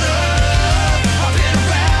radically loved, I've been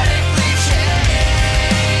radically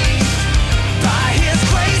changed. By his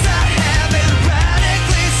grace I have been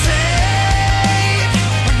radically saved,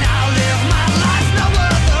 and now live my life no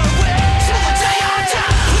other way. Till the day I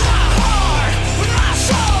die, with my heart, with my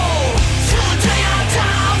soul. Till the day I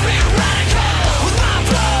die, I'll be radical. With my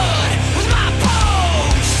blood, with my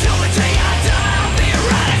bones. Till the day I die, I'll be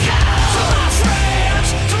radical. To my friends,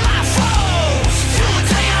 to my foes. Till the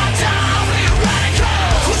day I die, I'll be radical.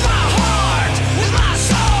 With my heart, with my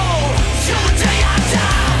soul. Till the day I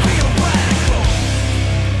die, I'll be a radical.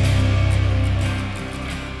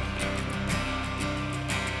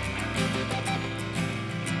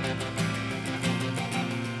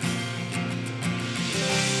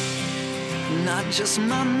 Not just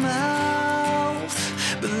my mouth,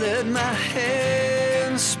 but let my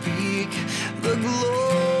hands speak the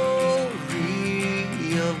glory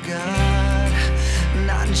of God.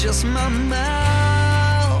 Not just my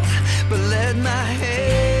mouth, but let my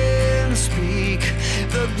hands speak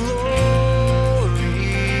the glory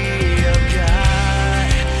of God.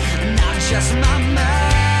 Not just my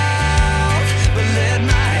mouth, but let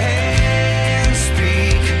my hands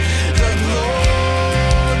speak the glory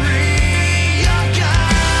of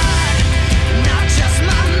God. Not just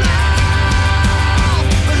my mouth,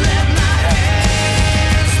 but let my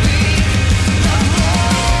hands speak the glory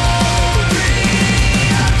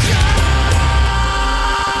of God.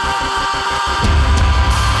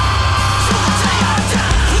 Till the day I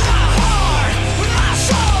die, with my heart, with my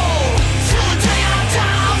soul. Till the day I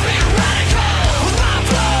die, I'll be radical. With my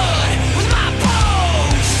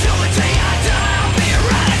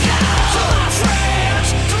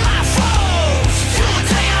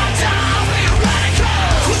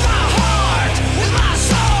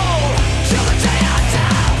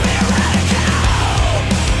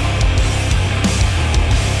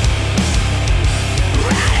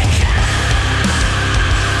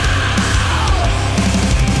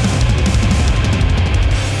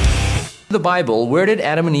The Bible, where did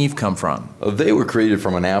Adam and Eve come from? They were created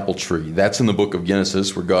from an apple tree. That's in the book of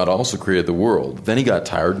Genesis, where God also created the world. Then he got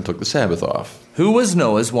tired and took the Sabbath off. Who was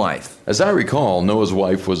Noah's wife? As I recall, Noah's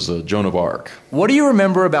wife was Joan of Arc. What do you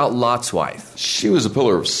remember about Lot's wife? She was a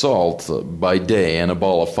pillar of salt by day and a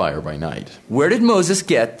ball of fire by night. Where did Moses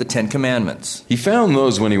get the 10 Commandments? He found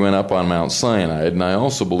those when he went up on Mount Sinai, and I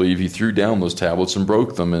also believe he threw down those tablets and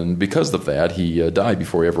broke them, and because of that, he died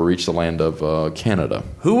before he ever reached the land of Canada.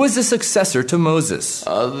 Who was the successor to Moses?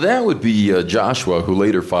 That would be Joshua, who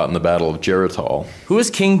later fought in the Battle of Jericho. Who is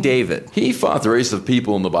King David? He fought the race of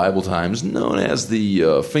people in the Bible times known as the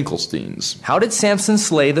Finkelsteins. How did Samson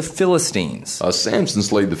slay the Philistines? Samson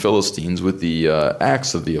slayed the Philistines with the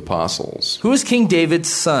axe of the apostles. Who is King David's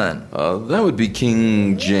son? That would be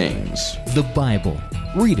King James. The Bible.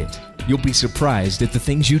 Read it. You'll be surprised at the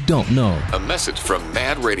things you don't know. A message from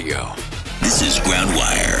Mad Radio. This is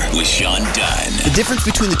Groundwire with Sean Dunn. The difference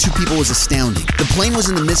between the two people was astounding. The plane was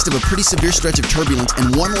in the midst of a pretty severe stretch of turbulence,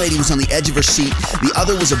 and one lady was on the edge of her seat, the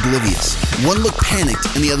other was oblivious. One looked panicked,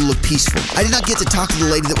 and the other looked peaceful. I did not get to talk to the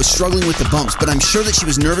lady that was struggling with the bumps, but I'm sure that she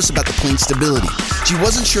was nervous about the plane's stability. She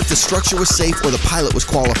wasn't sure if the structure was safe or the pilot was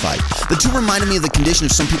qualified. The two reminded me of the condition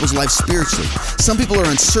of some people's lives spiritually. Some people are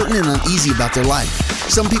uncertain and uneasy about their life.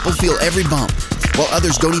 Some people feel every bump, while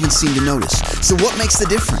others don't even seem to notice. So what makes the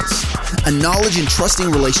difference? A knowledge and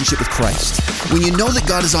trusting relationship with Christ. When you know that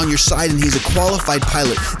God is on your side and He's a qualified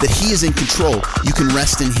pilot, that He is in control, you can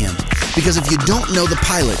rest in Him. Because if you don't know the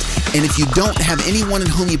pilot, and if you don't have anyone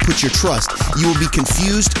in whom you put your trust, you will be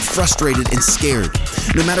confused, frustrated, and scared.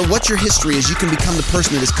 No matter what your history is, you can become the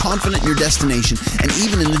person that is confident in your destination and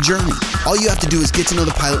even in the journey. All you have to do is get to know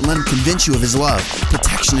the pilot and let Him convince you of His love,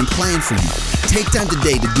 protection, and plan for you. Take time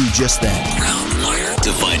today to do just that. Groundwire.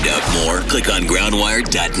 To find out more, click on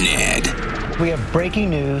groundwire.net. We have breaking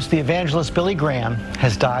news. The evangelist Billy Graham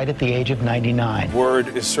has died at the age of 99.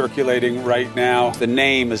 Word is circulating right now. The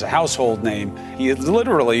name is a household name. He has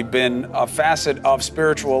literally been a facet of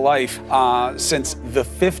spiritual life since the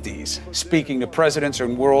 50s, speaking to presidents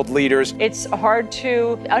and world leaders. It's hard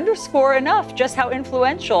to underscore enough just how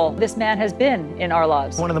influential this man has been in our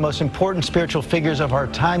lives. One of the most important spiritual figures of our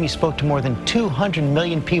time. He spoke to more than 200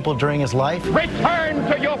 million people during his life. Return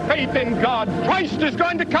to your faith in God. Christ is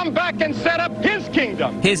going to come back and set up His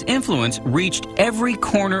kingdom. His influence reached every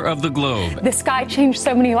corner of the globe. This guy changed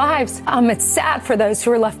so many lives. It's sad for those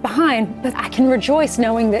who are left behind, but I can rejoice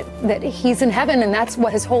knowing that he's in heaven, and that's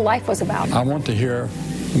what his whole life was about. I want to hear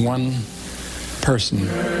one person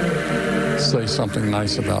say something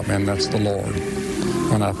nice about me, and that's the Lord.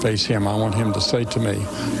 When I face Him, I want Him to say to me,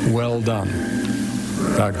 "Well done,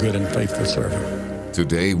 thou good and faithful servant."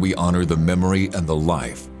 Today we honor the memory and the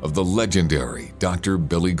life of the legendary Dr.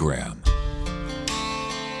 Billy Graham.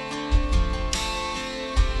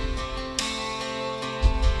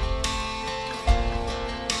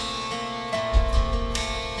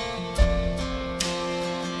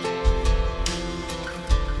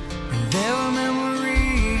 There are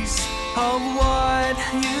memories of what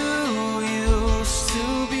you used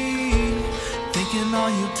to be, thinking all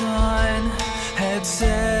you've done had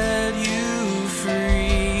set you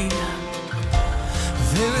free.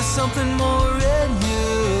 There is something more in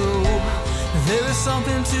you, there is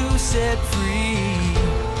something to set free.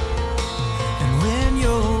 And when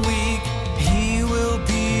you're weak, He will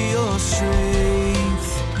be your strength.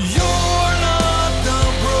 You're not the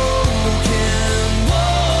broken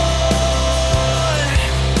one.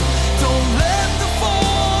 Don't let the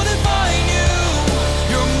fall define you.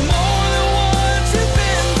 You're more than what you've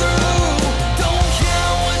been through. Don't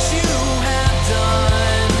care what you have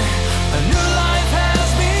done. A new life has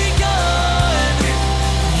begun.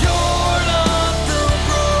 You're not the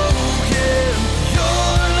broken.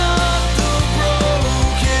 You're not the broken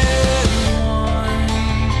one.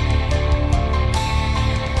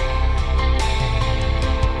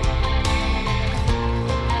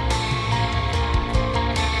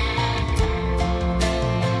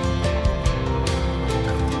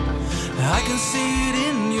 I can see it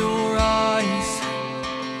in your eyes,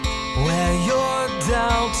 where your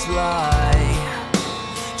doubts lie.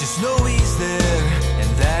 Just know He's there and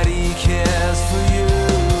that He cares for you.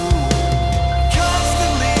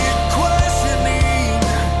 Constantly questioning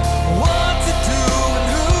what to do and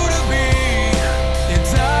who to be. And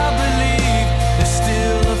I believe there's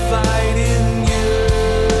still a fight in you.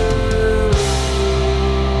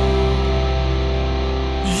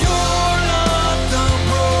 You're not the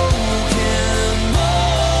broken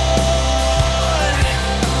one.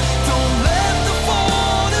 Don't let the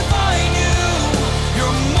fall define you.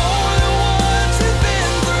 You're more than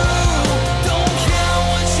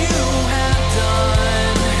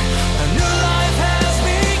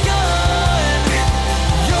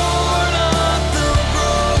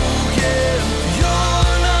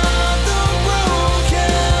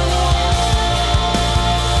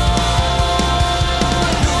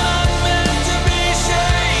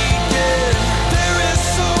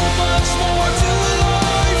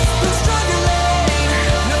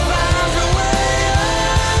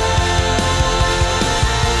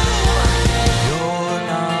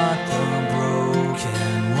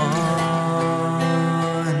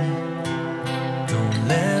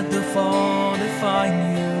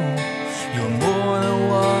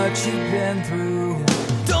what you've been through.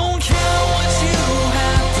 Don't care what you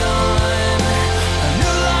have done. A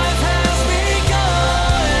new life has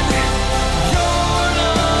begun. You're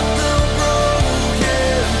not the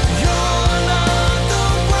broken. You're not the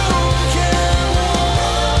broken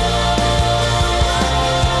one.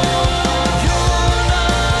 You're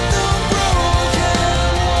not the broken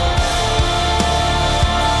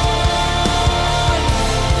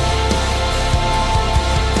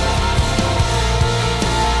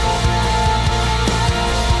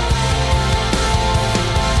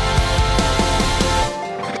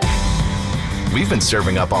We've been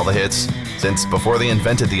serving up all the hits since before they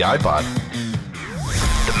invented the iPod.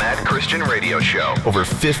 The Mad Christian Radio Show, over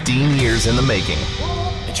 15 years in the making.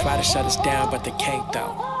 They try to shut us down, but they can't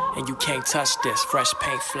though. And you can't touch this fresh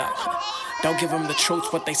paint flow. Don't give them the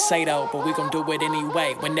truth, what they say though, but we gon' do it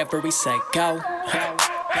anyway. Whenever we say go,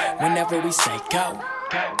 whenever we say go.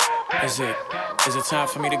 Is it time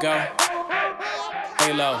for me to go?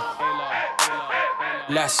 Halo,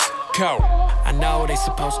 let's go. I know they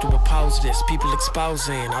supposed to oppose this. People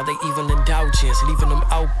exposing all they evil indulgence, leaving them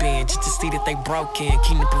open just to see that they broken,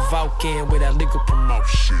 keep it provoking with that legal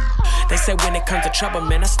promotion. They say when it comes to trouble,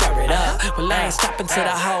 man, I stir it up. Well, I ain't stopping till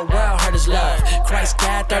the whole world heard his love. Christ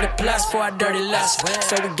died 30 plus for our dirty lust,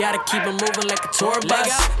 so we gotta keep it moving like a tour bus.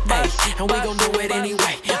 Hey, and we gon' do it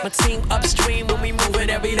anyway. My team upstream when we move it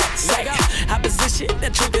every day. Say, opposition,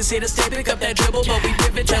 the truth is here to stay. Pick up that dribble, but we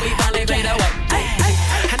pivot till we finally fade away.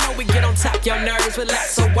 I know we get on top your nerves with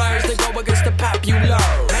lots of words that go against the popular.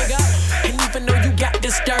 And even though you got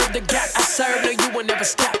disturbed, the God I serve, no, you will never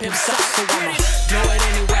stop himself. So I'ma do it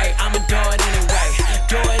anyway, I'ma do it anyway.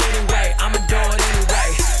 Do it anyway, I'ma do it anyway.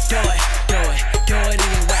 Do it, do it, do it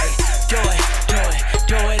anyway. Do it, do it,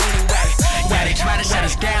 do it anyway. Yeah, they try to shut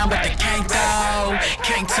us down, but they can't though.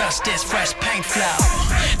 Can't touch this fresh paint flow.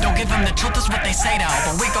 Don't give them the truth, is what they say though.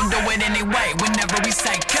 But we gon' do it anyway, whenever we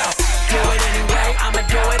say go. Do it anyway, I'ma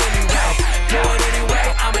do it anyway. Do it anyway,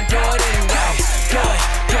 I'ma do it anyway. Do it,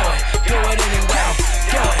 do it, do it anyway.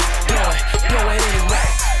 Do it, do it, do it anyway.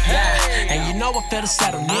 Yeah, and you know I feel to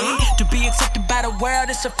settle me. To be accepted by the world,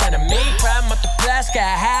 it's in front of me. Pride multiply, sky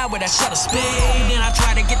high with that shutter speed. Then I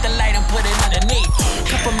try to get the light and put it underneath.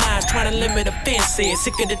 Compromise, trying to limit offenses.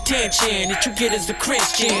 Sick of the tension that you get as a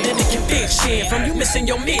Christian. Then the conviction from you missing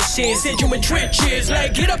your mission. Send you in trenches,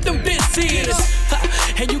 like get up them bitches.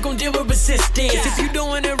 And you gon' deal with resistance. If you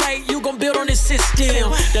doing it right, you gon' build on this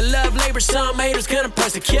system. The love, labor, some haters gonna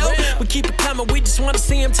persecute. We keep it coming, we just wanna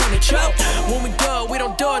see him turn the choke. When we go, we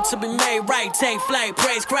don't do it to be made right. Take flight,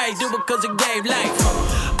 praise Christ, do it cause it gave life.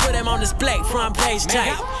 Put him on display, front page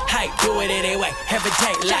type. Hey, do it anyway, every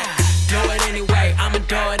day like. Do it anyway, I'ma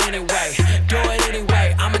do it anyway. Do it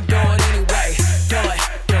anyway, I'ma do it anyway. Do it,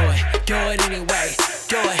 do it, do it anyway.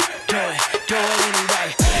 Do it, do it, do it anyway.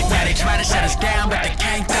 Yeah, they try to shut us down, but they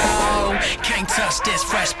can't though. Can't touch this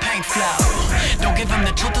fresh paint flow. Don't give them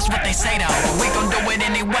the truth, is what they say though. But we gon' do it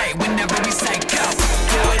anyway, whenever we say go.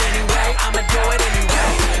 Do it anyway, I'ma do it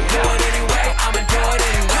anyway. Do it anyway, I'ma do it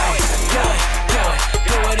anyway. Do it, do it,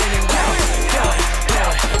 do it anyway. Do it, do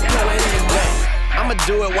it, do it anyway. I'ma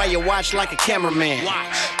do it while you watch like a cameraman.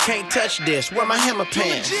 Can't touch this, where my hammer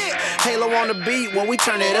pants. Halo on the beat, when we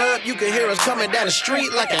turn it up, you can hear us coming down the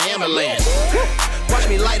street like an ambulance. Watch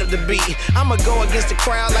me light up the beat. I'ma go against the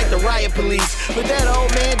crowd like the riot police. But that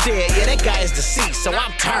old man dead, yeah, that guy is deceased, so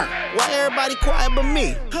I'm turned. Why everybody quiet but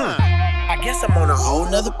me? I guess I'm on a whole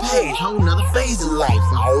nother page, whole nother phase in life,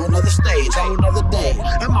 a whole nother stage, whole nother day.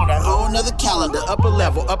 I'm on a whole nother calendar, upper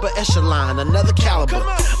level, upper echelon, another caliber.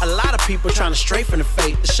 A lot of people trying to stray from the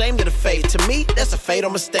faith, ashamed of the faith. To me, that's a fatal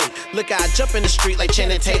mistake. Look, I jump in the street like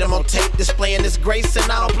Channing Tatum on tape, displaying this grace, and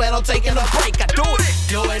I don't plan on taking a break. I do it.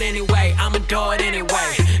 Do it anyway, I'ma do it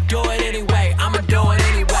anyway. Do it anyway, I'ma do it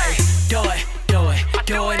anyway. Do it, do it,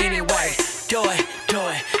 do it anyway. Do it, do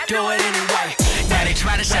it, do it anyway. Yeah, they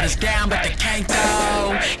try to shut us down, but they can't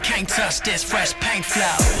though. Can't touch this fresh paint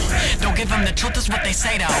flow. Don't give them the truth, is what they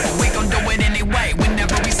say though. But we gon' do it anyway,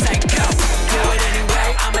 whenever we say go. Do it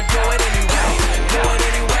anyway, I'ma do it anyway. Do it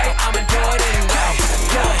anyway, I'ma do it anyway.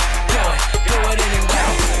 Do it, do it, do it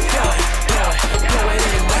anyway. Do it, do it, do it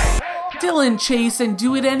anyway. Dylan Chase and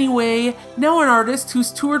Do It Anyway, now an artist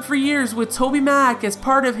who's toured for years with Toby Mac as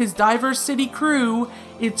part of his Diverse City crew.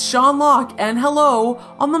 It's Sean Locke and Hello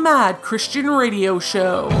on the Mad Christian Radio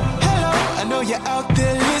Show. Hello, I know you're out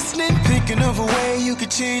there listening, thinking of a way you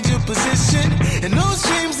could change your position. And those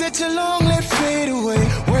dreams that you long let fade away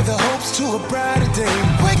were the hopes to a brighter day.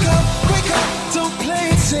 Wake up, don't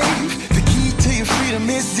play it safe. The key to your freedom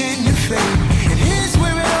is in your faith. And here's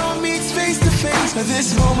where it all meets face to face.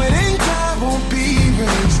 This moment in time won't be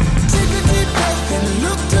erased. Take a deep breath and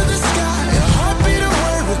look to the sky. A heartbeat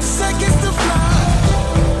away with seconds to fly.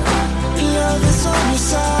 Love is on your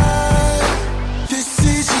side. This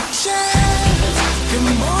is your chance. The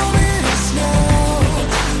moment is now.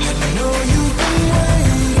 I know you've been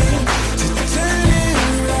waiting to turn it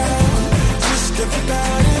around. Just step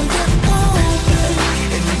out and get open,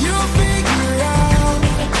 and you'll figure out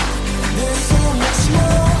there's so much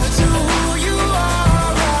more to who you are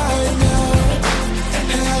right now.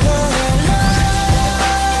 Hello, hello.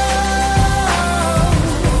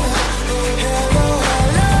 Hello,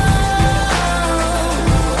 hello.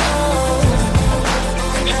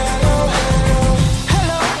 Hello, hello.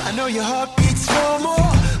 Hello, I know your heart beats for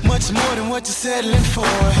more, much more than what you're settling for.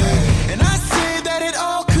 Hey, and I say that it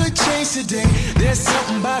all could change today. There's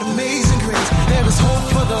something about amazing grace. There is hope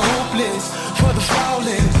for the hopeless, for the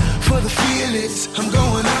fallen, for the fearless. I'm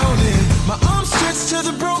going all in. My arms stretched to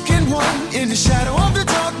the broken one. In the shadow of the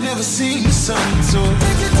dark, never seen the sun. So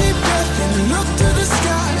take a deep breath and look to the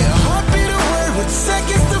sky. A heartbeat away with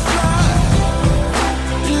seconds to fly.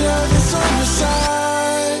 Love is on your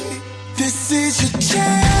side. This is your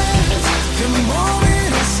chance. The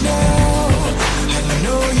moment is now. I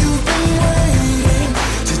know you've been waiting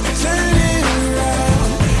to turn it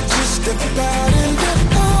around. Just step out and get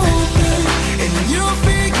open, and you'll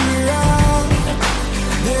figure out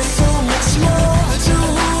there's so much more to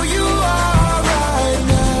who you are right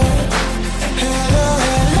now. Hello,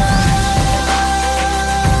 hello.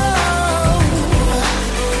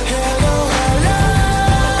 Hello, hello.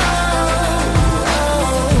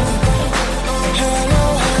 Hello, hello.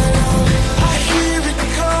 I hear it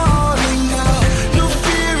calling out. No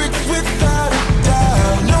fear, it's without a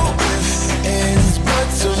doubt. No ifs, ands,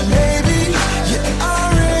 buts, or maybe. You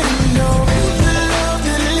already know the love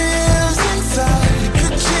that lives inside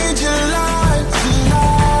could change your life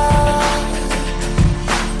tonight.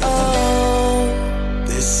 Oh,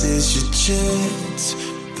 this is your chance.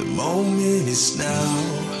 The moment is now.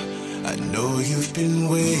 I know you've been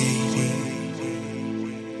waiting.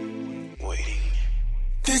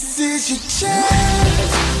 This is your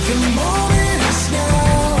chance. The moment is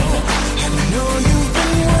now. I know you've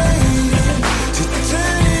been waiting to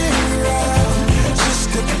turn it around. Just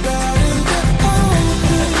step out and get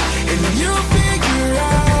open, and you'll figure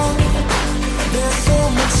out there's so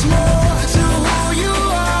much more to who you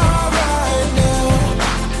are right now.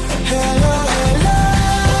 Hello, hello.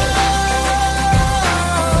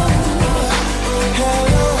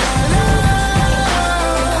 Hello, hello.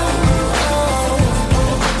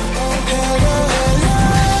 Hello, hello. Hello,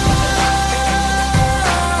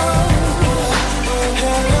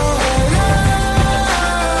 hello.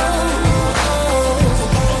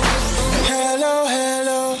 Hello,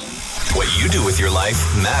 hello. What you do with your life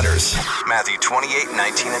matters. Matthew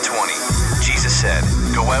 28:19 and 20. Jesus said,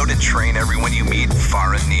 "Go out and train everyone you meet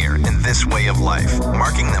far and near in this way of life,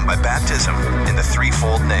 marking them by baptism in the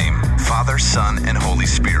threefold name, Father, Son, and Holy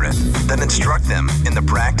Spirit. Then instruct them in the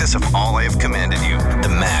practice of all I have commanded you." The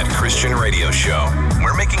Mad Christian Radio Show.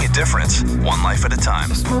 We're making a difference, one life at a time.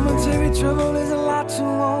 This momentary trouble is a lot to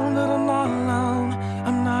own, but I'm not alone.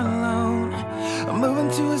 I'm not alone. I'm moving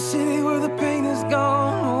to a city where the pain is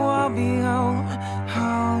gone. Oh, I'll be home,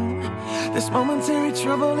 home. This momentary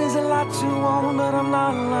trouble is a lot to own, but I'm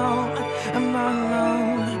not alone. I'm not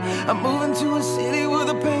alone. I'm moving to a city where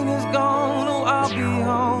the pain is gone. Oh, I'll be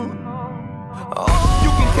home.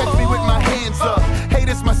 You can catch me with my hands up. Hey,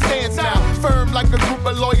 this my stance now. Firm like a group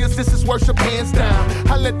of lawyers, this is worship hands down.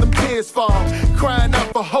 I let them tears fall, crying out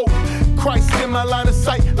for hope. Christ in my line of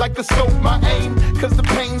sight like a scope. My aim, cause the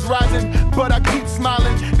pain's rising, but I keep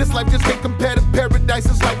smiling. This life just ain't compared to paradise,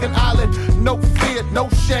 it's like an island. No fear, no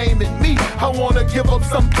shame in me. I wanna give up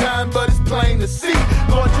sometime, but it's plain to see.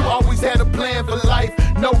 Lord, you always had a plan for life,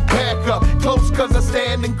 no backup. Close cause I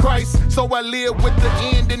stand in Christ, so I live with the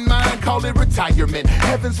end in mind. Call it retirement.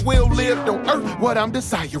 Heaven's will lived on earth, what I'm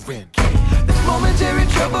desiring. This momentary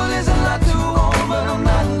trouble is a lot to own, but I'm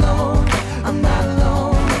not alone. I'm not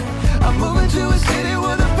alone. I'm moving to a city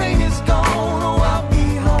where the pain is gone. Oh, I'll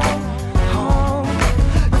be home, home.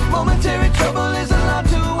 This momentary trouble is a lot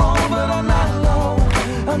to own, but I'm not alone.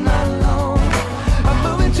 I'm not alone. I'm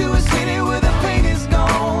moving to a city where the pain is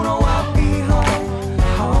gone. Oh, I'll be home,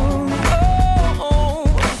 home. Oh,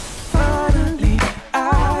 finally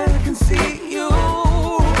I can see you.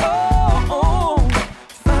 Oh,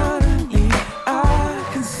 finally I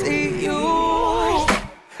can see you.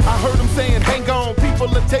 I heard them saying, hang on, people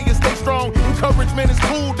will tell you stay strong. Encouragement is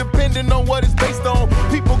cool, depending on what it's based on.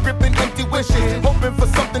 People gripping empty wishes, hoping for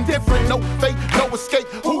something different. No fate, no escape.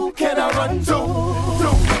 Who can I run to?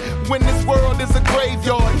 When this world is a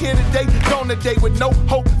graveyard, here today, gone today with no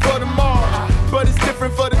hope for tomorrow. but it's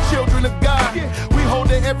different for the children of God. We hold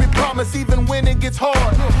to every promise even when it gets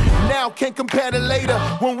hard. Now can't compare to later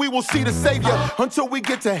when we will see the Savior. Until we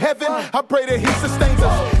get to heaven, I pray that He sustains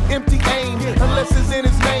us. Empty aim, unless it's in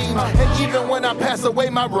His name. And even when I pass away,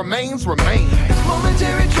 my remains remain. This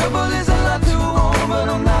momentary trouble is a lot to hold, but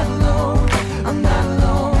I'm not alone. I'm not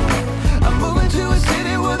alone. I'm moving to a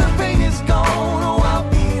city where the pain is gone. Oh, I'll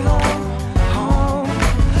be home, home.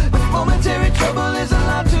 This momentary trouble is a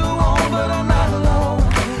lot to hold, but I'm not alone.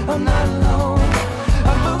 I'm not alone.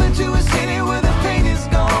 I'm moving to a city where the pain is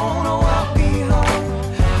gone. Oh, I'll be home,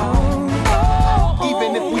 home.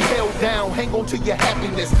 Even if we held down, hang on to your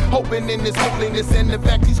happiness. Hoping in His holiness and the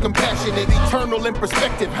fact He's compassionate. Eternal in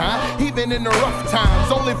perspective, huh? Even in the rough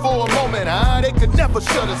times, only for a moment, huh? They could never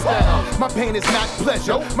shut us down. My pain is not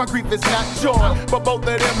pleasure, my grief is not joy. But both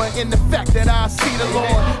of them are in the fact that I see the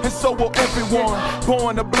Lord. And so will everyone,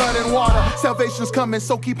 born of blood and water. Salvation's coming,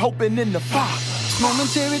 so keep hoping in the Father.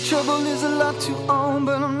 Momentary trouble is a lot to own,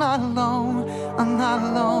 but I'm not alone. I'm not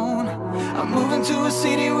alone. I'm moving to a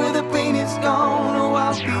city where the pain is gone. Oh,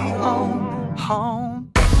 I'll be home,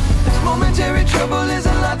 home. This momentary trouble is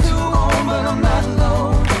a lot to own, but I'm not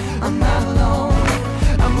alone. I'm not alone.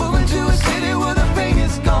 I'm moving to a city where the pain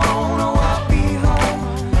is gone. Oh, I'll be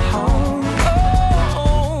home, home.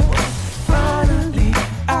 Oh, finally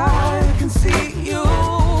I can see you.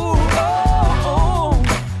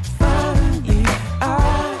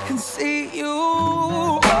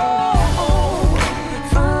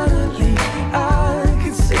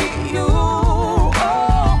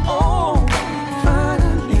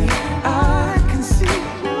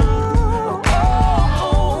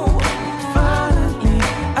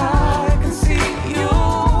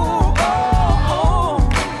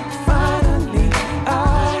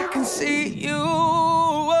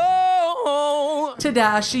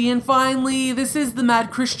 Tadashi, and finally, this is the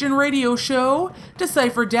Mad Christian Radio Show.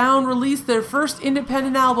 Decipher Down released their first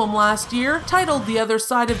independent album last year, titled The Other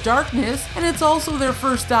Side of Darkness, and it's also their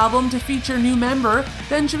first album to feature new member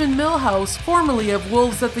Benjamin Milhouse, formerly of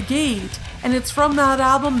Wolves at the Gate. And it's from that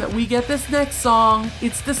album that we get this next song.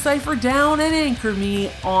 It's Decipher Down and Anchor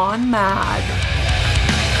Me on Mad.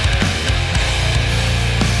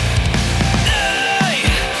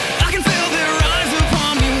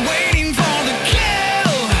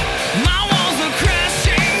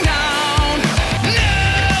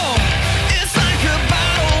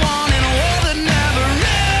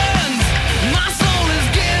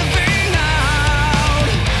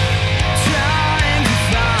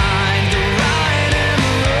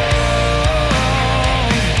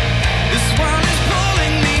 This one is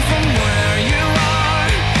pulling me from where you are.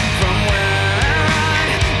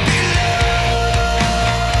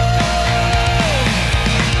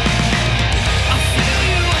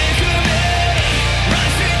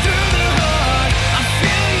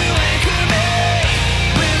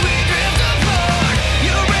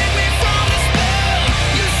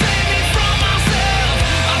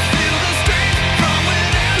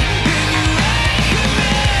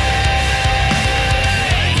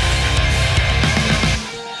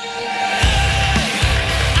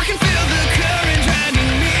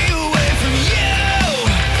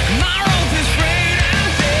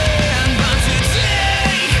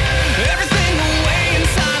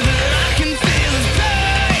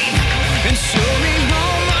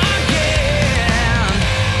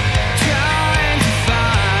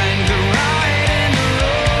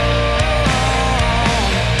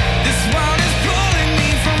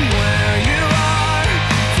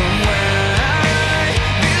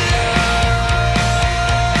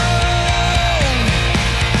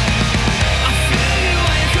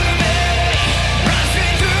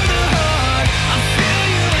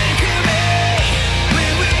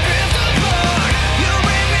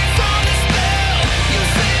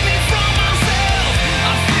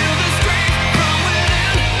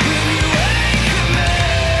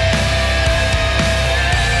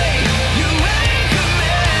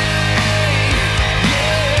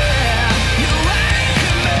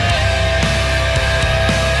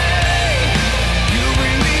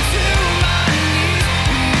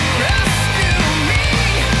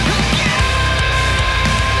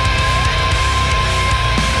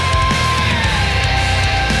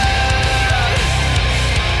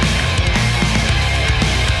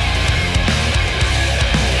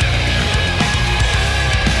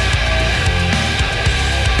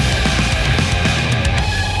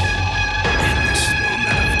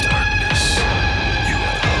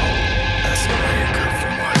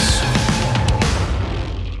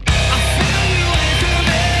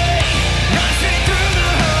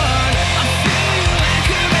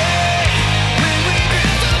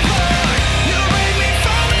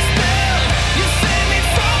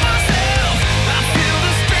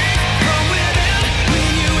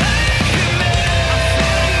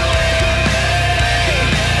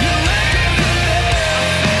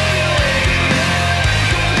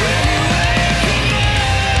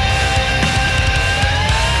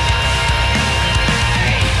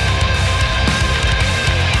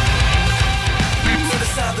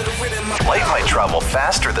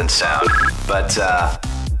 than sound, but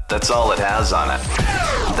that's all it has on it.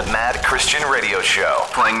 The Mad Christian Radio Show,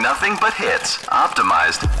 playing nothing but hits,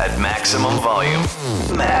 optimized at maximum volume.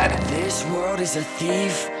 Mad. This world is a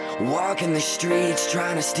thief, walking the streets,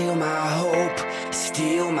 trying to steal my hope,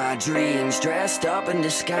 steal my dreams, dressed up in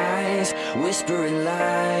disguise, whispering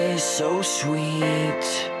lies so sweet.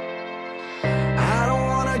 I don't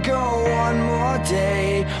wanna go one more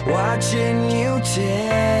day watching you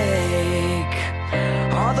take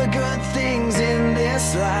all the good things in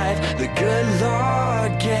this life the good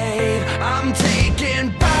Lord gave. I'm taking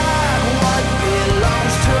back what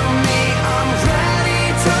belongs to me. I'm ready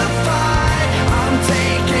to fight. I'm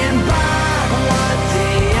taking back what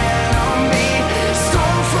the enemy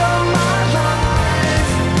stole from my life.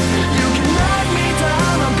 You can knock me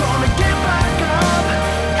down, I'm gonna get back up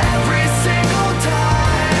every single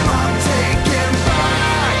time. I'm taking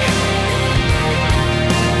back.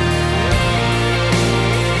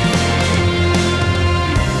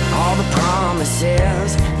 All the promises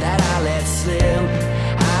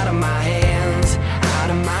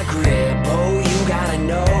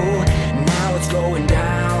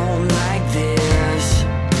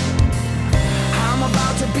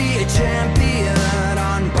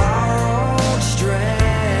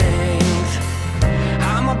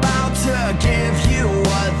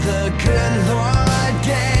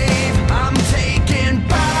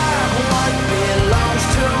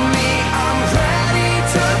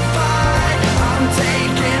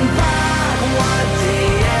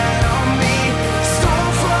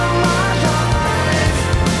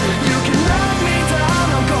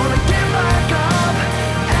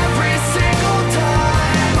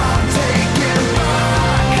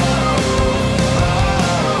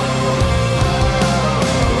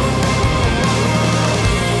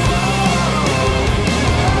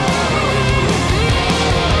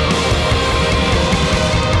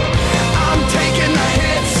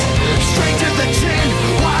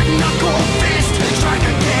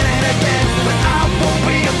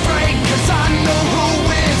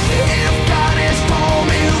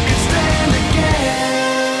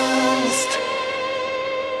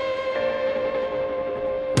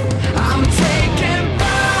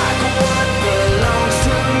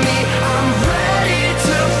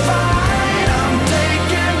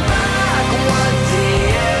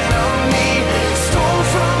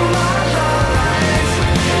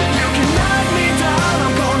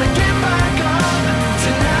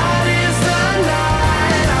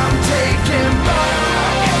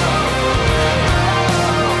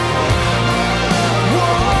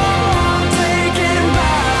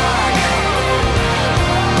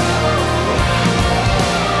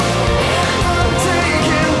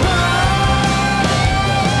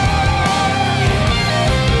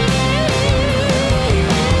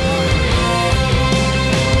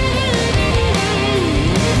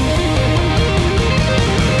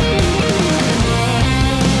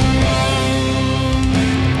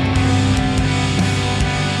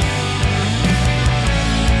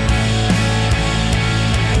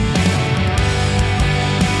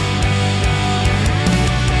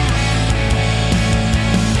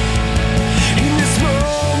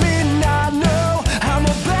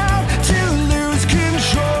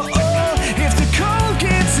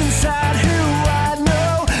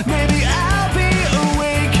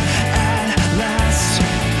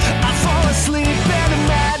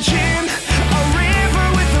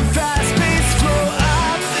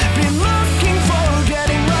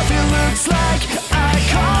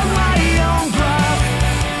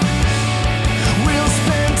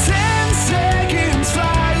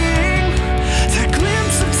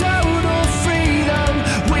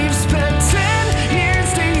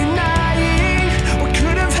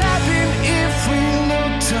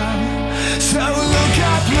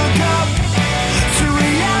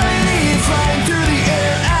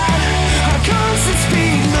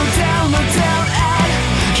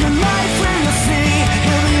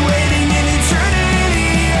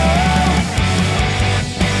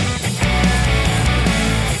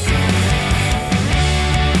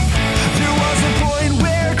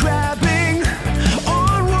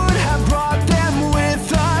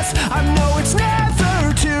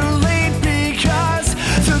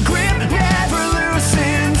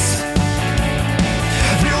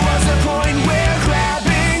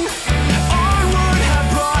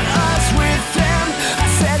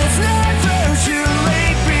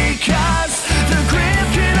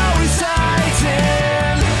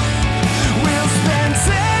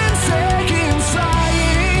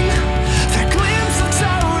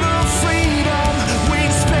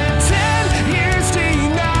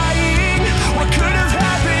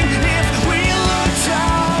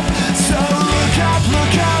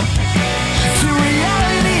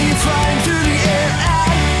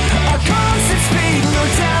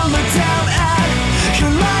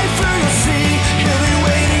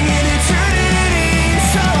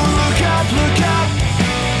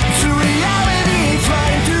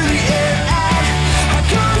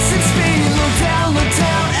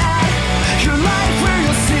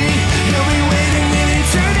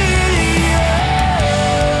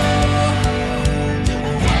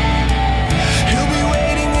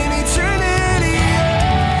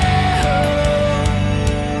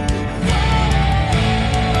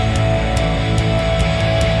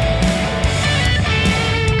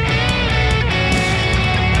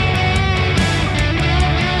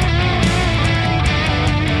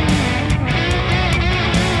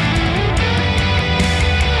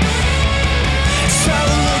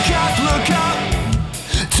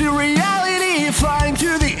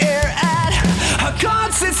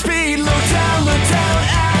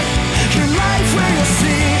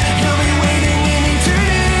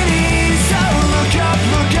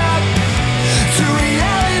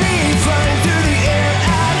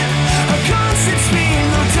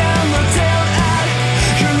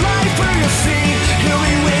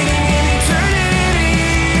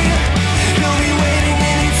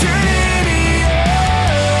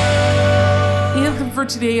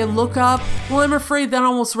today and look up? Well, I'm afraid that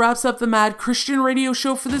almost wraps up the Mad Christian Radio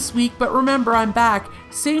Show for this week, but remember, I'm back,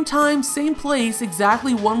 same time, same place,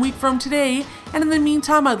 exactly 1 week from today, and in the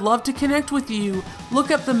meantime, I'd love to connect with you.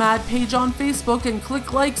 Look up the Mad page on Facebook and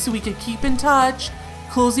click like so we can keep in touch.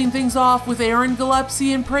 Closing things off with Aaron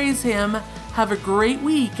Gillespie and Praise Him. Have a great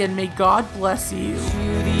week and may God bless you. To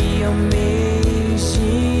the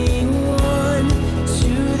amazing one,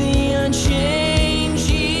 to the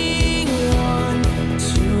unchanging one,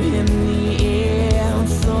 to him the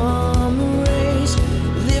anthem raise.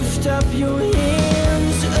 Lift up your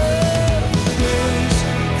hands of praise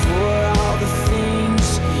for all the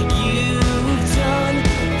things you've done,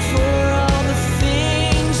 for all the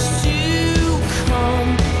things to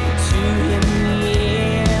come. To him the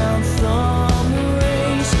anthem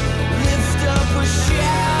raise. Lift up a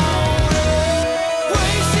shout.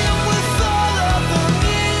 Praise him with all of the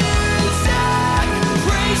music.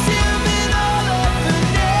 Praise him in all of the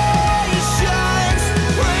nations.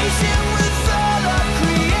 Praise him with all of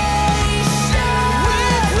creation. We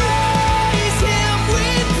praise him, we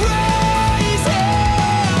praise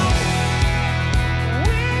him.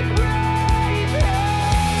 We praise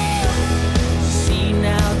him. See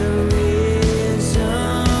now the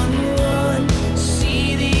risen one.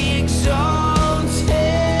 See the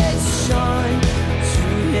exalted Son. To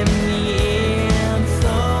him the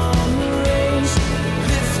anthem raise.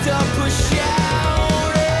 Lift up a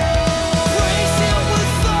shout. Praise him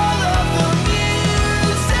with all of the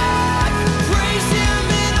music. Praise him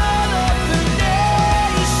in all of the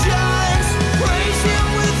nations. Praise him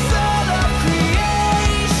with all of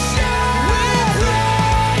creation. We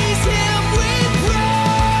praise him, we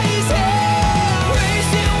praise him. Praise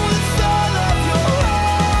him with all of your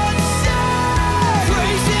hearts.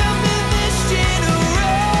 Praise him in this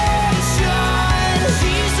generation.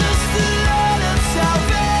 Jesus, the Lord of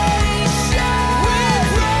salvation. We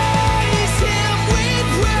praise him, we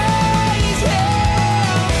praise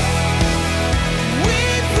him. We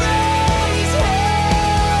praise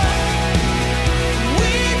him.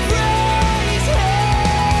 We praise him.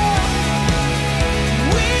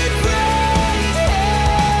 We praise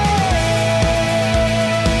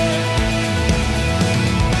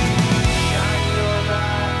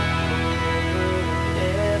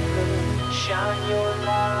Shine your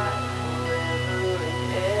light forever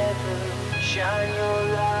and ever. Shine your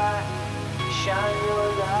light, shine your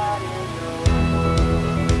light in the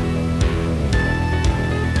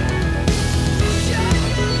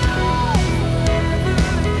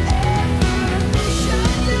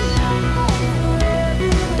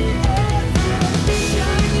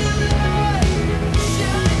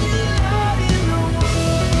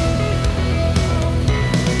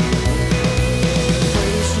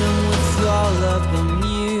Praise him with all of the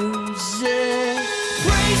music.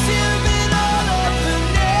 Praise him in all of the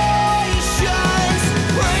nations.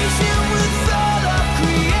 Praise him with all of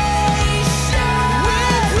creation. We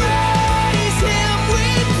praise him, we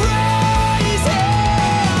praise him.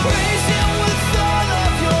 Praise him with all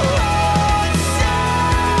of your hearts.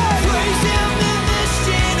 Praise him in this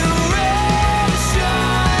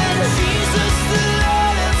generation. Jesus, the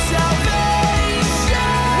Lord of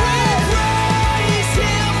salvation. We praise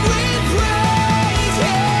him, we praise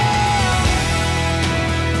him.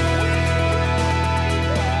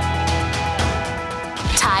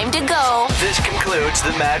 Time to go. This concludes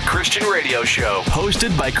the Mad Christian Radio Show,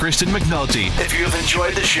 hosted by Kristen McNulty. If you have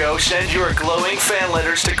enjoyed the show, send your glowing fan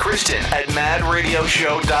letters to Kristen at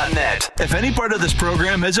madradioshow.net. If any part of this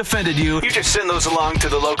program has offended you, you just send those along to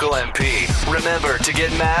the local MP. Remember to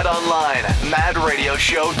get mad online,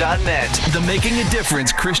 madradioshow.net. The Making a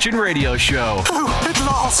Difference Christian Radio Show. It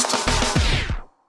lost.